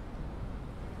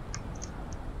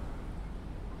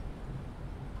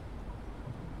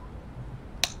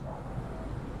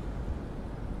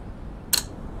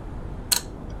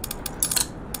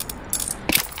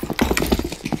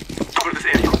 Cover this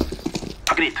area.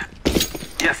 Agreed.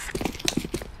 Yes.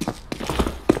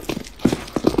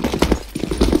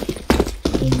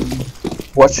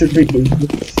 What should we do?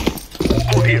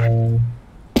 Go here.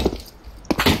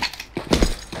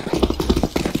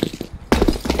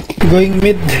 Going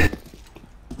mid.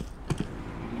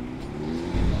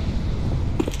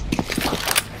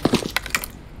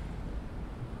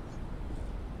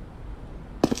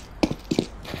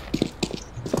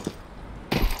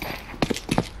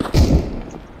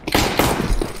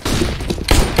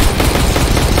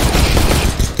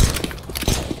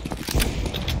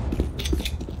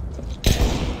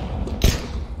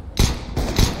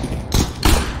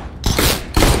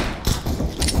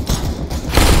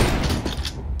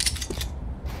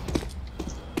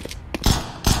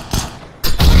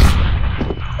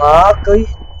 Koi.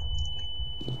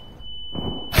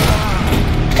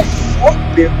 Fuck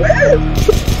me, man.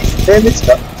 Damn, it's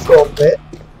not from there.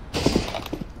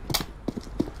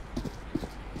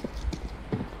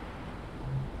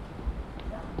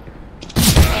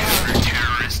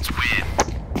 Terrorists win.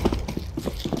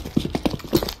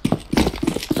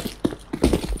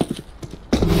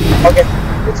 Okay,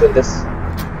 let's win this.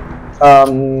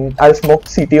 I'll smoke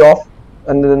CT off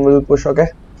and then we'll push, okay?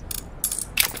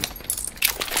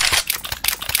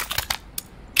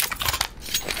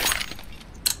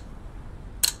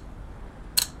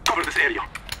 Cover this area.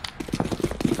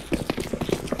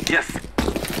 Yes.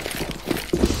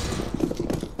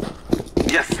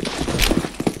 Yes.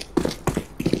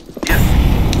 Yes.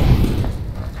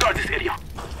 Guard this area.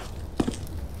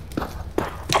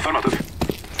 Affirmative.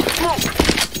 Smoke.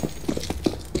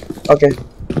 Okay,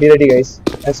 be ready, guys.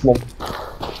 And smoke.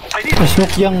 I need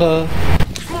Smoke jungle.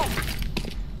 smoke.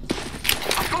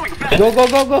 I'm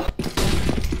going back. Go.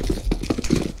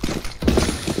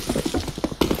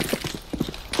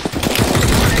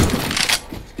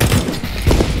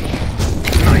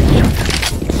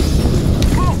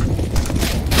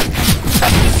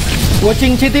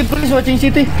 Watching city, please. Watching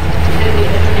city.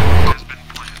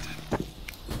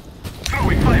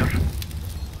 Throwing fire.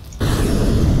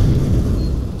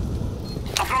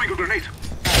 I'm throwing a grenade.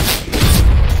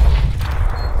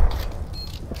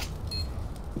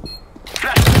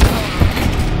 Flash.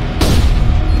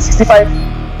 65.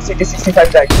 CT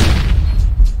 65 tag.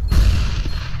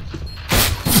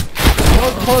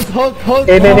 Hold.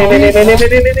 Hey.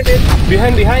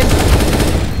 Behind.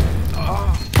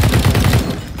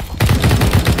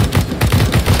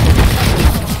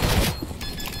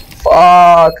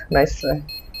 Fuck. Nice try.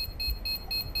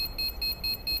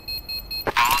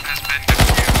 Bomb has been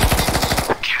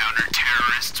defused.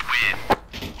 Counter-terrorists win.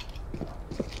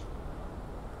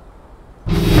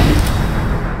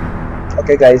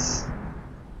 Okay, guys.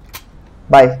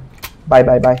 Bye.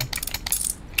 Bye.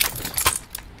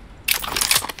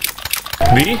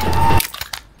 B.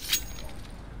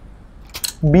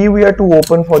 B, we are too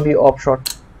open for the op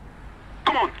shot.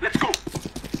 Come on, let's go.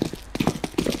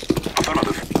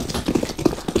 Affirmative.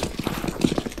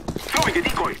 Throwing a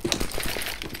decoy.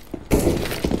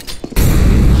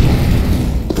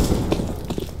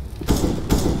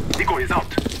 Decoy is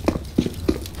out.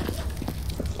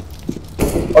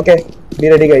 Okay, be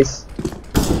ready, guys.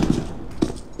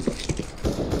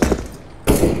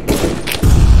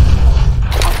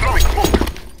 I'm throwing smoke.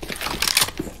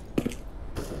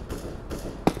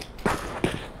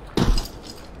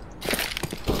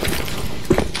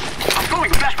 I'm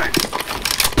throwing a flashbang.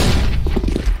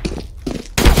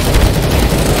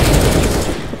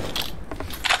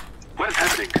 What is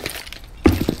happening?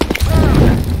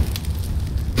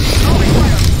 Throwing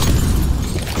fire.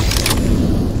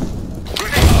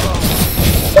 Grenade.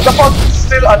 What the fuck?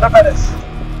 Still under menace.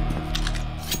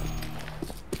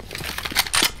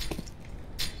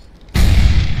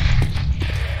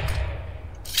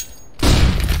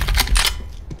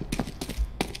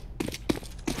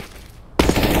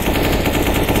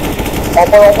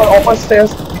 Offer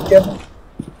stairs. Be careful.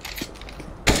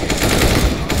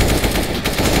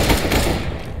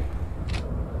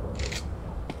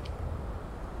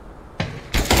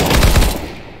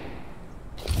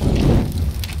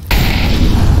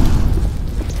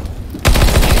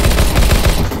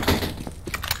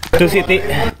 To city.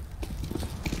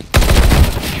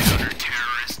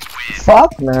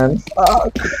 Fuck man,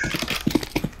 fuck.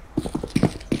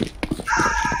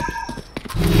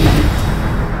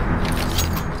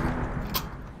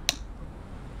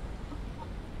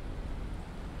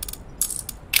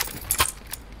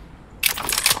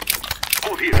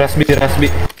 Hold here. Rush B.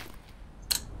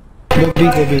 Go B.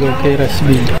 Okay, rush B.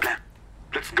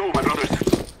 Let's go, my brothers.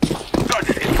 Guard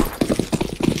this area.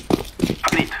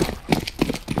 Agreed.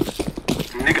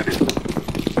 Negative.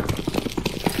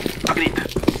 Agreed.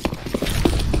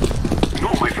 No,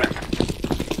 my friend.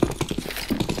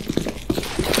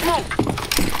 Smoke!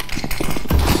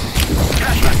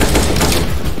 Flashback.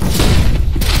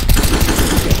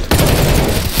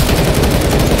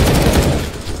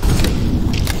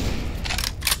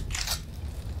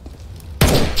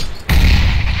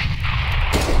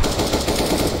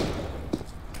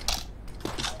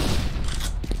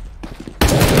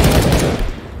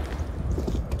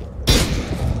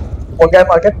 One guy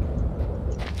market.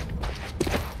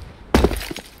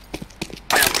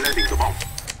 I am planting the bomb.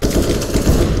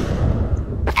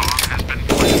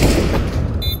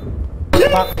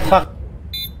 Fuck.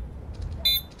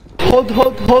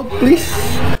 Hold, please.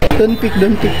 Don't pick.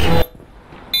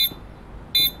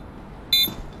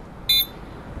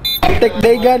 Take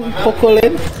day gun,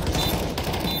 Pokolin.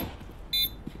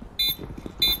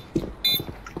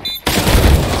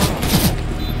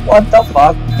 What the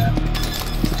fuck?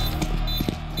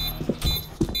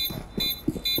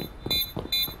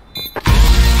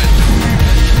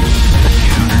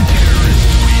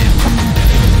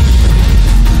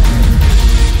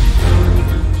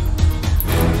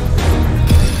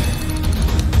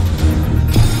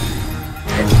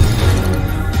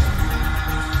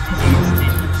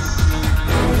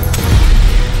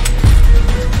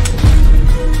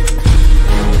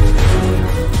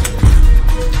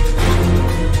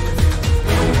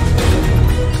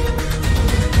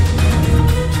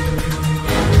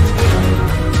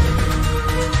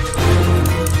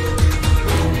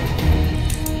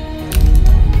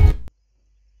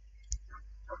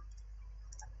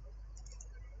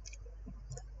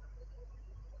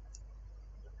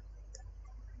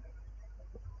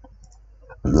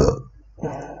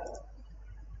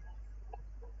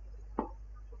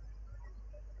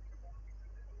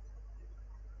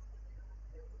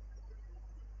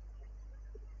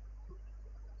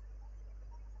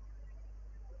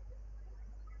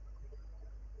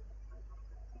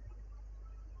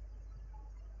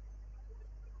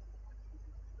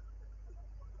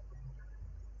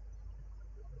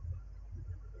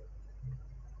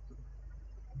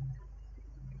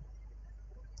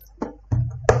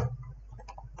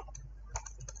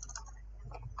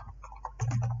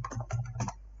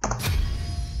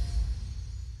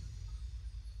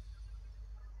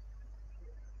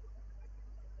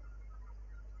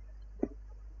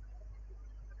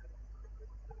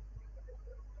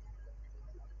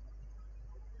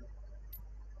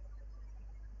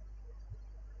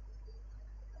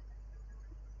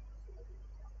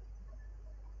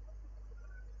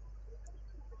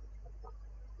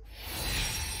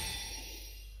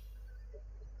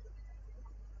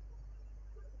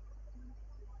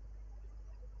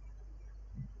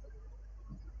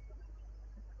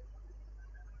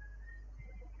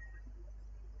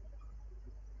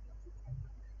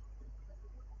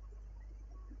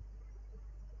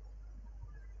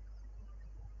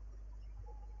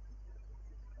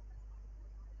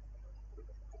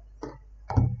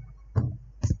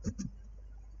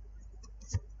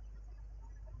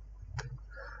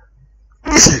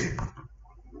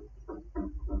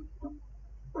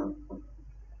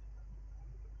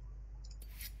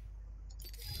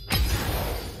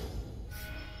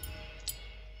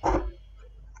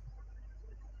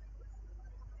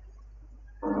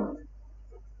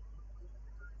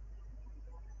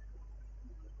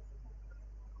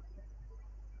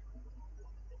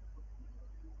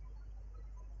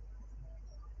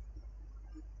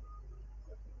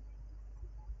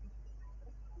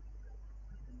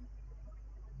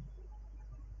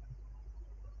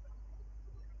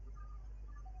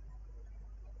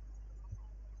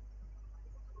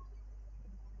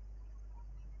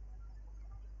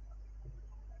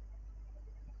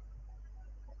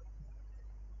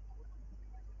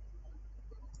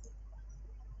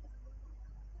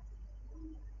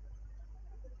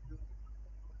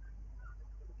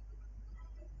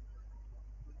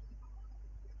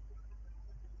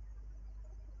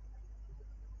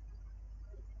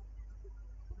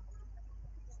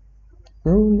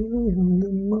 Only in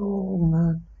the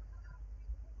moment.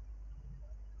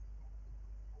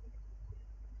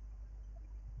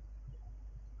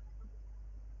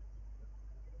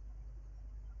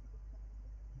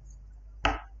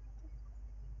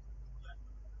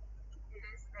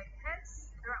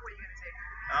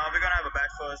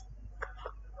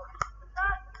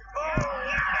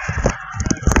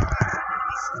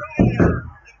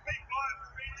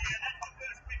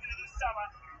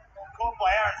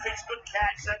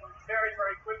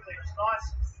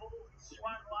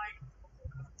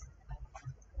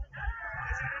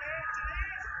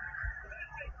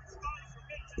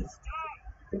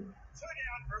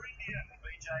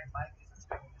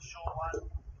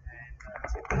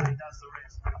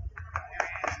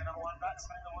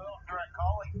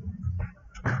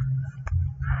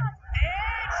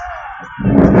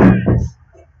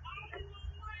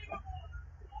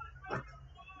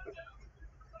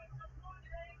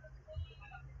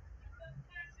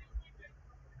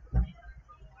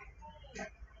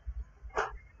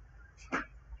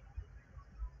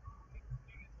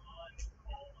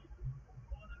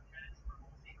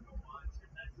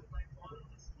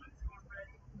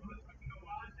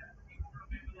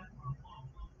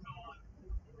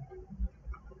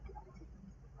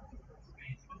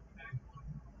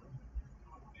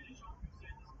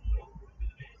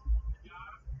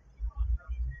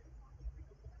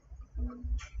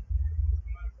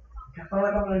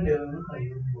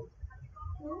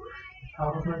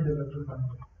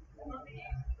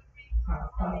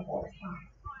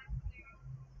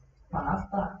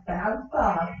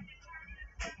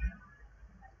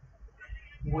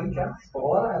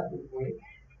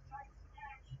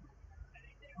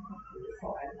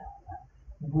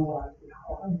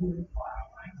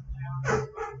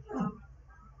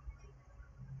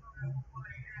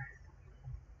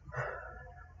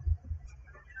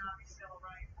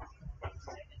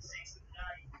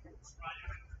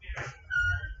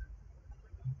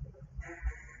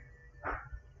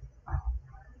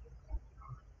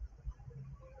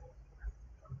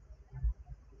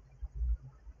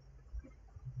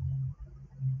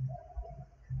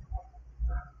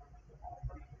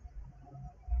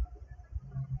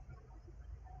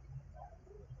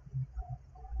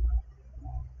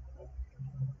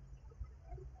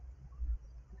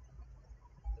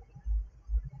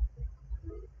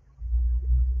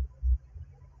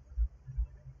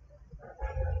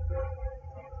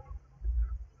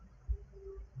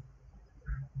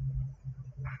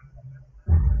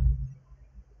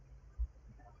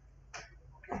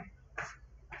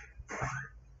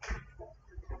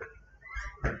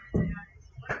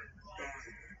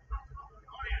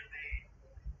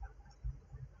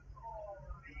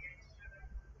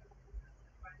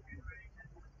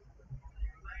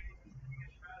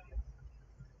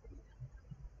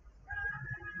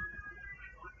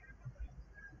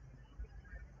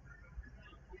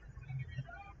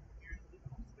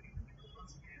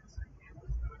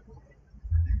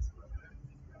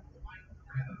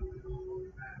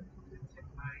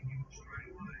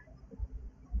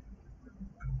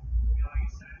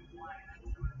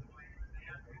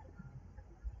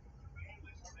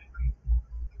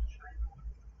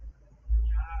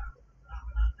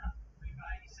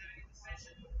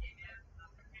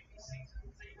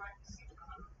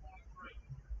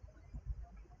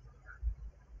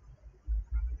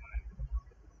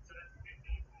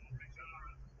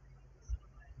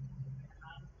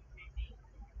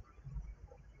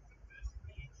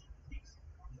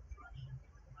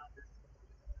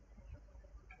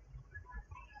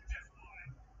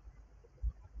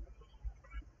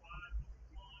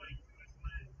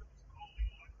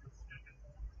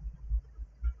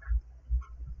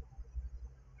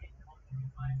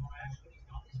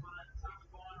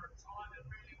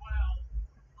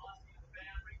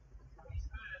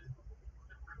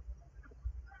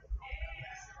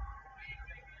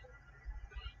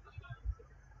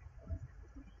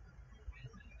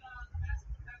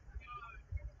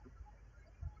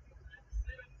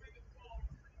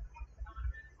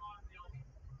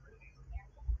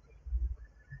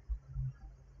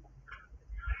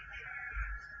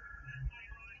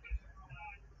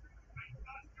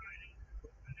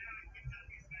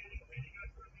 Ready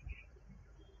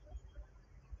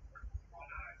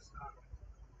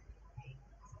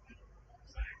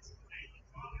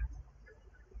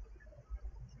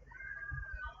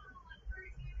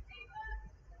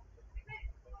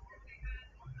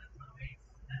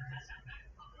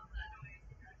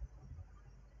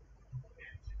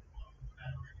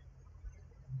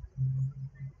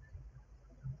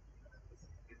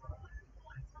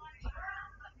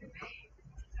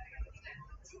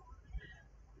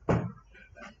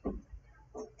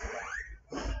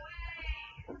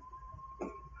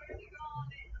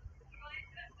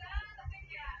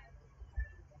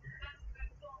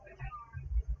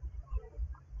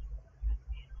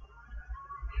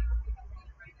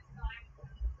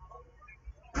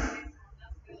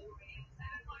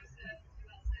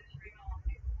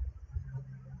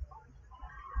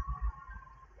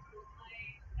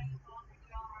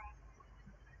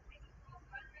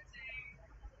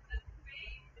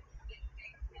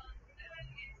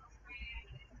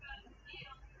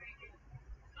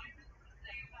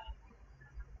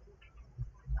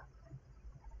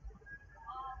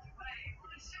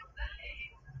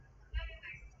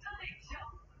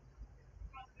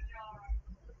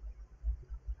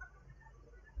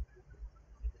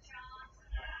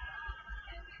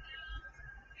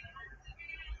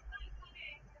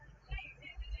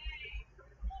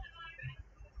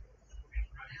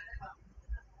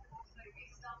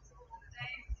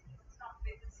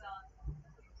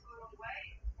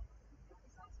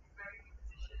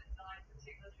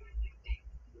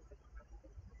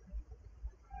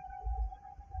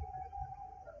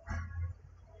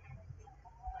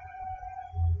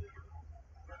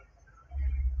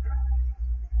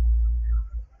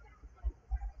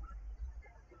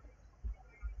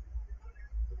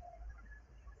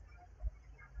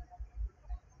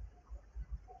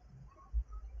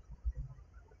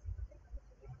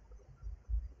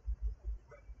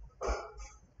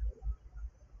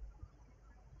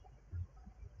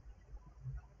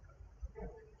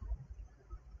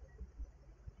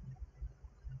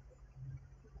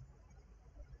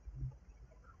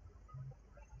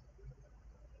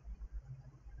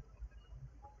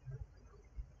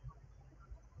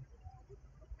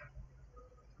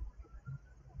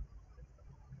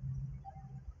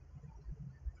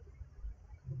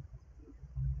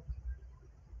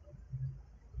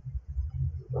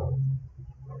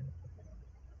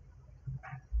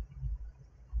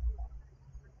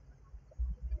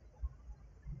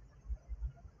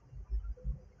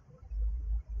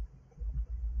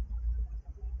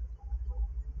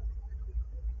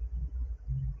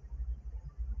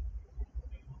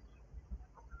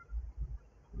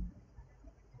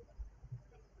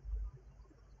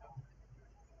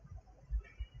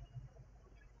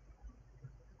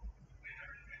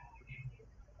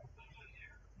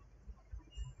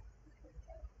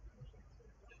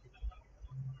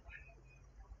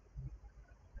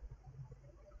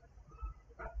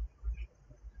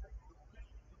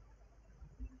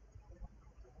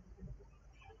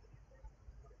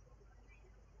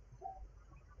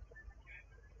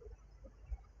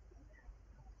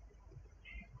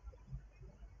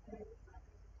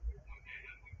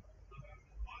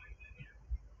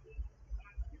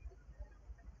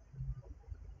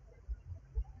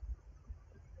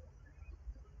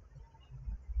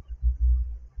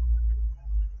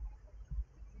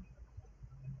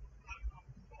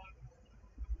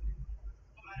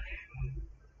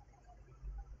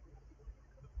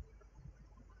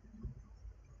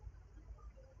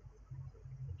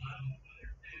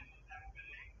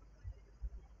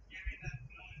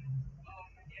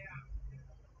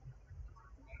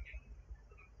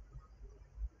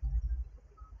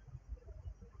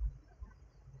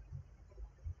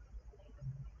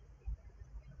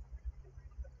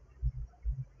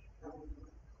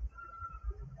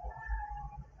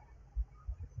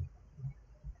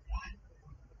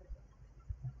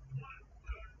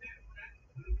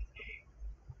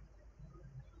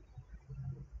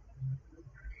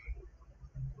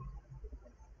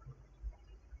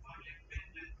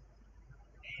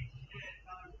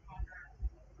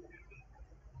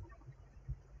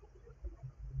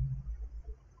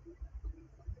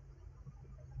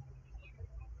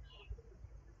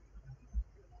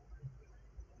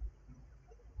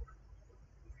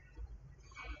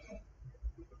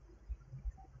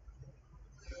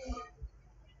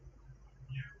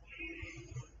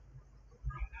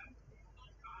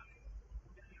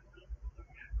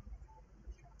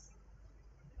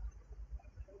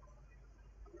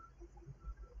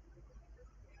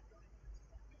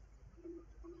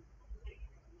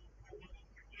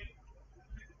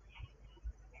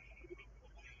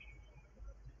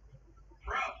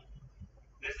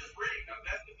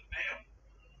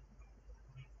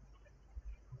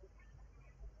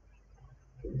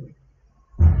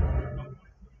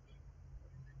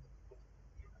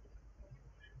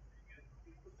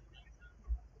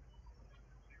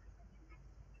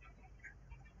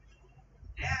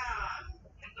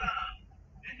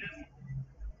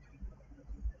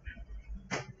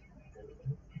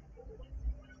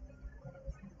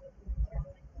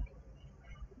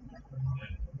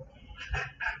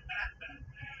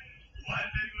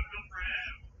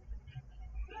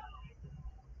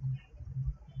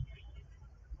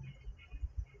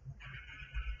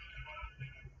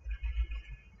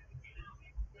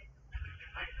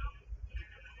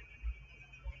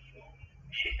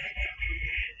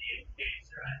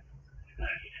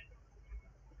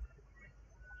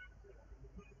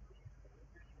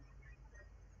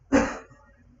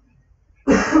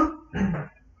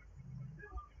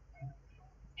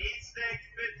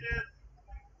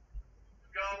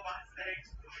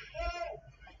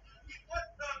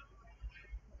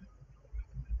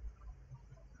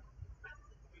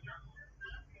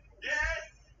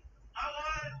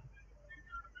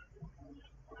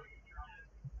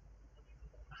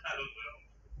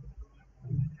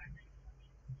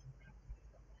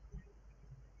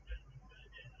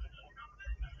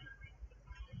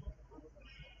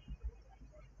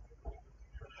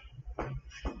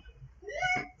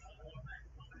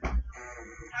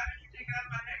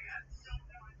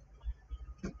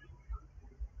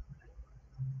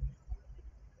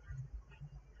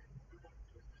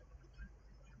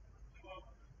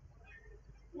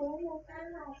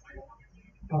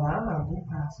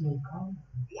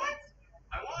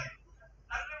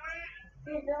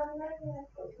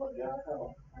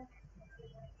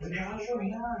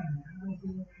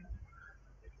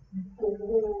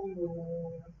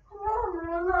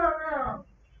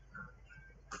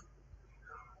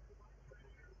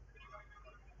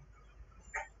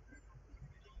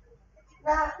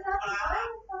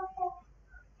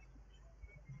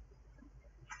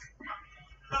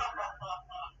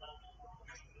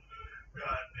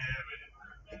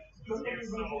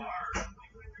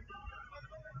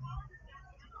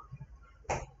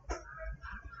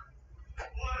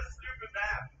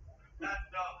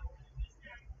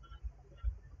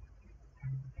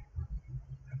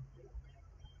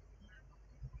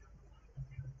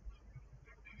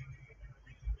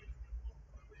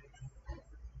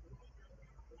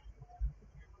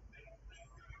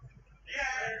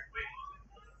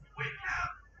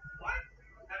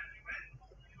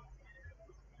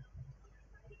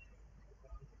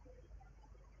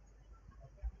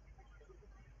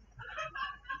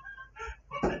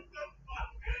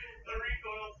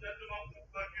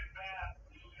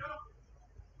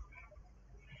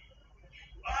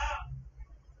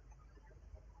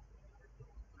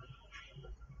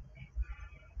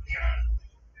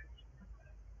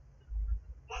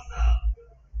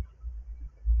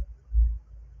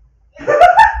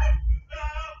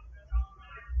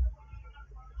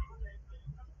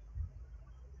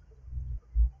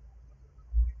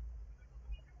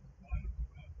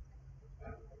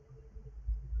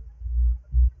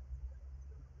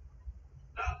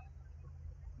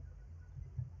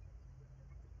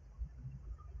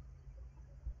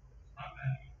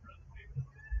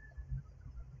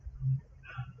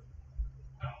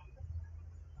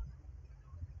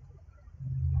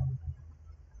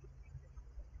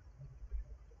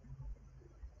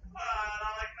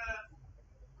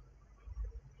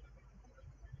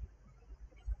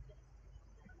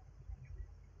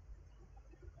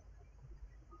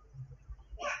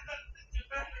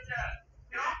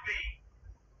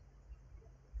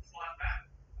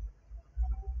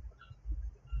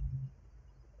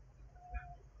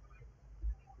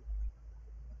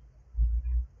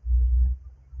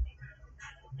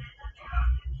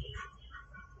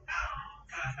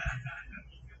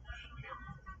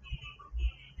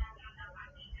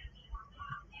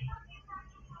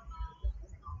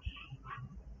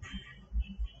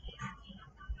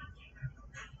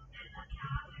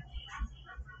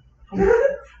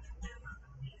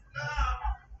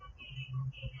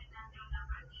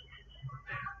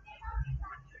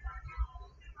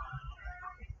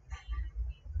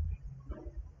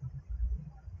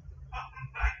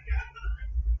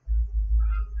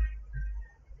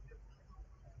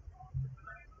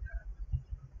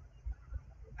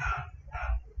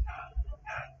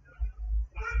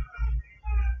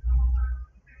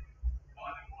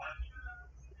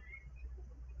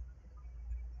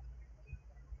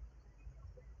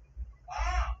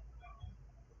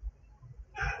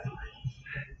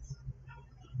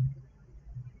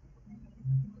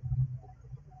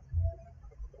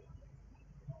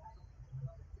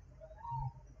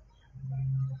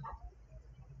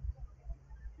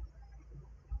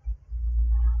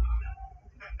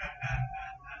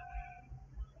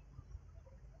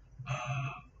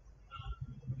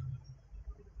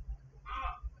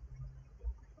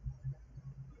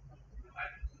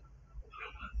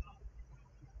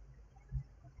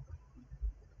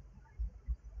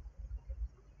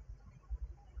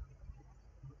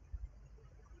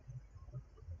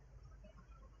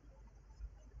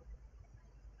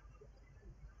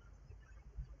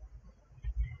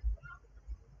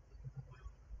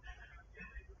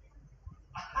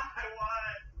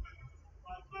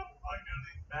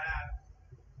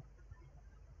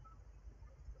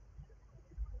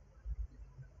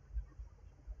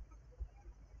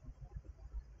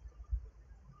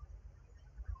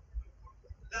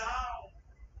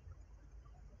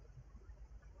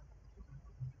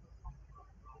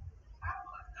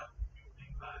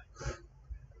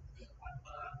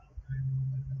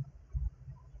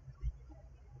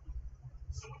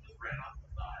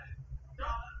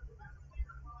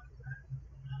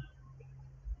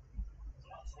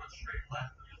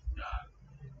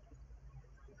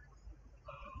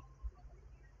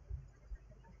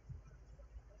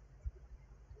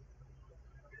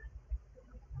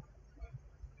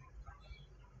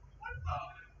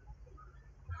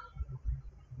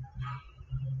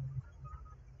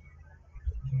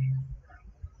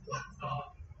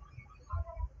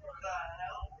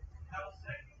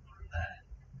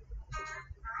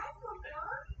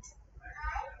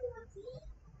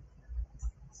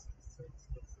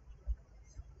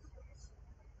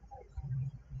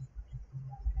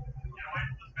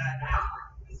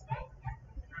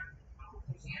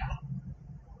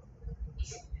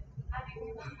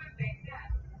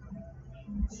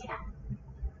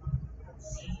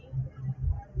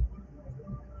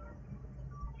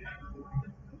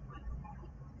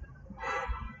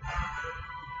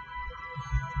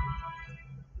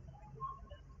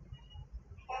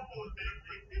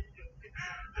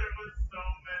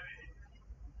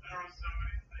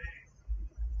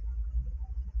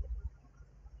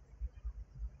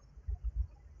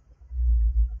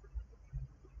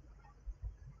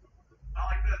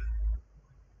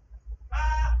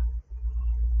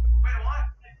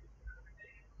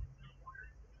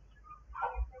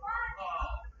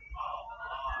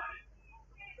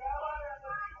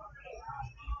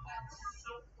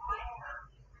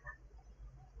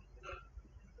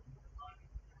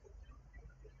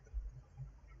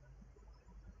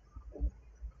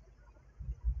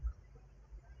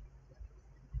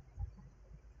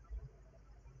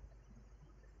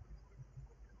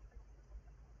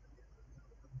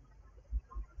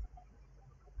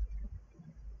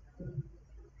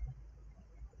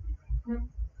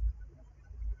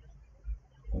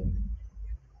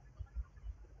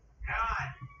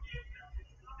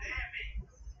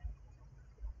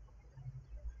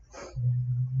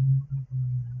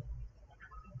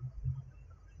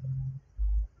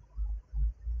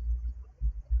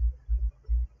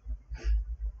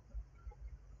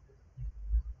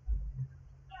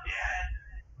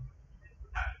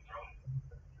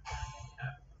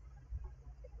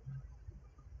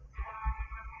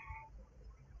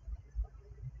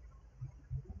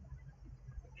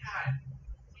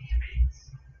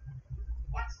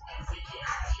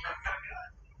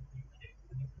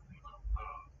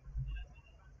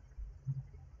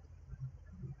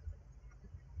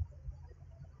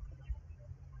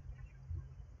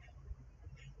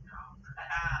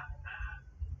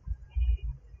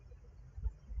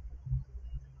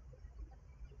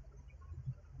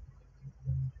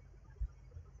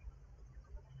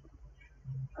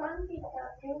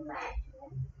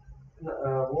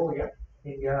वो हो गया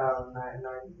India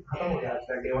खत्म हो गया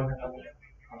आज day one खत्म हो गया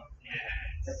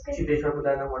सिद्धेश्वर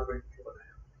बताया था 120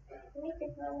 बताया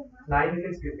 9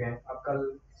 विकेट्स गिर गए अब कल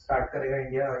स्टार्ट करेगा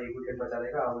इंडिया एक विकेट बचा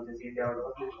देगा और जैसे इंडिया आउट होगा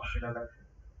तो ऑस्ट्रेलिया का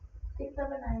कितना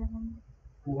बनाया हम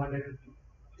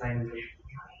 209 विकेट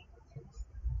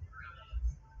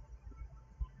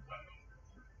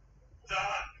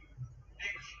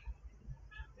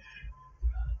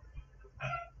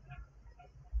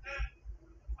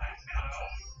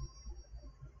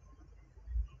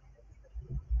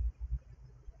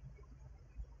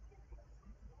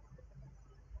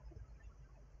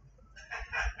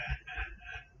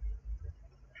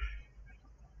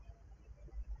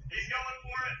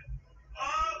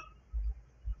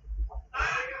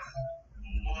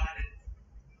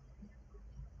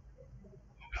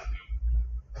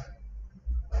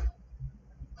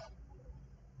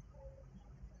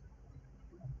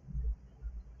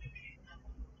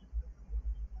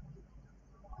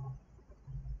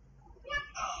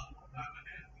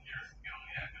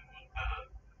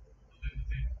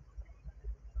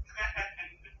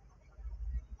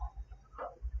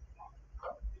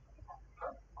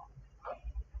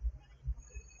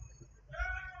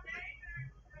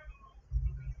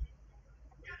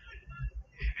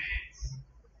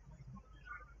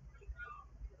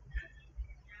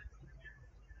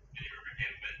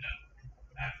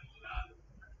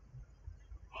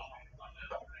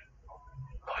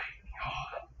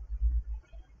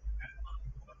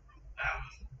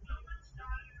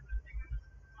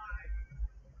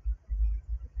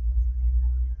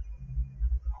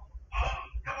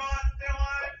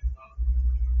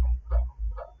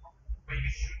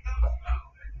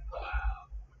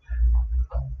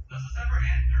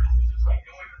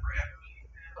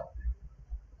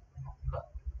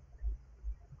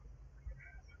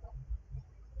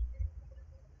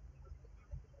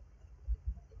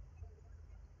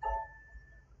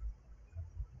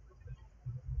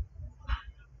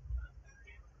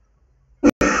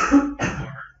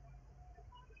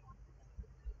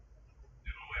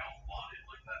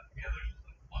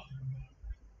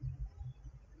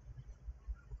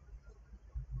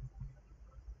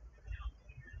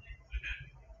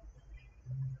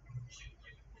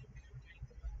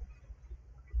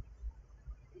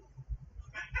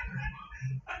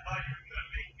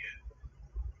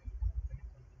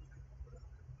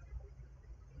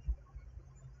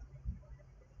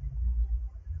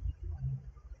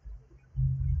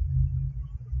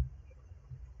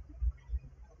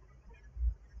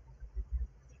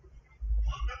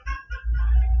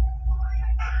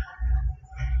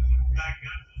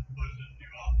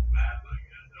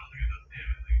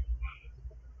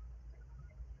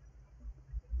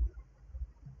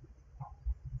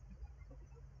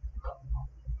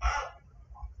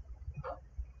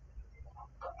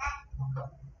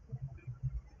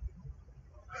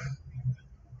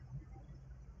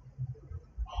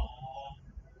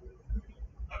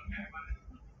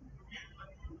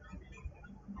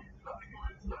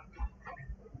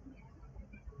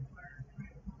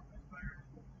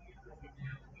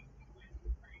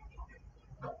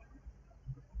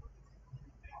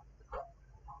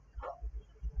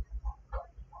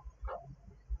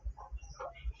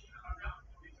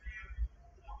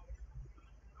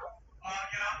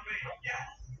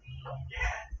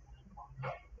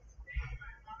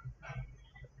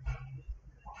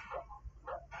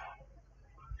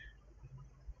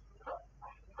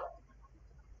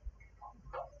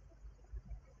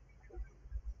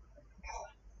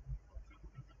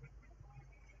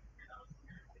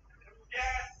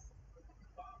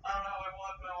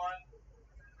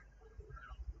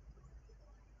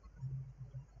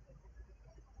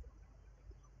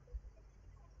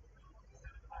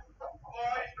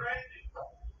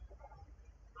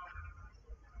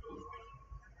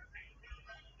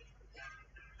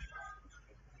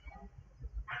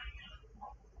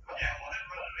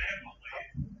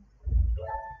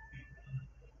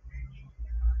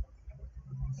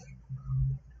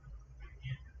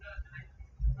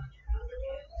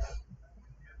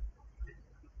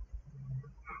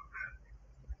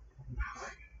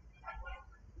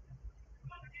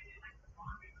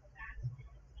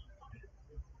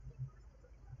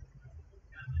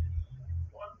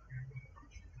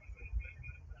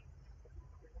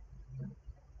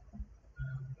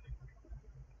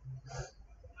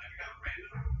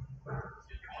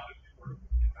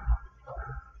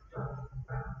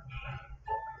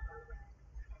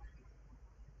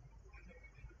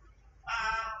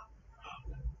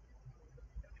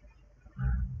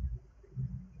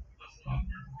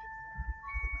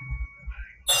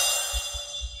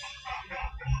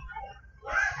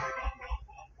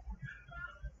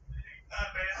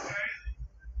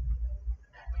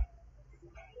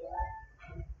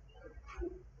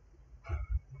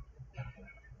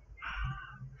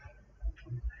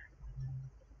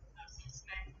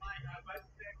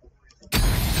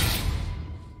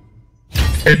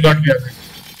हेडशॉट किया था।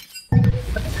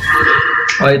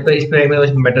 और तो इस पे में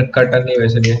मैटर करता नहीं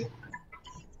वैसे भी।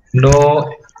 नो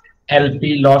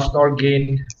एलपी लॉस्ट और गेन।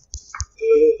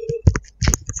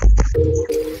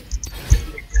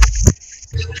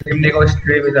 स्ट्रीम देखो,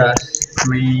 stream is a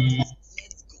stream.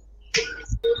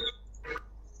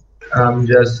 I'm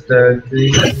just a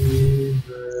dreamer.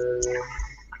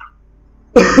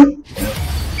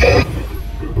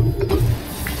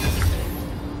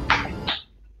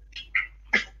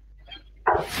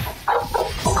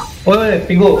 ओए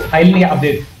पिंगो आइल नहीं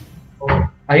अपडेट।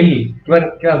 आइल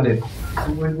क्या अपडेट?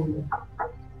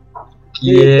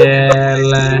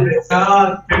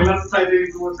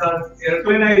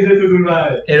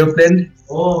 एरोप्लेन।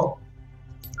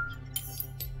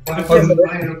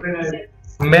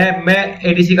 मैं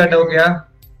एडीसी का हो गया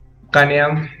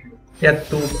कानियाम या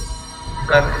तू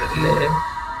कर ले।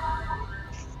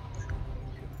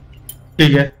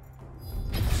 ठीक है,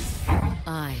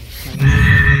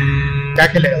 क्या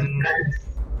खेलेगा?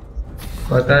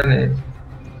 पता नहीं।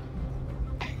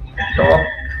 टॉप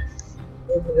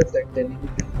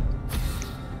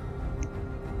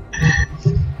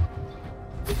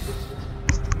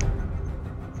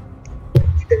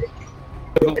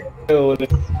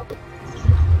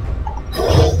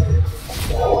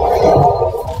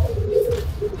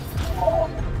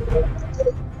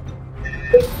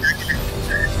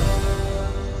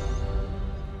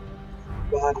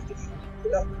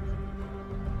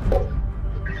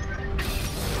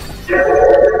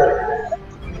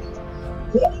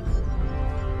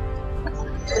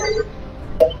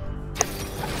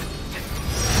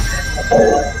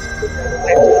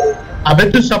अबे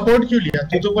तू सपोर्ट क्यों लिया?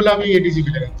 तू तो बोला अभी एडीसी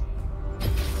खेलेगा।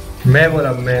 मैं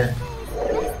बोला मैं।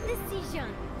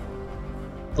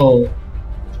 ओ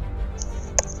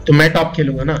तो मैं टॉप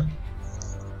खेलूंगा ना।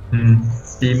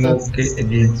 टीमों के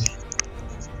against.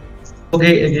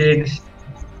 Okay against.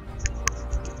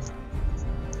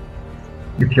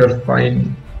 If you're fine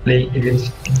playing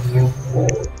against you.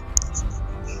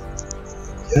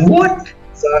 What?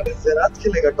 ज़रात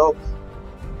खेलेगा टॉप।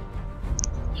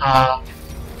 हाँ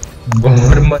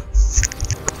बहुत मत।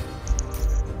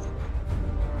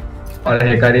 और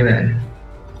हेकारी में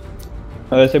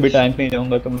वैसे भी टैंक नहीं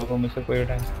जाऊंगा, तुम लोगों में से कोई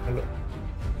टैंक खेलो।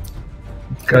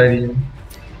 करी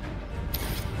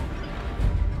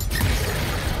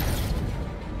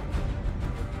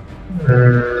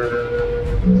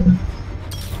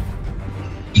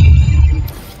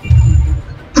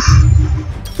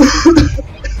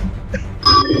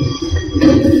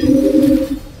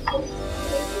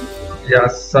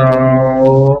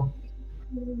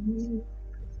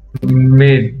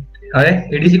मिड। अरे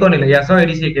एडीसी कौन है? यासो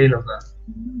एडीसी के ही लोग।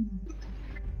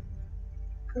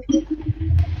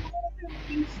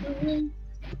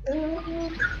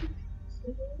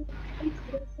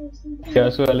 क्या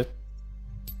सवाल है?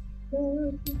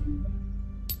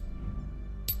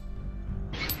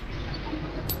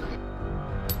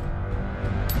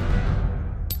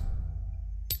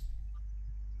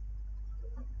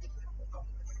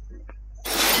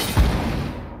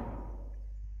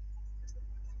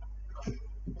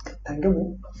 Thank you.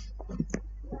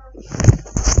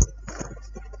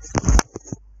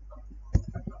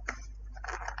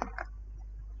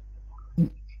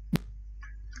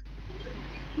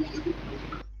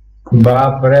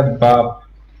 बाप रे बाप।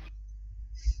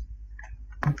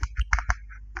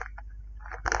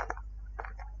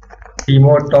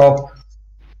 टीमो टॉप